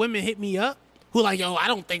lot of women hit me up who like, yo, I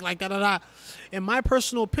don't think like that. In my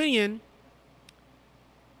personal opinion,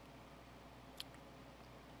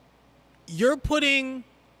 you're putting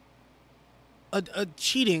a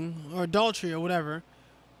cheating or adultery or whatever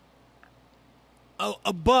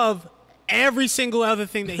above every single other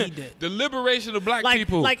thing that he did. The liberation of black Like,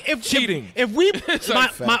 people. like if cheating. If we Facts.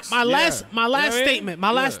 my last You know what I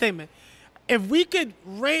mean? statement. If we could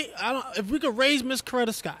raise Miss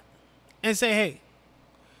Coretta Scott and say, hey,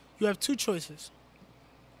 you have two choices.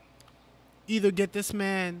 Either get this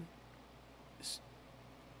man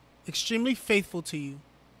extremely faithful to you.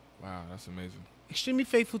 Wow, that's amazing. Extremely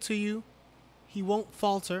faithful to you. He won't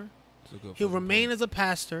falter. It's a good He'll fucking remain point. as a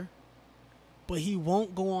pastor, but he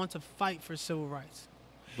won't go on to fight for civil rights.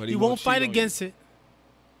 But He won't cheat fight on against it,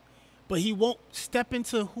 but he won't step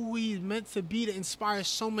into who he's meant to be to inspire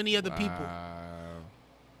so many other you. people. Wow.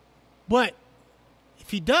 But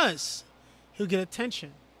if he does, he'll get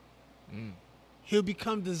attention. He'll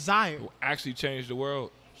become desired. Will actually change the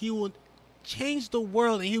world. He will change the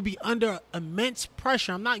world, and he'll be under immense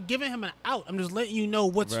pressure. I'm not giving him an out. I'm just letting you know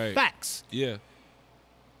what's Right. facts. Yeah.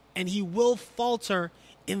 And he will falter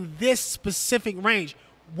in this specific range.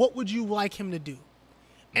 What would you like him to do?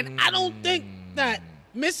 And I don't think that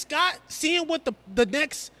Miss Scott, seeing what the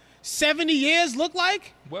next 70 years look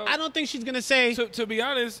like, Well, I don't think she's going to say, To be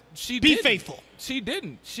honest, she be didn't. faithful. She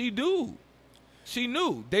didn't. She do. She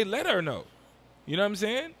knew. They let her know. You know what I'm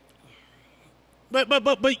saying?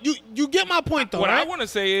 but you get my point, though, What right? I want to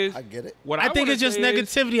say is, I get it. What I think wanna it's just say is,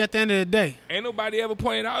 negativity at the end of the day. Ain't nobody ever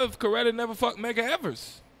pointed out if Coretta never fucked Medgar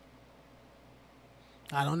Evers.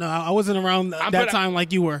 I don't know. I wasn't around that but time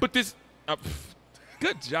like you were. But this,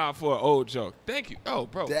 good job for an old joke. Thank you. Oh,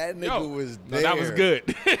 bro. That nigga was No, that was there.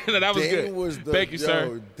 good. No, that was Dane good. was the- Thank you, sir.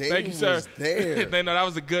 yo, Dane Thank you, sir. was there. No, that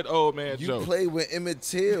was a good old man You joke. played with Emmett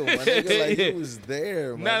Till, my nigga. Like, he was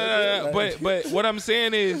there, my nigga. No. Like, But what I'm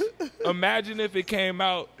saying is, imagine if it came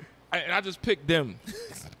out, and I just picked them.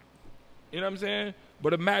 You know what I'm saying?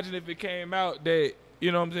 But imagine if it came out that,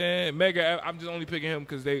 you know what I'm saying, I'm just only picking him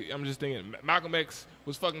because I'm just thinking Malcolm X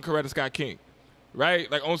was fucking Coretta Scott King, right?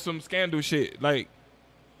 Like on some scandal shit. Like,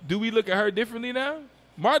 do we look at her differently now?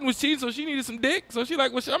 Martin was cheating, so she needed some dick. So she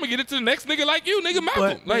like, well, I'm gonna get it to the next nigga like you, nigga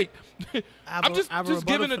Malcolm. But- like, I I'm just have a rebuttal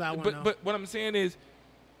giving for it. that one, But though. what I'm saying is,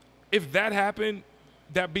 if that happened,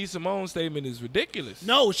 that B. Simone statement is ridiculous.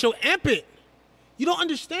 No, she'll amp it. You don't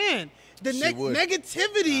understand. The She would.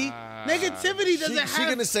 negativity doesn't have. She's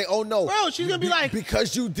gonna say, "Oh no, Bro, she's gonna be like,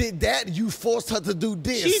 because you did that, you forced her to do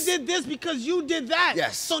this." she did this because you did that.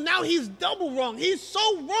 Yes. So now he's double wrong. He's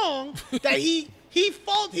so wrong that he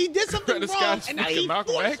did something Coretta wrong, Scott's and now fucking he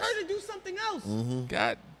Malcolm forced X? her to do something else.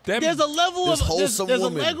 God damn it. There's a level This of wholesome there's a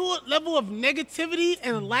woman. level of negativity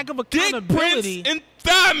and a lack of Dick accountability. prints and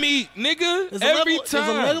thigh meat, nigga. There's a Every level- there's a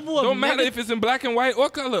time. level of Don't matter if it's in black and white or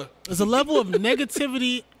color. There's a level of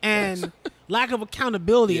negativity and lack of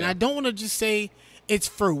accountability, and Yeah. I don't want to just say it's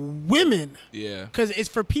for women. Yeah. Because it's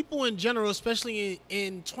for people in general, especially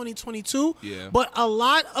in 2022. Yeah. But a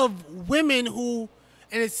lot of women who,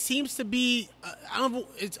 and it seems to be, I don't know,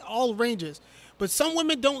 it's all ranges, but some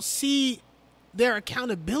women don't see their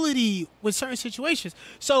accountability with certain situations.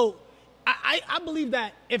 So I believe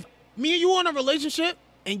that if me and you are in a relationship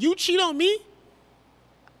and you cheat on me,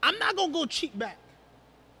 I'm not going to go cheat back.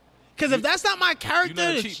 Because if that's not my You character,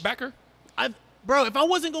 know the cheat backer? bro, if I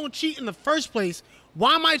wasn't going to cheat in the first place,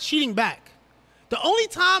 why am I cheating back? The only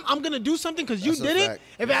time I'm going to do something because you That's a did it, fact.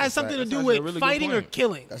 if it That's has a something fact. to do That's with actually a really good fighting or point.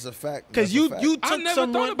 killing. That's a fact. Because That's a you fact. took I never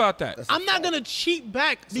someone. thought about that. That's a I'm not fact. going to cheat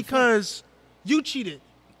back because you cheated.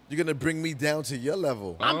 You're gonna bring me down to your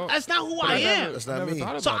level. That's not who I I never- am. That's not never me.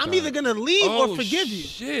 thought So about I'm that. either going to leave or forgive you.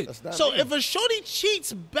 Shit. That's not So me. if a shorty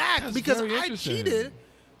cheats back That's because very I interesting. cheated,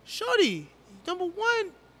 shorty, number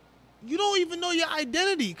one, you don't even know your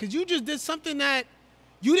identity because you just did something that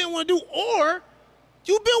you didn't want to do, or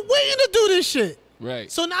you've been waiting to do this shit.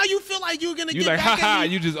 Right. So now you feel like you're gonna You get like, back haha, at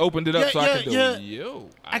me. you just opened it up so I can do it. yeah. Yo,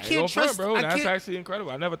 I can't ain't gonna trust- front, bro. I That's can't- actually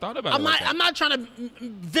incredible. I never thought about it like that. I'm not trying to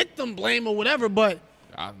victim blame or whatever, but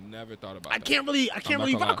I've never thought about I that. can't really I'm not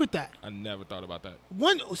gonna rock lie. with that. I never thought about that.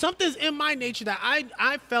 Something's in my nature that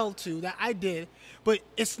I fell to, that I did, but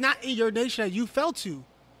it's not in your nature that you fell to,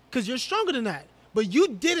 because you're stronger than that. But you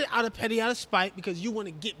did it out of petty, out of spite, because you want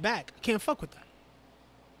to get back. I can't fuck with that.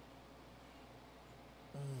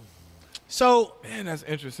 So, Man, that's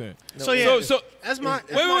interesting. so yeah, So that's my wait,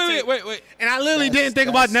 that's my wait, take. wait, wait. And I literally didn't think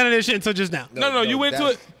about none of this shit until just now. No, you went to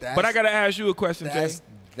it. that's- But I gotta ask you a question, Jay.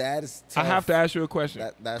 That's I tough. have to ask you a question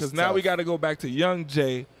That's because now we tough. got to go back to young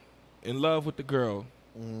Jay, in love with the girl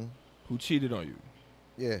Mm-hmm. who cheated on you.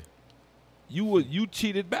 Yeah, You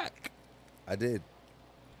cheated back. I did.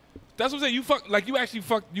 That's what I'm saying. You actually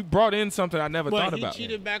fucked. You brought in something I never thought But he about.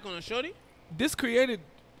 cheated back on a shorty? This created.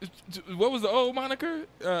 What was the old moniker?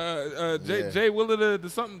 Yeah. Jay Willa the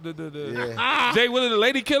something Yeah. Jay Willa the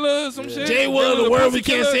lady killer or some shit. Jay Willa, the word we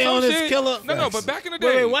pussy can't killer, say some on this shit. killer. No, but back in the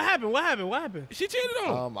day, Wait, what happened? she cheated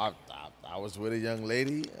on. I was with a young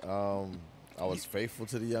lady. I was faithful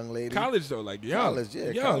to the young lady. College though, like young, College, yeah,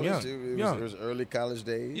 young, college. young, It young. was early college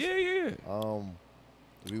days. Yeah.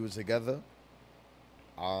 We were together.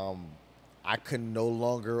 I could no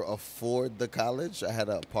longer afford the college. I had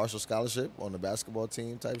a partial scholarship on the basketball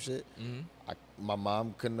team type shit. Mm-hmm. My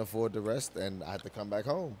mom couldn't afford the rest, and I had to come back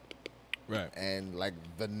home. Right. And like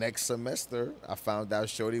the next semester, I found out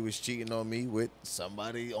Shorty was cheating on me with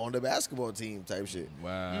somebody on the basketball team type shit.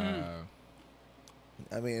 Wow.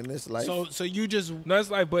 I mean, in this life. So you just No, it's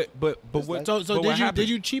like, but what? like- so but what happened? did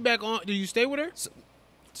you cheat back on? Did you stay with her?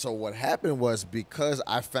 So what happened was, because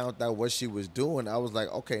I found out what she was doing, I was like,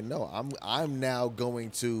 okay, no, I'm now going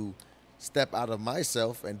to step out of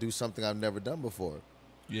myself and do something I've never done before,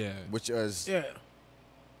 Yeah. which is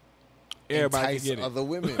Everybody entice can get it. other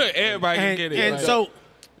women. Everybody can get it. And right? so,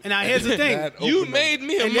 and now here's the thing. That You opened made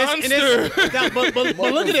me a And this- and monster. this- that- but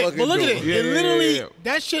look at it. But look at it. Yeah, It yeah, literally, yeah.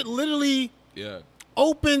 that shit literally Yeah.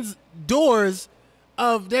 opens doors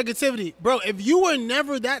of negativity, bro. If you were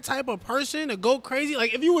never that type of person to go crazy,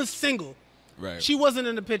 like if you was single, Right. she wasn't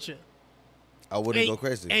in the picture, I wouldn't and, go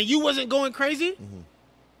crazy. and you wasn't going crazy,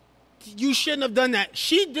 you shouldn't have done that.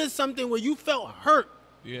 She did something where you felt hurt.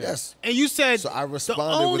 Yeah. Yes. And you said So I the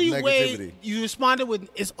responded with only negativity. way you responded with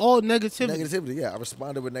it's all negativity. Negativity, yeah. I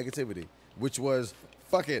responded with negativity, which was,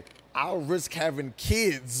 fuck it. I'll risk having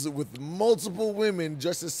kids with multiple women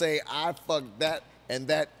just to say I fucked that and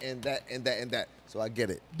that and that and that and that. So I get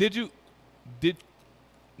it. Did you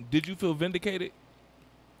feel vindicated?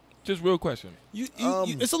 Just real question. It's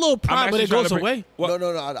a little pride, but actually it trying goes to bring- away. What?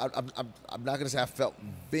 No. I'm not gonna say I felt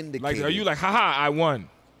vindicated. Like, are you like, haha, I won?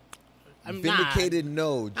 I'm vindicated?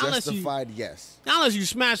 No. Unless you- Justified? Yes. Not unless you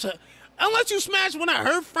smash her. Unless you smash one of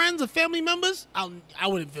her friends or family members, I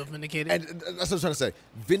wouldn't feel vindicated. And that's what I'm trying to say.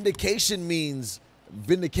 Vindication means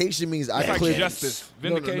I It's like clipped justice.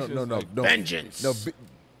 Vindication No. is like vengeance. No,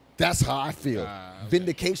 that's how I feel. Okay.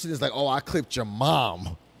 Vindication is like, oh, I clipped your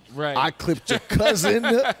mom. Right. I clipped your cousin.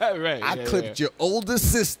 Right. I yeah, clipped your older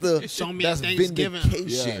sister. Show me That's at Thanksgiving.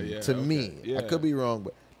 vindication Yeah, to okay. me. Yeah. I could be wrong,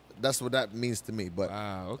 but that's what that means to me. But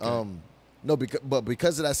Wow, okay. no,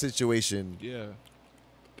 because of that situation, Yeah.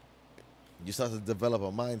 you start to develop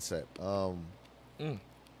a mindset.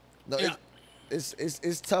 No, Yeah.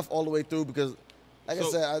 it's tough all the way through because, like I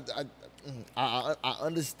So- said, I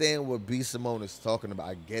understand what B Simone is talking about.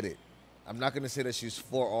 I get it. I'm not gonna say that she's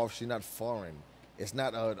far off. She's not foreign. It's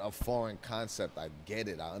not a foreign concept. I get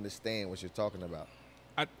it. I understand what you're talking about.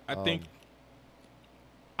 I think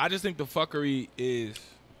I just think the fuckery is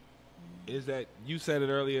that you said it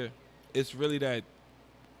earlier. It's really that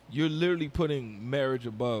you're literally putting marriage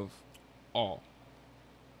above all.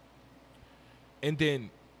 And then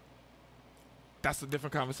that's a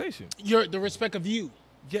different conversation. The respect of you.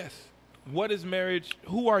 Yes. What is marriage?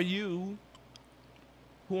 Who are you?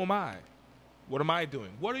 Who am I? What am I doing?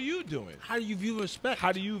 What are you doing? How do you view respect?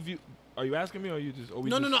 How do you view? Are you asking me, or are you just? Are we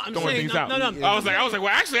No, just no, I'm throwing saying- things no, out? no, no. I was like, well,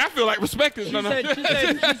 actually, I feel like respect is She no, no. said,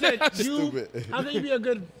 you, Stupid. how can you be a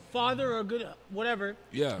good father or a good whatever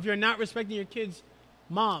Yeah. if you're not respecting your kid's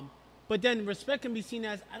mom? But then respect can be seen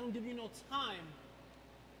as, I don't give you no time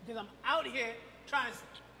because I'm out here trying to...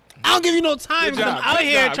 I don't give you no time Good because job, I'm out good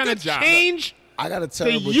here job, trying good to job. change I got a the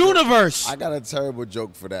terrible universe. I got a terrible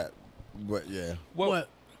joke for that, but yeah, What?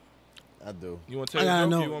 I do. You want to I tell gotta your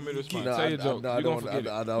joke? know. Or you want me to respond? No, tell your joke. I You're don't. gonna forget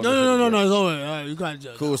it. I don't No, it's over. All right, you got to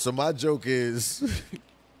judge. Cool. So my joke is,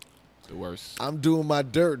 The worst. I'm doing my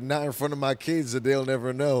dirt not in front of my kids that they'll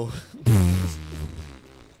never know.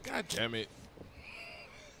 God damn it.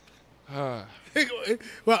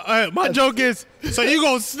 Well, my joke is, so you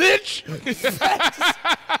gonna snitch?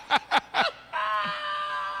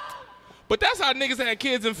 But that's how niggas had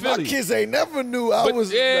kids in My Philly. kids ain't never knew I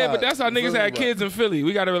was. Yeah, nah, but that's how niggas Philly, had bro. kids in Philly.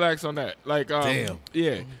 We got to relax on that. Like, Damn.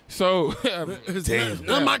 Yeah. So, None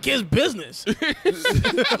of my kids' business.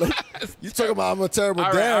 You talking about I'm a terrible All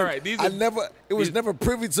right, dad? all right. These are- It was never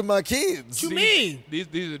privy to my kids. You mean? These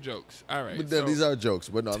are jokes. All right. But so- these are jokes.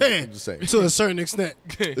 But no, I'm Damn. just saying. To a certain extent.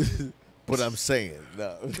 But I'm saying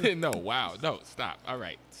no. no, wow. No, stop. All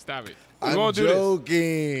right. Stop it. We're I'm going to do this.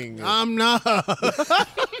 joking. I'm not. Were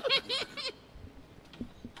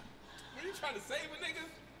you trying to save a nigga?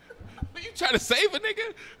 Were you trying to save a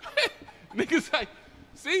nigga? Niggas like,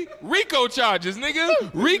 see? Rico charges,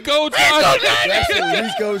 nigga. Rico charges. That's a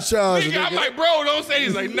Rico charge. Nigga, I'm Nigga. like, bro, don't say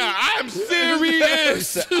this. Like, nah, I am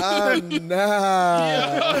serious. I'm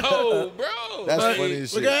not. Yo, bro. That's Like, funny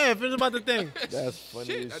as Look shit. ahead, finish about the thing. That's funny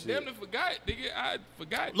Shit, I as damn shit. near forgot, nigga. I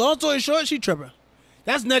forgot. Long story short, she tripping.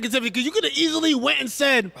 That's negativity because you could have easily went and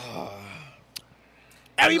said,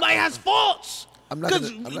 everybody has faults. I'm not Because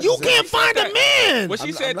gonna- I'm not you gonna say- can't find a man. What she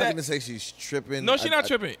I'm said not that. gonna say she's tripping. No, she's not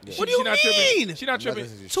tripping. yeah. What do you She not tripping. mean? She not I'm not tripping.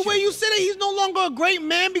 gonna say she's So where you tripping. say that he's no longer a great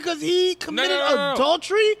man because he committed no.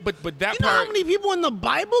 adultery? But that you know part. how many people in the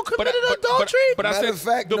Bible committed but adultery? But I Matter said of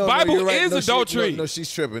fact, the no, Bible you're right. is No, she- adultery. No,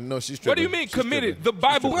 she's tripping. No, she's tripping. What do you mean She's committed? tripping. The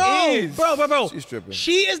Bible is. Bro. She's tripping.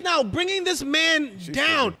 She is now bringing this man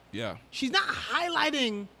down. tripping. Yeah. She's not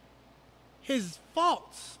highlighting his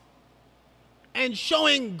faults and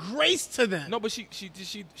showing grace to them. No, but she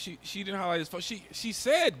didn't highlight his fault. She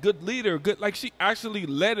said good leader, good, like she actually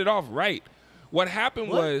led it off right. What happened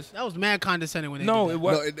What? was That was mad condescending when they no, did it that.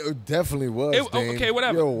 was No, it definitely was. It- Dame. okay,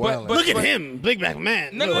 whatever. You're But- wildin'. but- Look at him, big back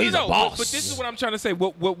man. no, He's a boss. But this is what I'm trying to say.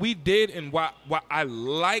 What we did and why I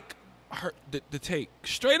like her the take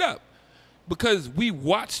straight up because we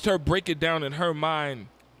watched her break it down in her mind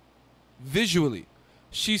visually.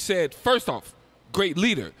 She said, first off, great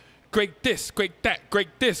leader, great this, great that, great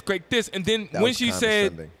this, and then That when was she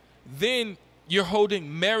said, condescending. then you're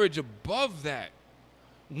holding marriage above that.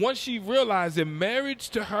 Once she realized that marriage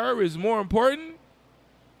to her is more important,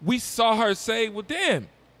 we saw her say, well, damn,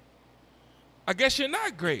 I guess you're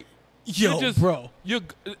not great. Yo, bro. You're,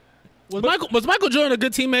 Was Michael Jordan a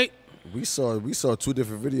good teammate? We saw two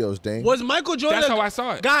different videos, Dane. Was Michael Jordan? That's how I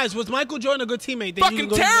saw it. Guys, was Michael Jordan a good teammate? Then you fucking can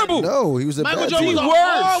go- terrible. No, he was a Michael bad Jordan was a teammate.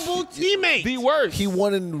 worst. horrible teammate. The worst. He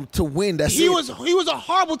wanted to win. That's He it. was a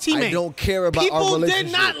horrible teammate. I don't care about People our did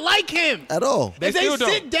relationship not like him. at all. They If they still don't.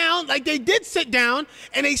 sit down, like they did sit down,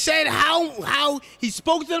 and they said how he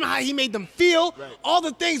spoke to them, how he made them feel, all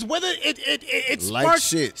the things. Whether it Like sparked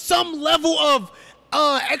shit. some level of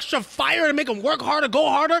extra fire to make him work harder, go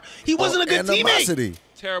harder. He wasn't a good teammate Animosity.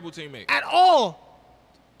 terrible teammate. at all.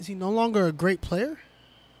 Is he no longer a great player?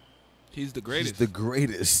 He's the He's greatest. the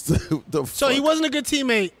greatest. The So he fuck? wasn't a good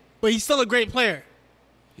teammate, but he's still a great player.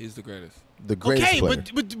 He's the greatest. the greatest Okay, player.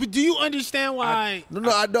 but do you understand why?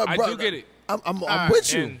 no, I don't. I bro, do get it. I'm right.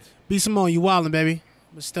 with you. And B Simone, you wildin', baby.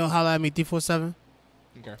 But still holla at me 347.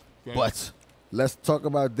 okay. But let's talk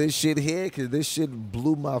about this shit here, because this shit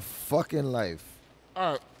blew my fucking life.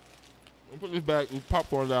 all right, we'll put this back. We'll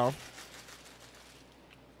popcorn down.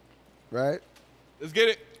 Right? Let's get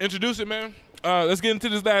it. Introduce it, man. Let's get into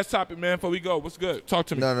this last topic, man. Before we go, what's good? Talk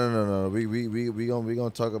to me. No. We gonna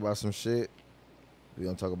talk about some shit. We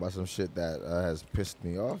gonna talk about some shit that has pissed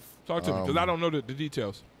me off. Talk to me, because I don't know the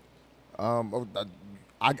details.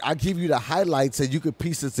 I give you the highlights and you could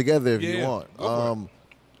piece it together if you Yeah, want. go for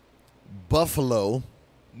Buffalo.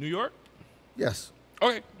 New York? Yes.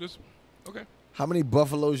 Okay, just okay. How many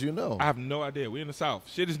buffaloes you know? I have no idea. We in the South.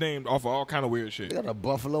 Shit is named off of all kind of weird shit. They got a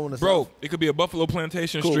buffalo in the Bro, South. it could be a Buffalo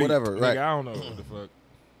Plantation Cool, Street. whatever, Nigga, right. I don't know what the fuck.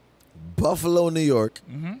 Buffalo, New York.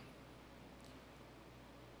 Mm-hmm.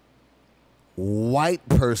 White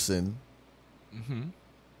person Mm-hmm.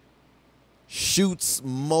 shoots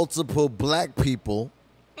multiple black people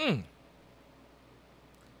Mm.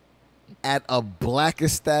 at a black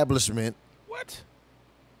establishment. What?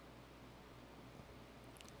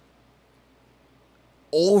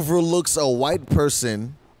 Overlooks a white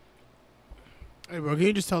person Hey, bro, can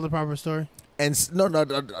you just tell the proper story? and no, I'm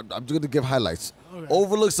just going to give highlights. Okay.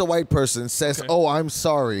 Overlooks a white person, says, Okay. "Oh, I'm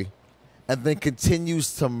sorry," and then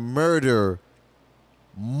continues to murder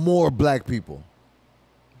more black people.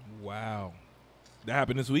 Wow. That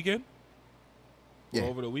happened this weekend? Yeah. Or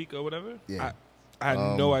over the week or whatever? Yeah. I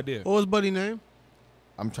had no idea. What was Buddy's name?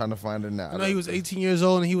 I'm trying to find it now. I know he was 18 years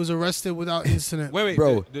old and he was arrested without incident. Wait,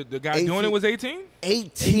 Bro, the guy doing it was 18?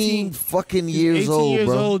 18 fucking years 18 old, years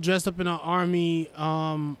bro. old, dressed up in an army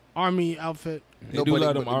outfit. They do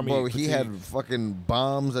let him army. Bro, he had fatigue. fucking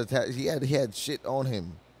bombs attached. He had shit on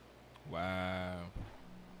him. Wow.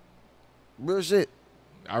 Real shit.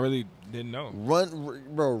 I really didn't know.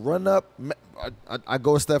 Run up. I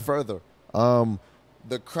go a step further.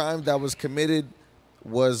 The crime that was committed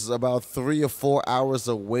was about 3 or 4 hours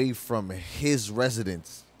away from his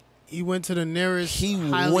residence. He went to the nearest He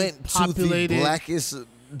highly went populated. to the blackest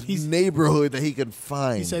neighborhood that he could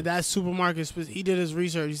find. He said that supermarket. He did his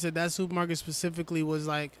research. He said that supermarket specifically was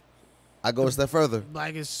like I go a step further.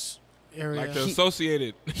 blackest area. Like the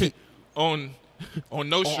Associated on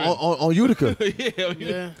Nostrand. On Utica.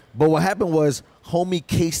 Yeah. But what happened was, homie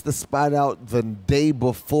cased the spot out the day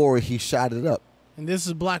before he shot it up. And this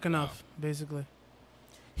is black enough, basically.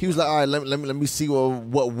 He was like, all right, let me see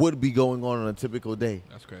what would be going on a typical day.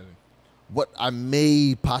 That's crazy. What I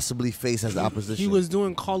may possibly face as the opposition. He was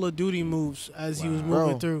doing Call of Duty moves as he was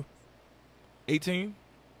moving Bro. through. 18?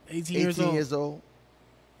 18 18 years old.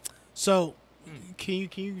 So, can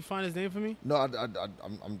you find his name for me? No,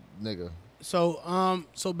 I'm nigga.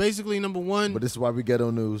 So basically, number one. But this is why we get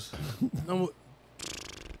on news. number,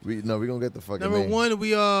 we gonna get the fucking number name. one,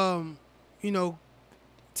 we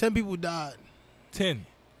 10 people died. 10.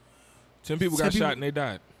 10 people got shot and they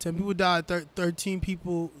died. 10 people died. 13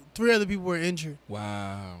 people. 3 other people were injured.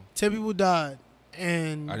 Wow. 10 people died,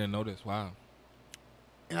 and I didn't know this. Wow.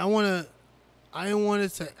 And I didn't want it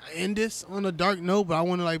to end this on a dark note, but I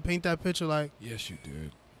want to like paint that picture like Yes, you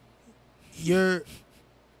did.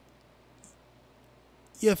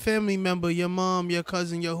 your family member, your mom, your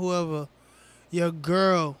cousin, your whoever, your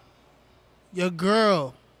girl,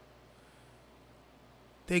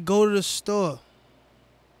 they go to the store.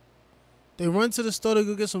 They run to the store to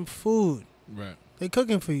go get some food. Right. They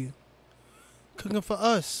cooking for you. Cooking for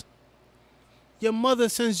us. Your mother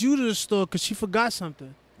sends you to the store because she forgot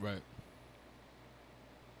something. Right.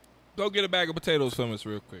 Go get a bag of potatoes from us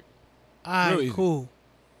real quick. All right, Real easy. cool.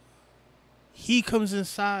 He comes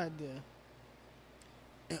inside there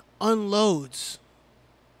and unloads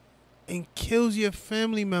and kills your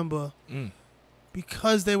family member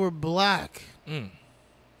because they were black.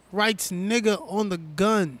 Writes nigga on the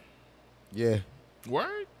gun. Yeah.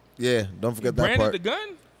 Word? Yeah. Don't forget that Branded part. the gun?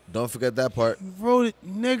 Don't forget that part. He wrote it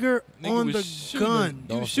nigger on was the shooting gun.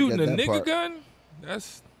 You Don't shooting a forget that nigga part. gun?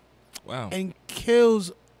 That's wow. And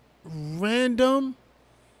kills random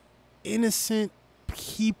innocent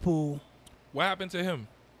people. What happened to him?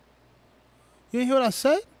 You didn't hear what I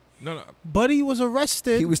said? No. Buddy was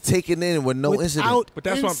arrested. He was taken in with no incident. without But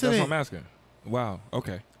that's what incident. I'm asking. Wow.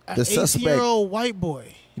 Okay. An The suspect- 18-year-old white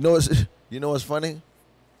boy. You know what's funny?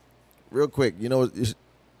 Real quick,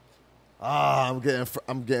 I'm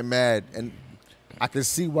getting mad, and I can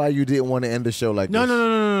see why you didn't want to end the show like No, this.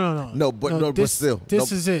 no. No, but still,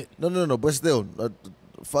 This is it. No, but still,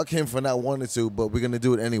 fuck him for not wanting to, but we're gonna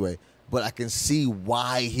do it anyway. But I can see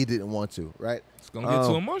why he didn't want to, right? It's gonna get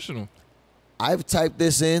too emotional. I've typed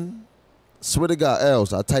this in. Swear to God,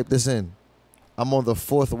 else I typed this in. I'm on the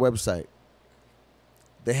 4th website.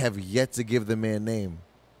 They have yet to give the man name.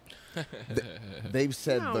 They've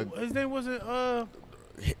said No, his name wasn't.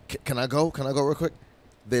 Can I go? Can I go real quick?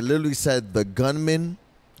 They literally said the gunman,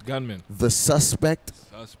 the suspect,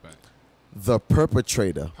 the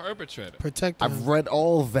perpetrator. Protect him. I've read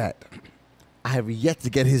all of that. I have yet to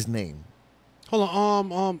get his name. Hold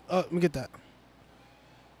on. Let me get that.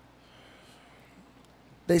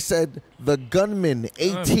 They said the gunman,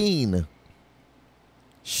 18,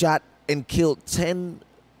 shot and killed 10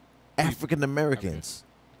 African Americans.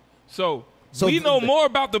 So the- we know more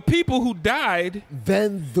about the people who died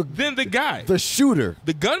Then than the guy. the shooter.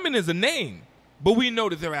 The gunman is a name, but we know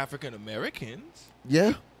that they're African Americans.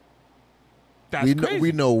 Yeah. That's crazy.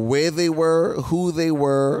 We know where they were, who they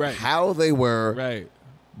were, Right. how they were. Right.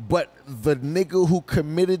 But the nigga who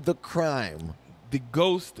committed the crime The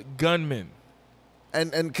ghost gunman.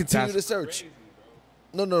 and continue That's to search.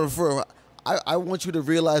 crazy, No, for real. I want you to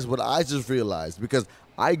realize what I just realized because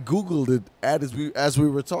I Googled it as we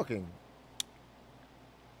were talking.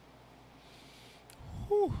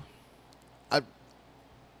 Whew. I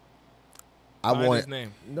Find want his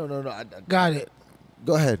name. No. Got it.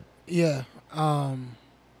 Go ahead. Yeah.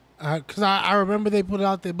 Because I remember they put it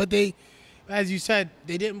out there, but they, as you said,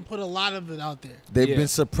 they didn't put a lot of it out there. They've Yeah. been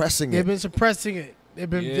suppressing They've it. been suppressing it. They've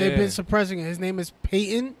been suppressing it. His name is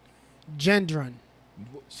Peyton Gendron.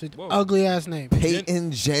 It's an Whoa. ugly ass name.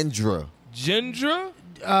 Peyton Gendra. Gendra?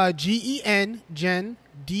 Gen Gen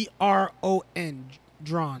Dron.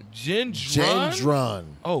 Gendron? Gendron.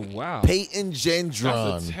 Oh, wow. Peyton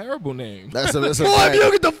Gendron. That's a terrible name. That's a Boy, if you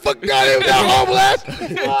don't get the fuck out of here with that whole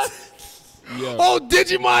ass. Yeah. Oh,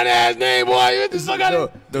 Digimon ass name, boy. You get the fuck out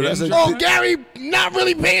of No, that's here. Oh, Gary, not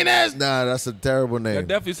really paying ass. Nah, that's a terrible name. That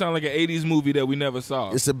definitely sounds like an 80s movie that we never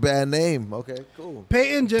saw. It's a bad name. Okay, cool.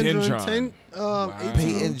 Peyton Gendron. Dendron. 18.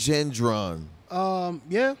 Peyton Gendron.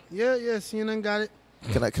 Yeah. CNN got it.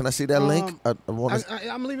 Can I see that link? I I'm want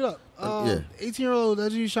gonna leave it up. Yeah. 18-year-old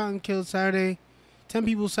allegedly shot and killed Saturday. 10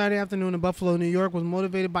 people Saturday afternoon in Buffalo, New York, was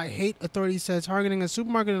motivated by hate. Authorities said targeting a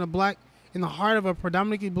supermarket in the heart of a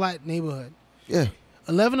predominantly black neighborhood. Yeah.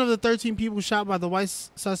 11 of the 13 people shot by the white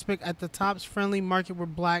suspect at the Tops Friendly Market were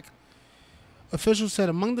black. Officials said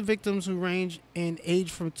among the victims who range in age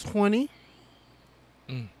from 20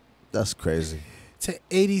 That's crazy. to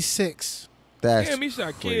 86. That's Damn, he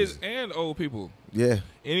shot crazy. kids and old people. Yeah.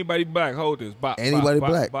 Anybody black, hold this. Bop, Anybody bop,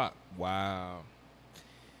 black. Bop, bop. Wow.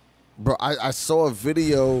 Bro, I saw a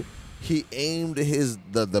video. He aimed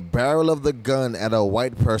the barrel of the gun at a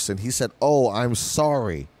white person. He said, "Oh, I'm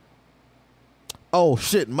sorry. Oh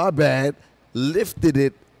shit, my bad." Lifted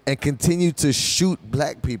it and continued to shoot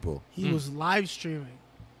black people. He was live streaming.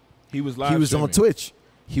 He was live He was streaming. on Twitch.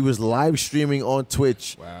 He was live streaming on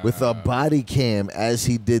Twitch with a body cam as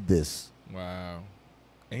he did this. Wow.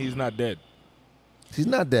 And he's not dead. He's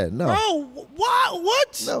not dead. No. Bro,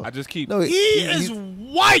 what? No. I just keep. No, He is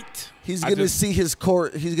white. He's I gonna just- see his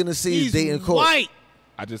court. He's gonna see his He's date in court. white.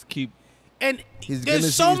 I just keep. And He's gonna see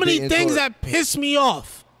there's so his many date in things court. that piss me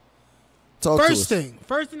off. Talk to First us.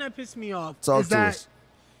 thing that pissed me off Talk is to that us.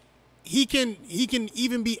 he can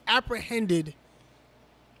even be apprehended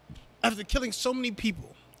after killing so many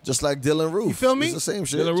people. Just like Dylan Roof. You feel me? It's the same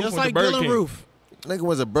shit. Dylan Roof Just went to like Burger Dylan King. Roof, Nigga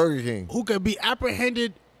was a Burger King. who could be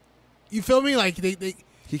apprehended. You feel me? Like they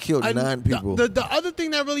He killed 9 people. The other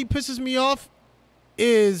thing that really pisses me off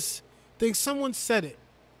is, I think someone said it.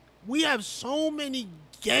 We have so many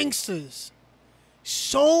gangsters,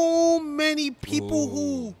 so many people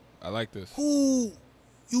Ooh, I like this. who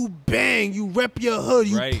you bang, you rep your hood,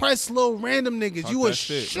 you Right. press little random niggas, Talk you a that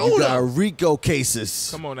shit. shooter. You got Rico cases.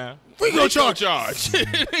 Come on now. Rico charge. charge.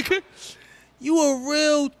 You a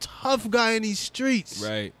real tough guy in these streets.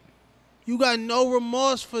 Right. You got no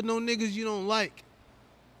remorse for no niggas you don't like.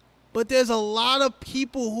 But there's a lot of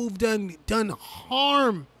people who've done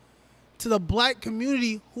harm to the black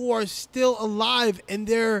community who are still alive and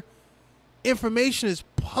their information is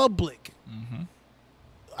public. Mm-hmm.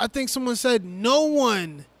 I think someone said no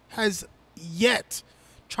one has yet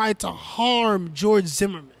tried to harm George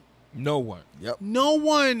Zimmerman. No one. Yep. No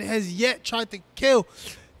one has yet tried to kill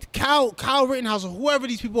Kyle Rittenhouse or whoever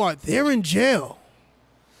these people are. They're in jail.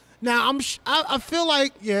 Now, I feel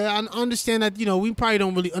like, yeah, I understand that, we probably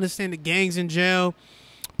don't really understand the gangs in jail.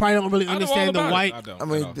 Probably don't really I know all understand the about it. white. I don't. I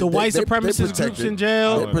mean, I don't. The white supremacist groups protected. in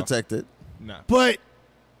jail. They're protected. Nah. But,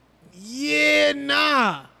 yeah,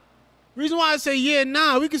 nah. Reason why I say yeah,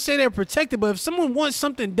 nah, we can say they're protected, but if someone wants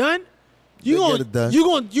something done, you They'll gonna get it done.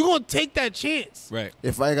 you gonna take that chance. Right.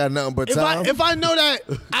 If I ain't got nothing but If time, I know that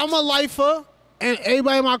I'm a lifer and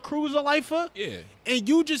everybody in my crew is a lifer, Yeah. and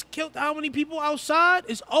you just killed how many people outside,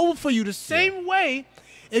 it's over for you. The same way,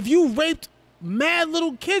 if you raped mad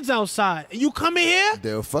little kids outside and you come in here,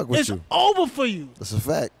 they'll fuck with it's you. over for you. That's a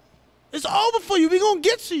fact. It's over for you. We gonna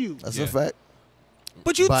get to you. That's Yeah. a fact.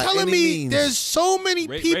 But you By telling any me means. there's so many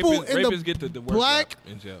people in rapists the get the worst black rap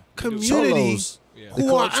in jail. community Cholos. Yeah. They who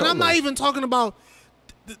call are, it and I'm not cholos. even talking about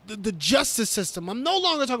the justice system. I'm no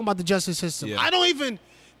longer talking about the justice system. Yeah. I don't even,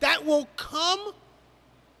 that will come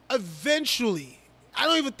eventually. I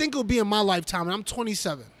don't even think it'll be in my lifetime, and I'm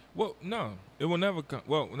 27. Well, no, it will never come.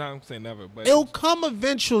 Well, not I'm saying never, but It'll come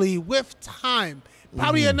eventually with time.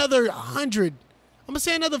 Probably another 100. I'm going to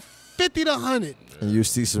say another 50 to 100. And you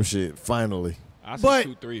see some shit, finally. I say but-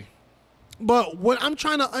 2, 3. But what I'm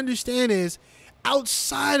trying to understand is,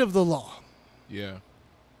 outside of the law, Yeah.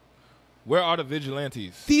 Where are the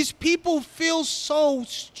vigilantes? these people feel so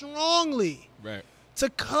strongly Right. to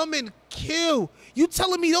come and kill. You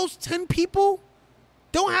telling me those 10 people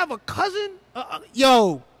don't have a cousin?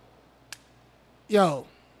 Yo.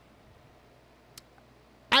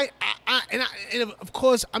 And of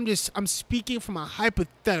course, I'm speaking from a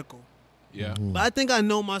hypothetical. Yeah. But I think I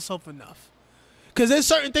know myself enough. Because there's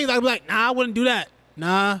certain things I'd be like, nah, I wouldn't do that.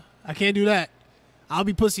 Nah, I can't do that. I'll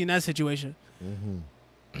be pussy in that situation.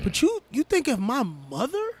 But you think if my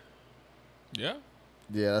mother, Yeah.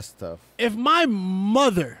 Yeah, that's tough. if my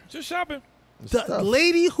mother, Just shopping. It's the tough.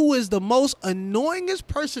 lady who is the most annoyingest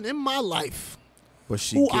person in my life, But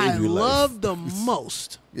she who gave I you life. love the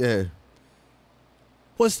most, Yeah.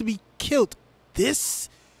 was to be killed this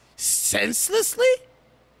senselessly,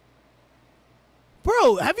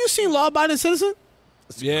 Bro, have you seen Law Abiding Citizen?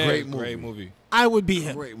 It's a Yeah, great movie. I would be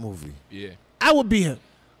him. Great movie. Yeah. I would be him.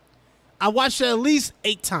 I watched it at least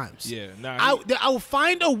 8 times. Yeah. Nah, I will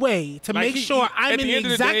find a way to Like make sure I'm at in the the end of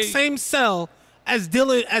the exact day- same cell as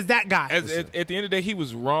Dylan as that guy. at the end of the day, he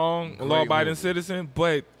was wrong, a law-abiding citizen,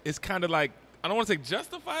 but it's kind of like, I don't want to say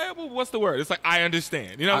justifiable. What's the word? It's like, I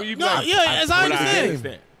understand. You know, you be no, like, yeah, as I but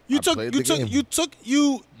understand. You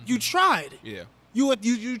tried. Yeah.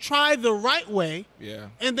 You tried the right way, Yeah.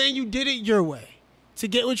 and then you did it your way to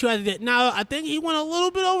get what you had to get. Now, I think he went a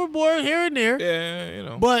little bit overboard here and there, Yeah, you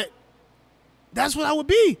know. but that's what I would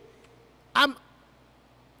be.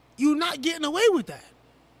 You're not getting away with that.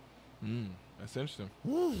 That's interesting.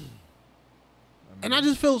 And I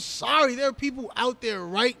just feel sorry. There are people out there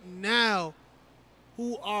right now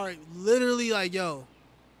who are literally like, yo,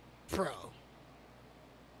 bro.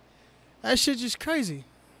 That shit just crazy.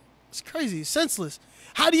 It's crazy. It's senseless.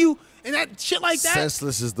 How do you, and that shit like that,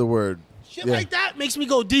 Senseless is the word. shit like that makes me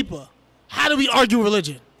go deeper. How do we argue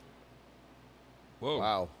religion? Whoa.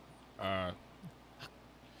 Wow.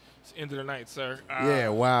 It's the end of the night, sir. Yeah,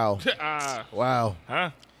 wow. Wow.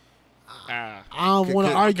 Huh? I don't want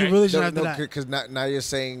to argue religion after that. Because now you're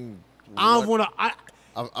saying I don't want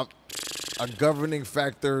to. a governing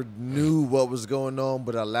factor knew what was going on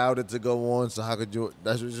but allowed it to go on. So how could you?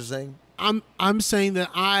 That's what you're saying? I'm saying that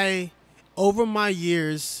over my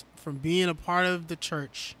years from being a part of the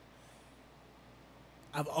church,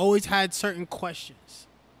 I've always had certain questions,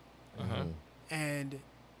 and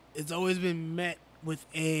it's always been met with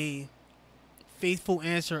a faithful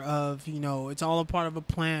answer of, it's all a part of a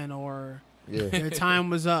plan, or their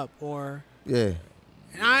time was up, or Yeah.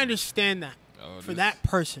 and I understand that for that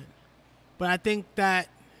person, but I think that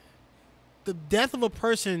the death of a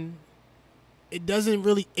person, it doesn't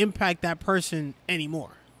really impact that person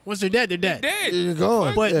anymore. Once they're dead, they're dead. You're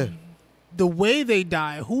gone. But the way they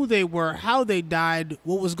died, who they were, how they died,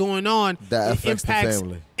 what was going on, That it affects the impacts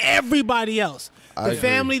family. everybody else. I The agree.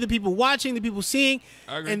 family, the people watching, the people seeing,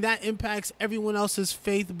 I agree. and that impacts everyone else's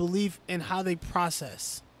faith, belief, and how they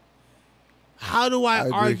process. How do I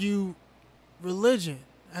agree. argue religion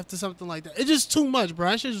after something like that? It's just too much, bro.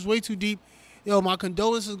 That shit is way too deep. Yo, my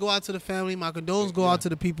condolences go out to the family. My condolences go out to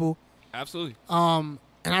the people. Absolutely. And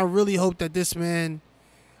I really hope that this man,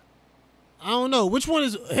 I don't know. Which one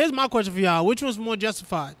is, here's my question for y'all. Which one's more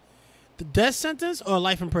justified? The death sentence or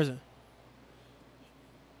life in prison?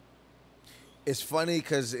 It's funny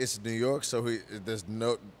because it's New York, so there's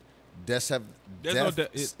no death.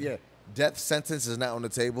 Death sentence is not on the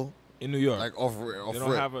table. In New York. Like off they rip.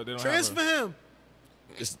 don't have a. They don't Transfer have him.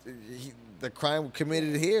 It's, the crime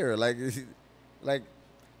committed here. Like that's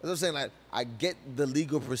what I'm saying. Like, I get the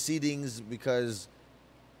legal proceedings because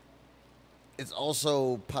it's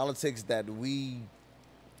also politics that we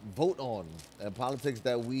vote on and politics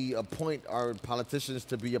that we appoint our politicians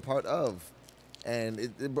to be a part of, and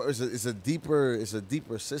it's a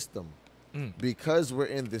deeper system because we're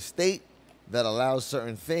in the state that allows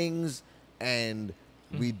certain things and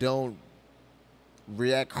we don't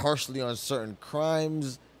react harshly on certain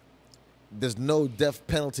crimes. There's no death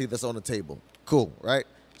penalty that's on the table. Cool, right?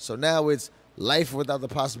 So now it's life without the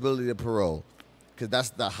possibility of parole, because that's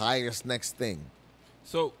the highest next thing.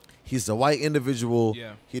 So he's a white individual.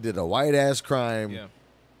 Yeah. He did a white ass crime. Yeah.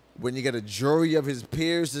 When you get a jury of his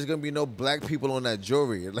peers, there's gonna be no black people on that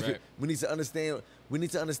jury. Like, Right. we need to understand. We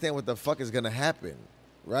need to understand what the fuck is gonna happen,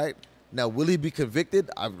 right? Now, will he be convicted?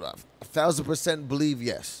 I 1,000% believe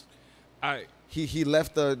yes. He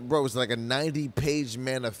left it was like a 90-page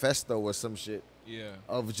manifesto or some shit. Yeah.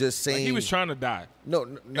 Of just saying Like he was trying to die. No,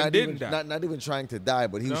 not didn't even die. not even trying to die,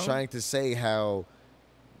 but he was trying to say how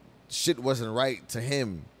shit wasn't right to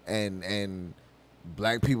him, and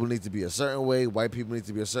black people need to be a certain way, white people need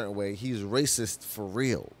to be a certain way. He's racist for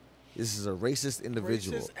real. This is a racist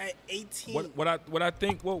individual. Racist at 18. What I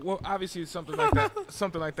think well obviously something like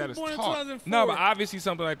that is Born in taught. 2004. No, but obviously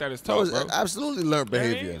something like that is No, taught, it's bro. absolutely learned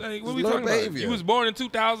behavior. Like, what It's are we learned talking about? behavior. You was born in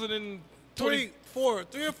 2003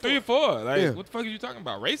 or 4. Like, Yeah. what the fuck are you talking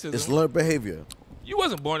about? Racism? It's learned behavior. You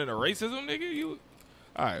wasn't born into racism, nigga.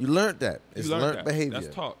 All right. You learned that. It's You learned learned that. behavior.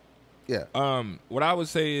 That's taught. Yeah. What I would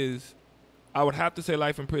say is, I would have to say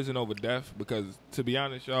life in prison over death, because to be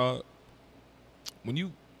honest, y'all, when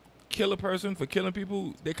you kill a person for killing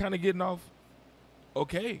people, they're kind of getting off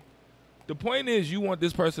okay. The point is, you want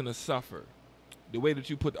this person to suffer the way that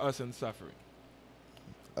you put us in suffering.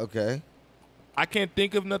 Okay. I can't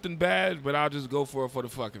think of nothing bad, but I'll just go for it for the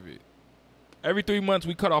fuck of it. Every 3 months,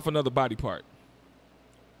 we cut off another body part.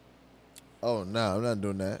 Oh no, I'm not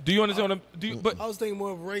doing that. Do you understand what I'm? But I was thinking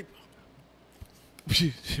more of rape.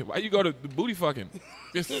 Why you go to the booty fucking?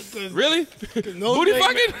 Really? No, Booty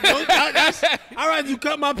fucking? I'd rather you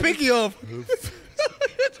cut my pinky off.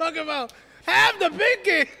 You're talking about have the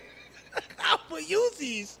pinky. I would use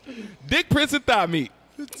these. Dick, Prince, and thigh meat.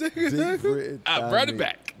 I Run it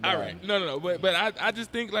back. All right. No. But I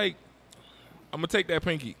just think like I'm gonna take that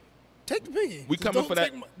pinky. Take the pinky. We coming for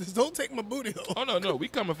that. Just don't take my booty off. Oh no, we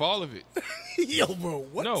coming for all of it. Yo, bro,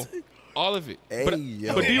 what? No, all of it. Hey, but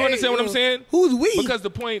yo. do you understand what I'm saying? Who's we? Because the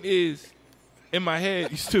point is, in my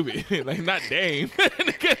head, you stupid. Like not Dame.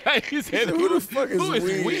 Like, he said, Who the fuck is who we?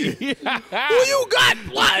 we? Who you got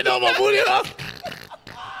lying on my booty off?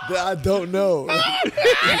 I don't know.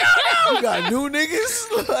 You got new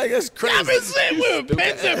niggas? Like, that's crazy. I've been sitting with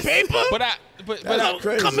pens and paper. But That's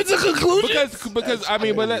crazy. Coming to conclusions. because I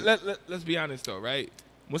mean, but let's be honest though, right?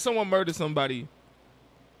 When someone murders somebody,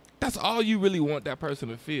 that's all you really want that person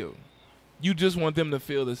to feel. You just want them to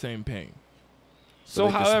feel the same pain. So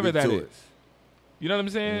they can however speak that to is, it. you know what I'm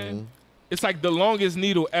saying? Mm-hmm. It's like the longest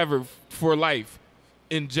needle ever for life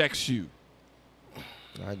injects you.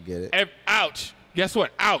 I get it. Ouch. Guess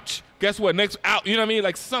what? Ouch. Guess what? Next out. You know what I mean?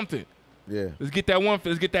 Like something. Yeah. Let's get that one.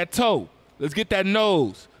 Let's get that toe. Let's get that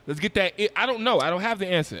nose. Let's get that. I don't know. I don't have the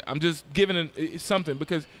answer. I'm just giving something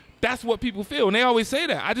because that's what people feel. And they always say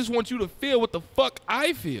that. I just want you to feel what the fuck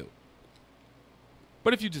I feel.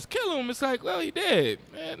 But if you just kill him, it's like, well, he dead.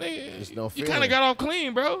 Man, There's no you kind feeling. of got off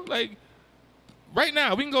clean, bro. Like, right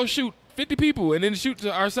now, we can go shoot 50 people and then shoot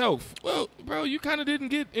to ourselves. Well, bro, you kind of didn't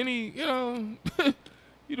get any, you know,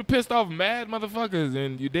 you done pissed off mad motherfuckers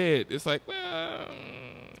and you dead. It's like, well.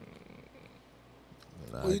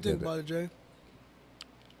 What do you think about it, Jay?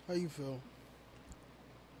 How you feel?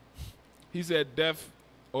 He said death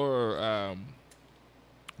or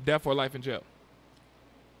life in jail.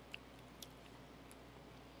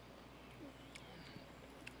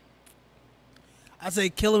 I say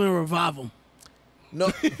kill him and revive him.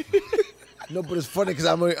 No. No, but it's funny because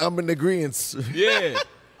I'm in agreement. Yeah.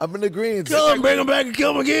 I'm in agreement. Kill him, bring him back, and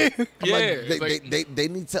kill him again. Yeah. They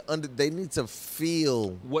need to they need to feel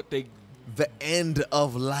what they. the end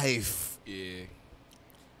of life. Yeah.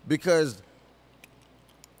 Because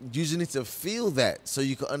you just need to feel that so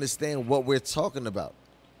you can understand what we're talking about.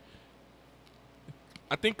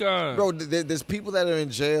 I think. Bro, there's people that are in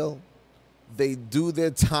jail. They do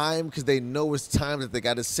their time because they know it's time that they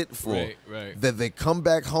got to sit for. Right. Then they come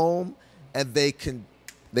back home and they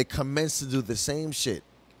commence to do the same shit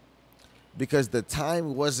because the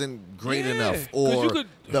time wasn't great enough or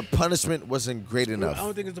the punishment wasn't great enough. I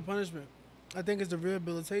don't think it's the punishment. I think it's the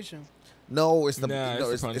rehabilitation. No, it's the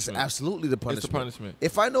punishment. it's absolutely the punishment. It's the punishment.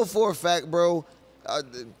 If I know for a fact, bro,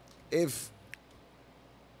 if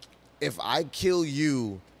I kill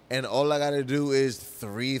you and all I gotta do is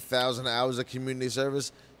 3,000 hours of community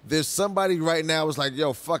service, there's somebody right now who's like,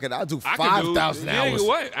 yo, fuck it, I'll do 5,000 hours. Nigga,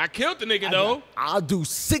 what? I killed the nigga though. I'll do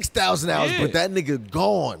 6,000 hours, Yeah. but that nigga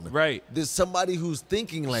gone. Right. There's somebody who's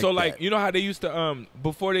thinking like So that. like, you know how they used to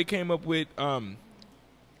before they came up with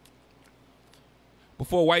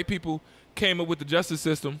before white people came up with the justice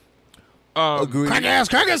system. Agreed.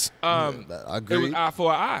 Crackers. I It was agree. eye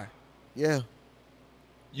for an eye. Yeah.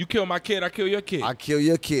 You kill my kid, I kill your kid. I kill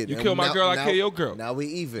your kid. You And kill my now- girl, I now- kill your girl. Now we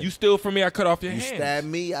even. You steal from me, I cut off your You hands. stab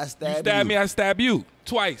me, I stab you. You stab me, I stab you.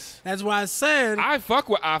 Twice. That's why I said I fuck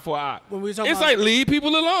with eye for eye. when we talk It's about like leave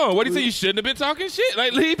people alone. What do you say? You shouldn't have been talking shit.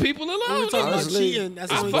 Like leave people when alone. we talk about Honestly, cheating. That's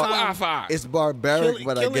the I only fuck with eye time. for eye. It's barbaric,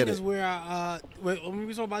 but I Killing get is it. where when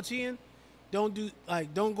we talk about cheating, don't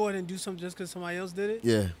go ahead and do something just because somebody else did it.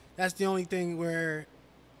 Yeah. That's the only thing where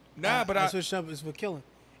Nah, but I switched up is for killing.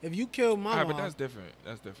 If you kill my mom, but that's different.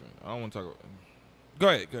 That's different. I don't want to talk about. Go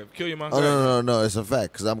ahead. Kill your mom. Oh no! It's a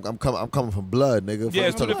fact because I'm coming from blood, nigga. Fuck Yeah, you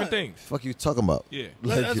it's two talking- different things. Fuck you talking about? Yeah.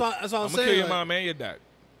 Like, that's all I'm I'm gonna saying. kill your like, mom and your dad.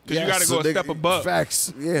 Because yes, you got to go a nigga, step above.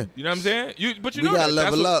 Facts. Yeah. You know what I'm saying? But you We know gotta that.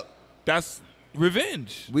 level up. That's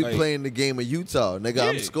revenge. We Like, playing the game of Utah, nigga.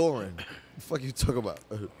 I'm Yeah. scoring. The fuck you talking about?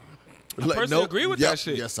 I personally agree with that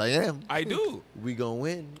shit. Yes, I am. I do. We gonna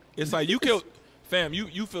win. It's like you killed, fam. You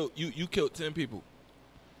killed 10 people.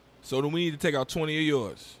 So then we need to take out 20 of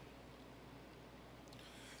yours.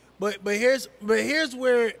 But here's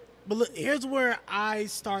where I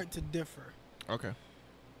start to differ, Okay.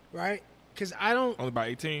 right? Because I don't. Only by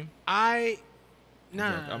 18. I'm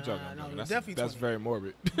I'm joking. No, That's definitely. that's 20. very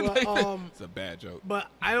morbid. But, it's a bad joke. But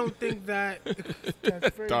I don't think that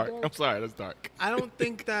that's very Dark. dark. I'm sorry. That's dark. I don't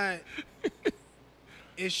think that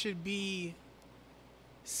it should be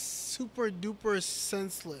super duper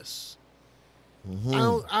senseless.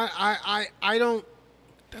 I don't.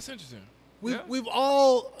 That's interesting. We've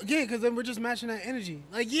all again because then we're just matching that energy.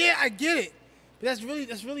 Like, yeah, I get it, But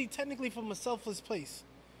that's really technically from a selfless place.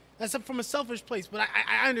 That's from a selfish place. But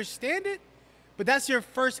I understand it. But that's your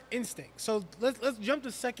first instinct. So let's jump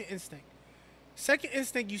to second instinct. Second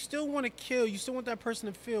instinct, you still want to kill. You still want that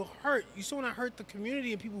person to feel hurt. You still want to hurt the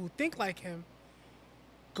community and people who think like him.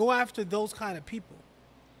 Go after those kind of people.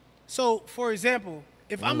 So, for example,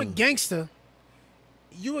 if I'm a gangster,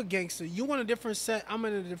 you a gangster, you want a different set, I'm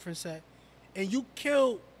in a different set, and you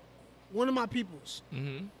kill one of my peoples,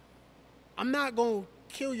 I'm not going to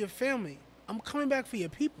kill your family. I'm coming back for your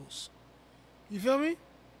peoples. You feel me?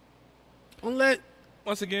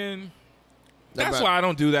 Once again, that's why I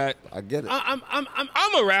don't do that. I get it.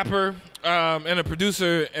 I'm a rapper and a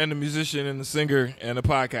producer and a musician and a singer and a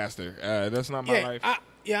podcaster. That's not my life.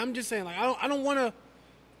 I'm just saying, like, I don't want to.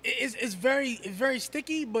 It's very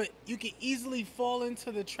sticky, but you can easily fall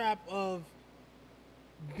into the trap of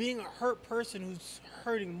being a hurt person who's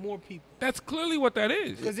hurting more people. That's clearly what that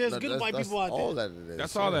is. Because there's good white people out there. All that it is.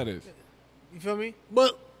 That's all that is. You feel me?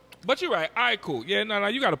 But you're right. All right, cool. Yeah, no,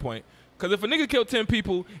 you got a point. Because if a nigga killed 10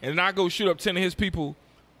 people and then I go shoot up 10 of his people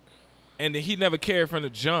and then he never cared from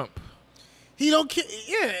the jump. He don't kill.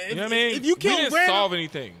 Yeah. You know what I mean? If you kill we didn't random, solve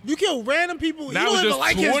anything. You kill random people. Now you don't even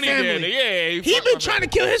like his 20 family. there. Yeah, he been trying to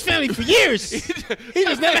kill his family for years. He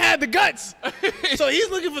just never had the guts. So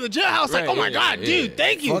he's looking for the jailhouse. Like, oh my God, dude,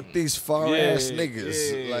 thank you. Fuck these far ass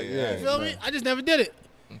niggas. You feel me? I just never did it.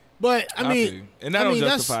 But I mean, and that don't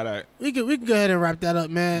justify that. We can go ahead and wrap that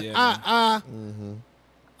up, man. Yeah,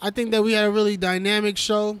 I think that we had a really dynamic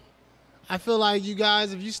show. I feel like you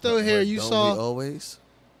guys, if you still here, you saw. We always.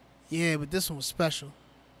 Yeah, but this one was special.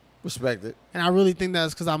 Respect it. And I really think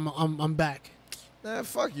that's because I'm back. Nah,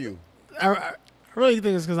 fuck you. I really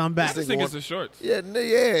think it's because I'm back. I think it's the shorts. Yeah,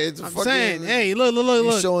 it's a I'm fucking. saying, hey, look.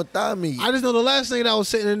 You showing thigh meat. I just know the last thing that was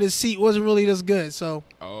sitting in this seat wasn't really this good. So.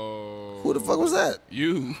 Oh. Who the fuck was that?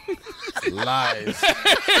 You. Lies.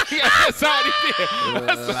 That's how he did.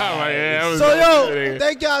 That's how I am. So yo,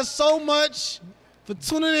 thank y'all so much for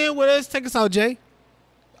tuning in with us. Take us out, Jay.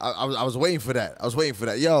 I was waiting for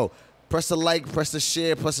that. Yo, press the like, press the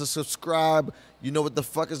share, press the subscribe. You know what the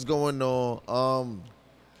fuck is going on.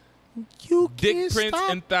 You Dick can't prints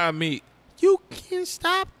stop. and thigh meat. You can't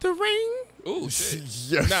stop the rain. Ooh, shit.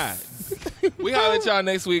 Yes. Nah. We holler at y'all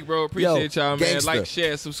next week, bro. Appreciate y'all, man. Gangster. Like,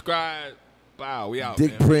 share, subscribe. Wow, we out,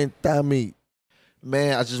 Dick man. print, thigh meat.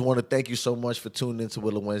 Man, I just want to thank you so much for tuning into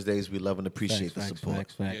Willa Wednesdays. We love and appreciate the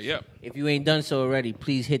support. Yeah, yep. If you ain't done so already,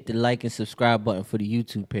 please hit the like and subscribe button for the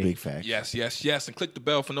YouTube page. Big facts. Yes. And click the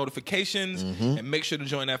bell for notifications. And make sure to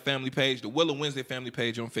join that family page, the Willa Wednesday family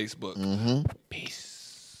page on Facebook.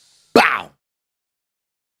 Peace. Bow.